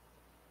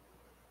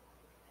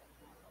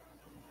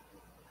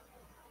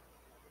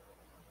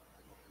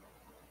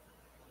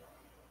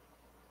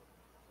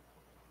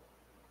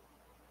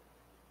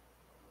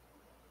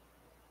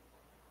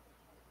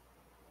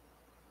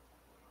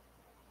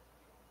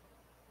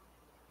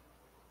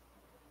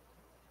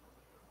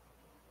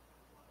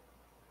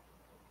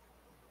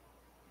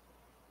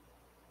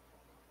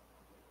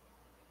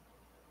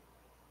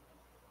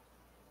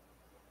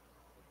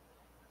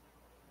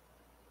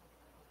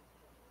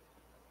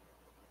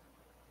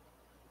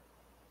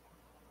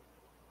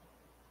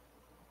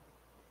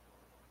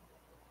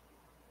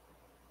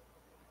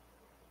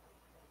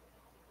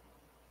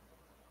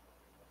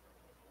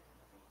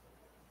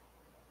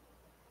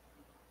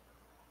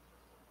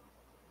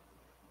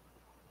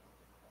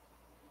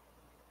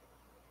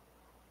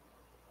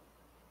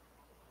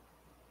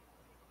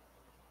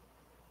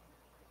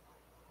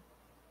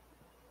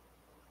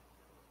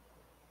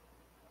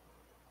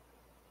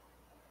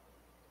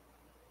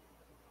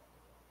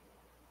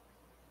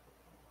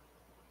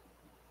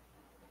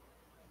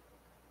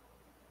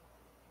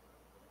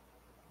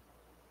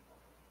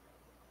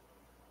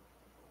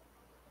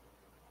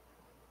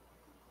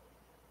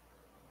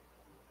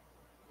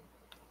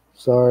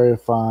 Sorry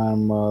if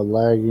I'm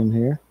lagging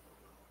here.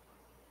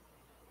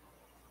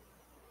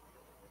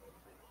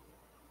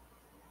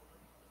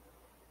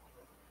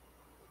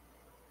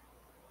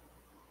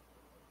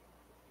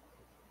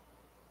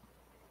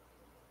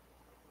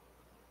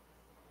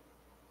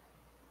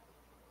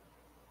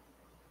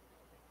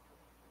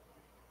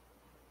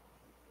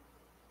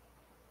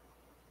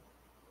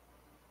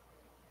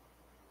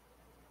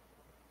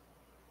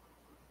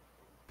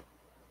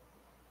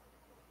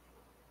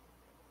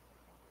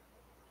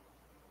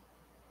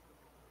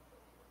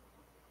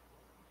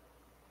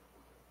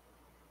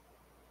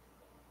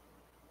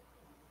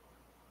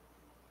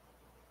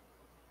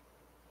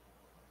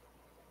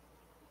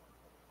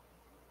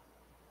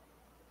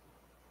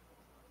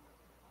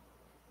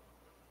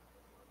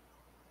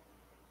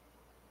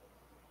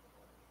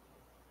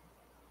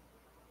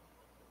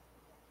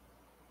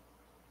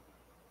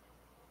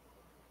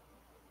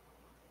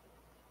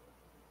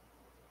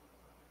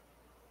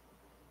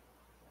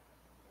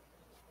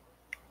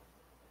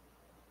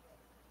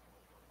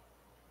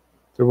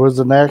 There was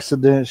an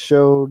accident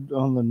showed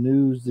on the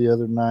news the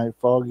other night,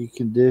 foggy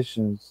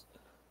conditions.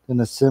 Then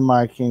a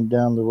semi came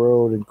down the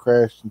road and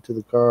crashed into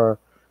the car,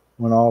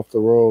 went off the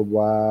road.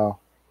 Wow,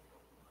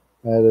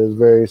 that is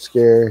very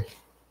scary.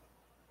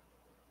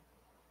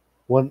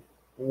 One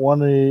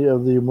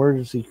of the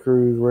emergency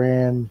crews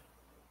ran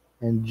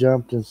and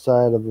jumped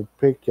inside of a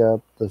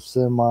pickup. The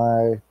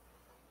semi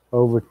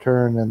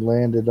overturned and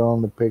landed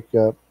on the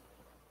pickup.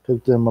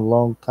 Took them a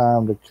long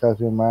time to cut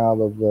him out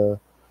of the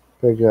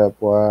pickup.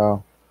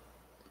 Wow,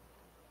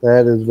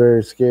 that is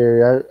very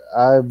scary.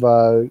 I've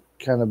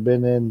kind of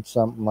been in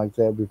something like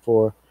that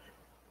before,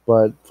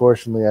 but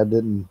fortunately I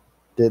didn't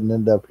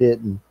end up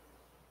hitting.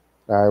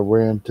 I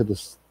ran to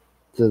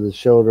the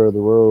shoulder of the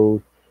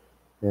road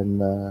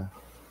and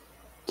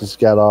just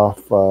got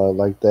off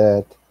like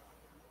that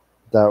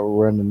without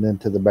running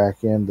into the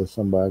back end of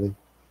somebody.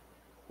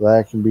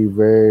 That can be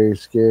very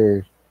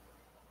scary.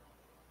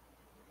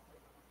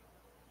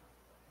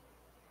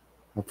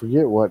 I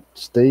forget what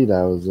state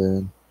I was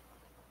in,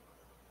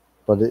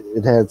 but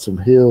it had some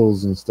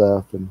hills and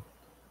stuff. And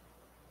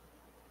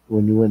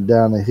when you went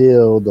down the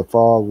hill, the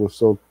fog was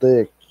so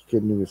thick you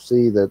couldn't even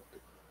see that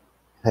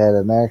had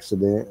an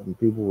accident and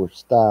people were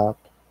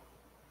stopped.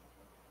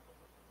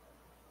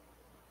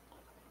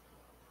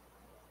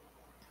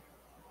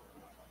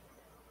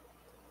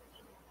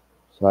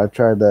 So I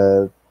tried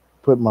to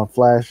put my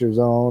flashers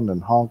on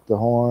and honk the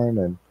horn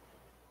and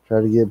try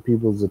to get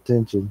people's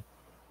attention.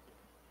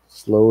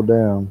 Slow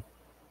down.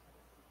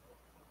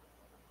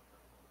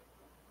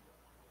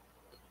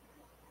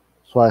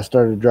 So I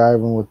started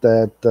driving with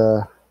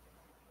that.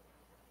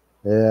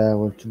 Yeah,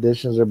 when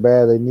conditions are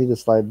bad, they need to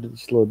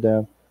slow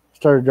down.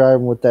 Started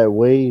driving with that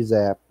Waze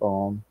app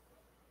on,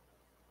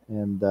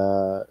 and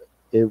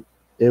it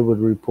it would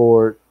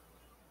report,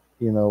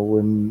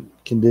 when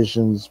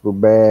conditions were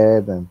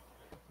bad and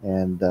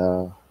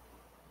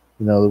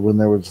when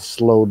there was a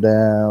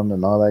slowdown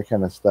and all that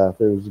kind of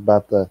stuff. It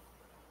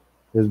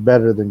was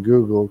better than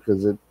Google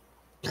because it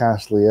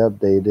constantly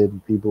updated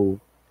and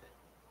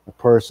a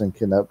person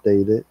can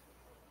update it.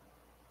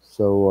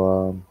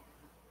 So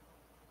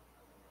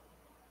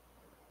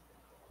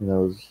You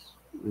know,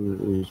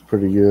 it was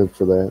pretty good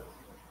for that.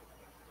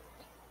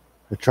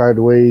 I tried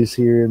ways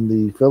here in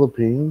the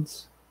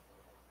Philippines.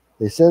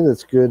 They said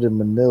it's good in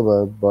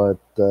Manila, but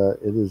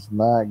it is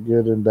not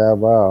good in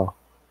Davao.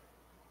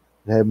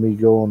 It had me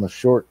go on a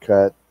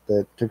shortcut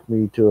that took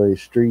me to a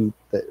street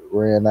that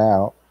ran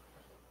out.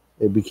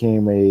 It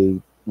became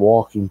a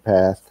walking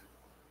path,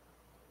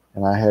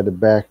 and I had to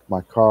back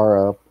my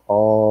car up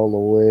all the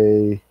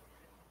way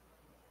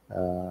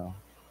uh,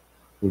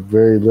 with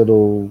very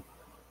little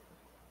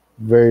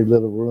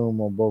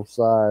room on both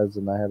sides,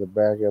 and I had to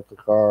back up the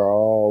car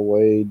all the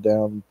way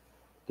down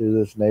through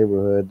this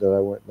neighborhood that I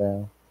went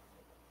down.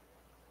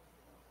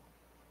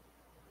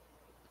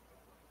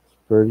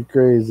 Pretty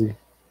crazy.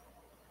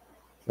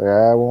 Like,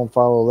 I won't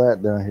follow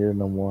that down here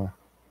no more.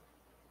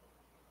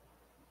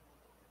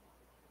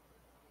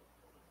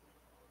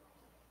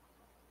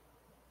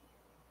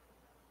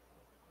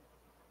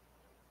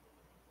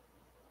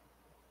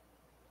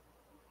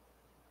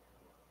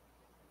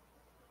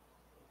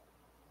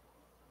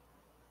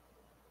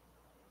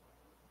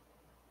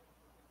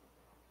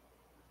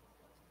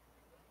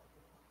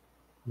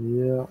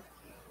 Yeah.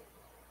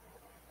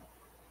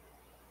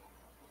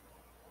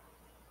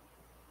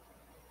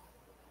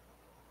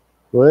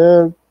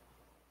 Well,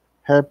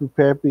 Happy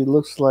Pappy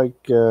looks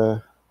like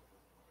the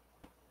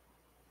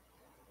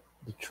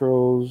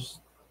trolls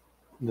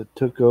that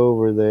took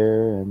over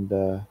there and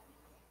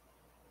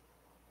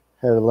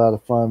had a lot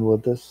of fun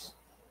with us.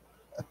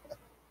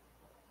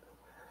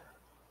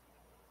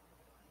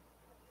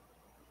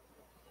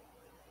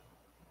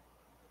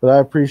 But I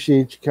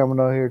appreciate you coming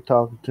on here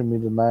talking to me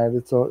tonight.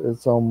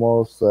 It's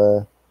almost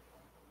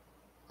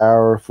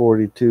hour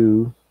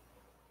 42.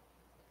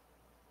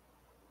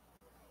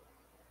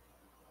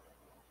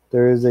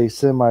 There is a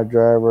semi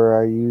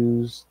driver I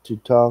use to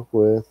talk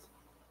with,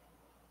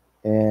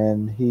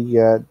 and he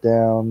got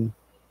down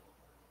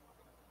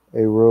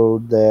a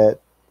road that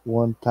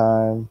one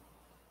time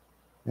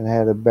and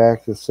had to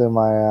back the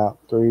semi out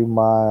 3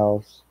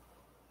 miles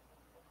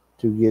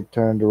to get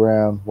turned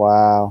around.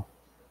 Wow,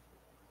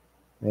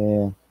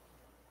 man.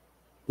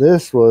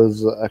 This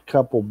was a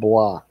couple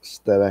blocks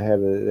that I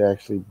had to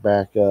actually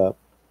back up.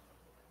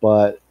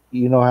 But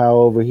you know how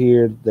over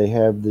here they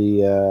have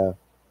the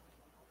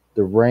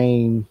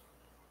rain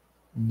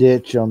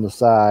ditch on the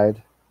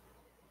side.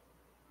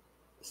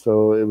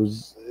 So it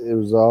was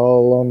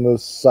all on the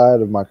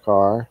side of my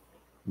car.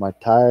 My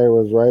tire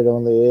was right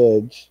on the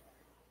edge,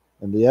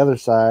 and the other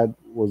side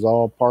was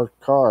all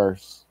parked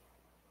cars.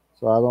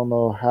 So I don't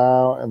know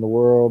how in the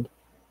world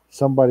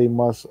somebody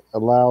must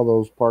allow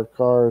those parked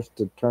cars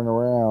to turn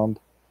around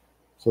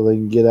so they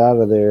can get out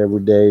of there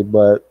every day,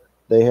 but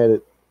they had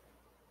it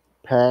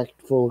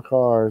packed full of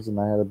cars and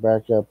I had to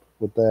back up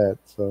with that.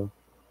 So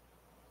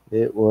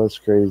it was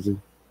crazy.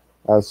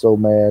 I was so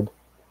mad.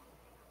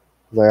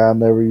 Like, I'll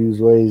never use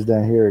Waze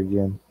down here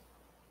again.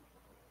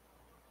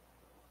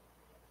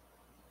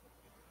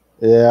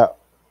 Yeah,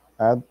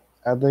 I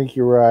I think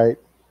you're right.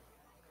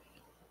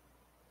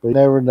 But you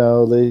never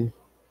know.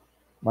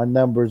 My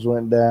numbers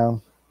went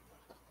down,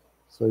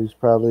 so he's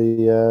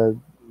probably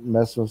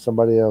messing with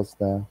somebody else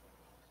now.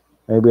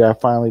 Maybe I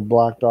finally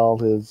blocked all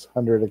his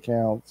 100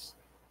 accounts.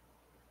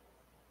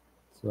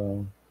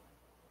 So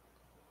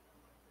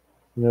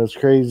it's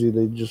crazy.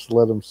 They just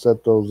let him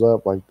set those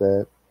up like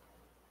that.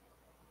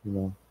 You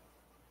know,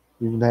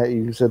 you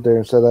can sit there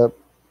and set up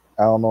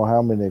I don't know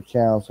how many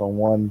accounts on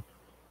one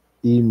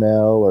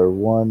email or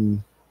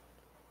one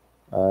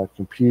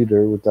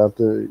computer without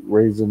the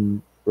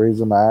raising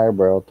the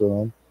eyebrow to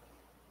them.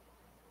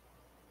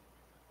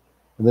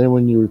 And then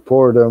when you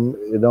report them,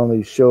 it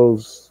only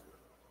shows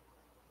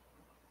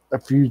a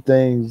few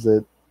things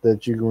that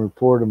you can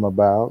report them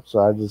about. So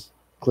I just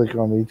click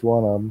on each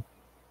one of them.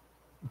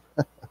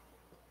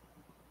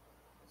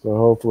 So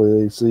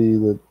hopefully they see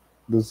that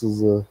this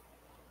is a.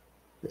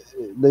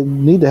 They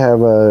need to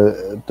have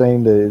a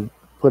thing to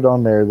put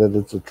on there that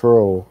it's a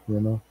troll.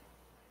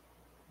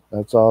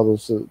 That's all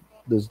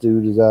this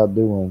dude is out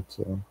doing.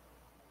 So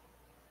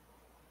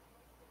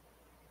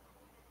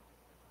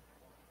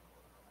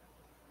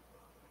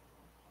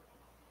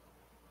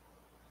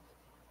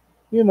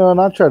and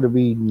I try to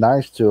be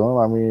nice to them.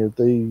 I mean, if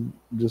they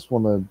just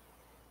want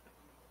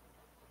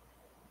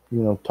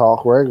to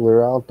talk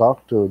regular, I'll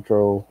talk to a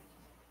troll.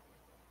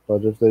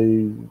 But if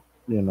they,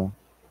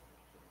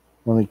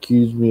 want to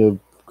accuse me of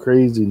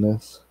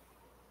craziness,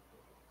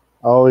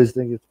 I always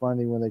think it's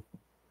funny when they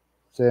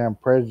say I'm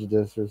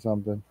prejudiced or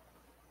something.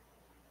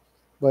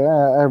 Like,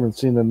 I haven't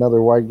seen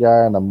another white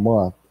guy in a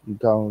month. You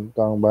talking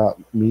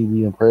about me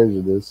being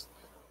prejudiced?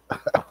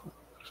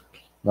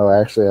 No,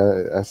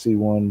 actually, I see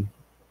one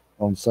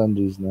on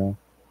Sundays now.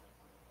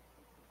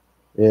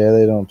 Yeah,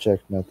 they don't check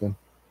nothing.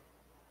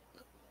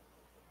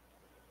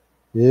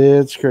 Yeah,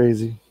 it's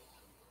crazy.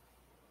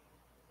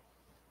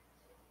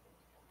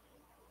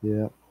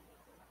 Yeah.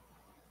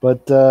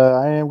 But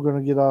I am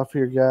going to get off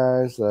here,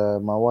 guys.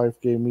 My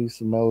wife gave me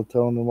some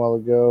melatonin a while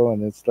ago,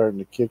 and it's starting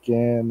to kick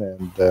in,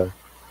 and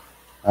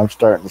I'm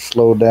starting to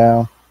slow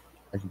down.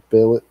 I can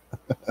feel it.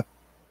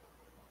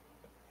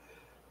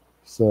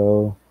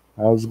 So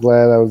I was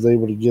glad I was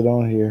able to get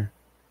on here.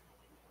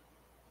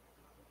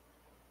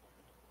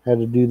 Had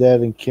to do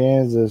that in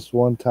Kansas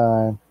one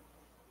time.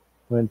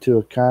 Went to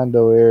a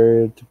condo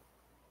area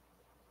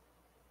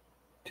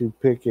to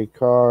pick a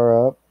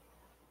car up.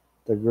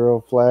 The girl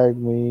flagged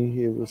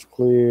me. It was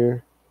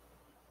clear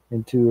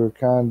into her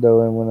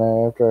condo,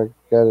 and after I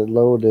got it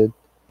loaded,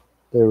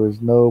 there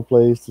was no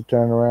place to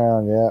turn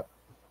around. Yep,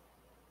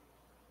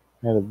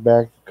 had to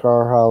back the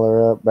car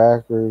holler up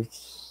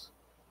backwards.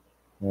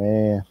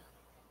 Man,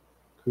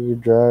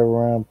 could drive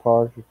around,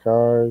 park the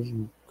cars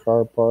and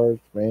car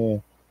parks.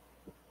 Man,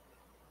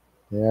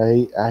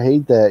 yeah, I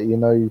hate that.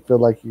 You feel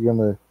like you're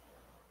gonna.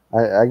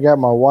 I got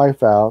my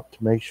wife out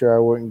to make sure I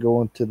wouldn't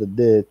go into the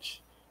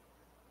ditch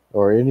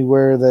or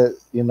anywhere that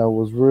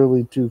was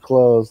really too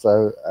close.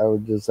 I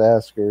would just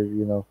ask her,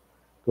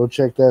 go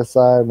check that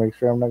side, make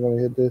sure I'm not going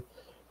to hit this.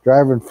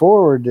 Driving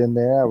forward in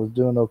there, I was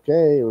doing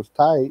okay. It was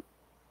tight,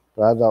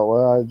 but I thought,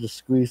 well, I just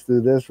squeeze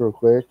through this real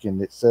quick,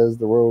 and it says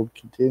the road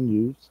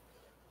continues.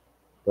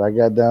 But I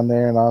got down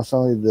there, and it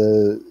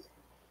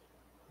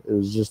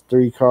was just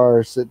three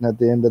cars sitting at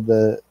the end of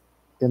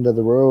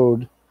the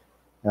road.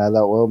 And I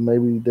thought, well,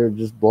 maybe they're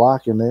just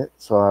blocking it.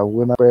 So I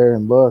went up there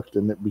and looked,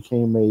 and it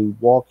became a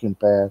walking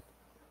path,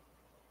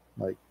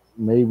 like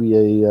maybe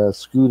a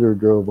scooter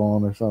drove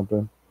on or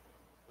something.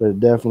 But it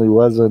definitely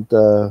wasn't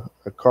a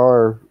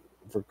car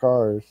for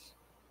cars.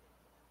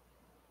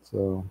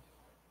 So,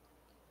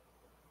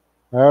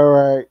 all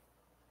right,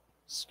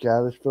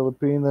 Scottish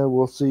Filipina.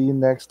 We'll see you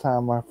next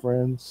time, my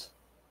friends.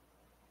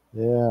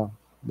 Yeah,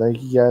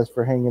 thank you guys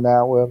for hanging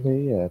out with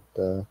me and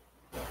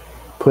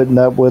putting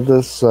up with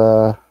us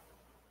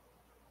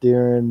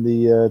during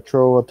the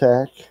troll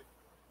attack.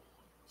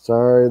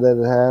 Sorry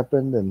that it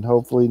happened, and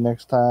hopefully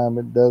next time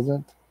it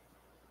doesn't.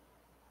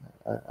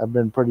 I've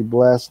been pretty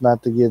blessed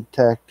not to get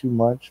attacked too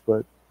much,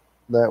 but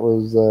that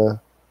was a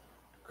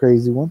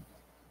crazy one.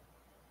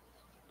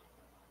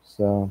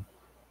 So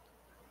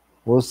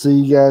we'll see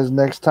you guys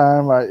next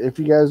time. If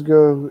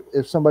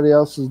somebody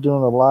else is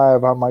doing a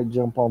live, I might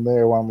jump on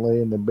there while I'm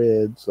laying in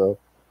bed. So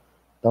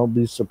don't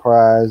be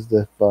surprised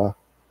if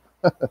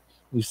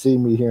you see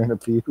me here in a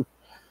few.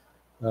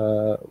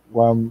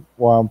 While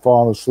I'm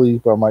falling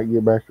asleep, I might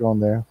get back on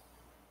there.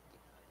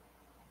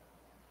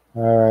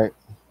 All right.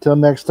 Till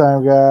next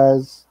time,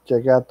 guys.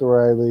 Check out the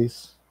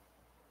Rileys.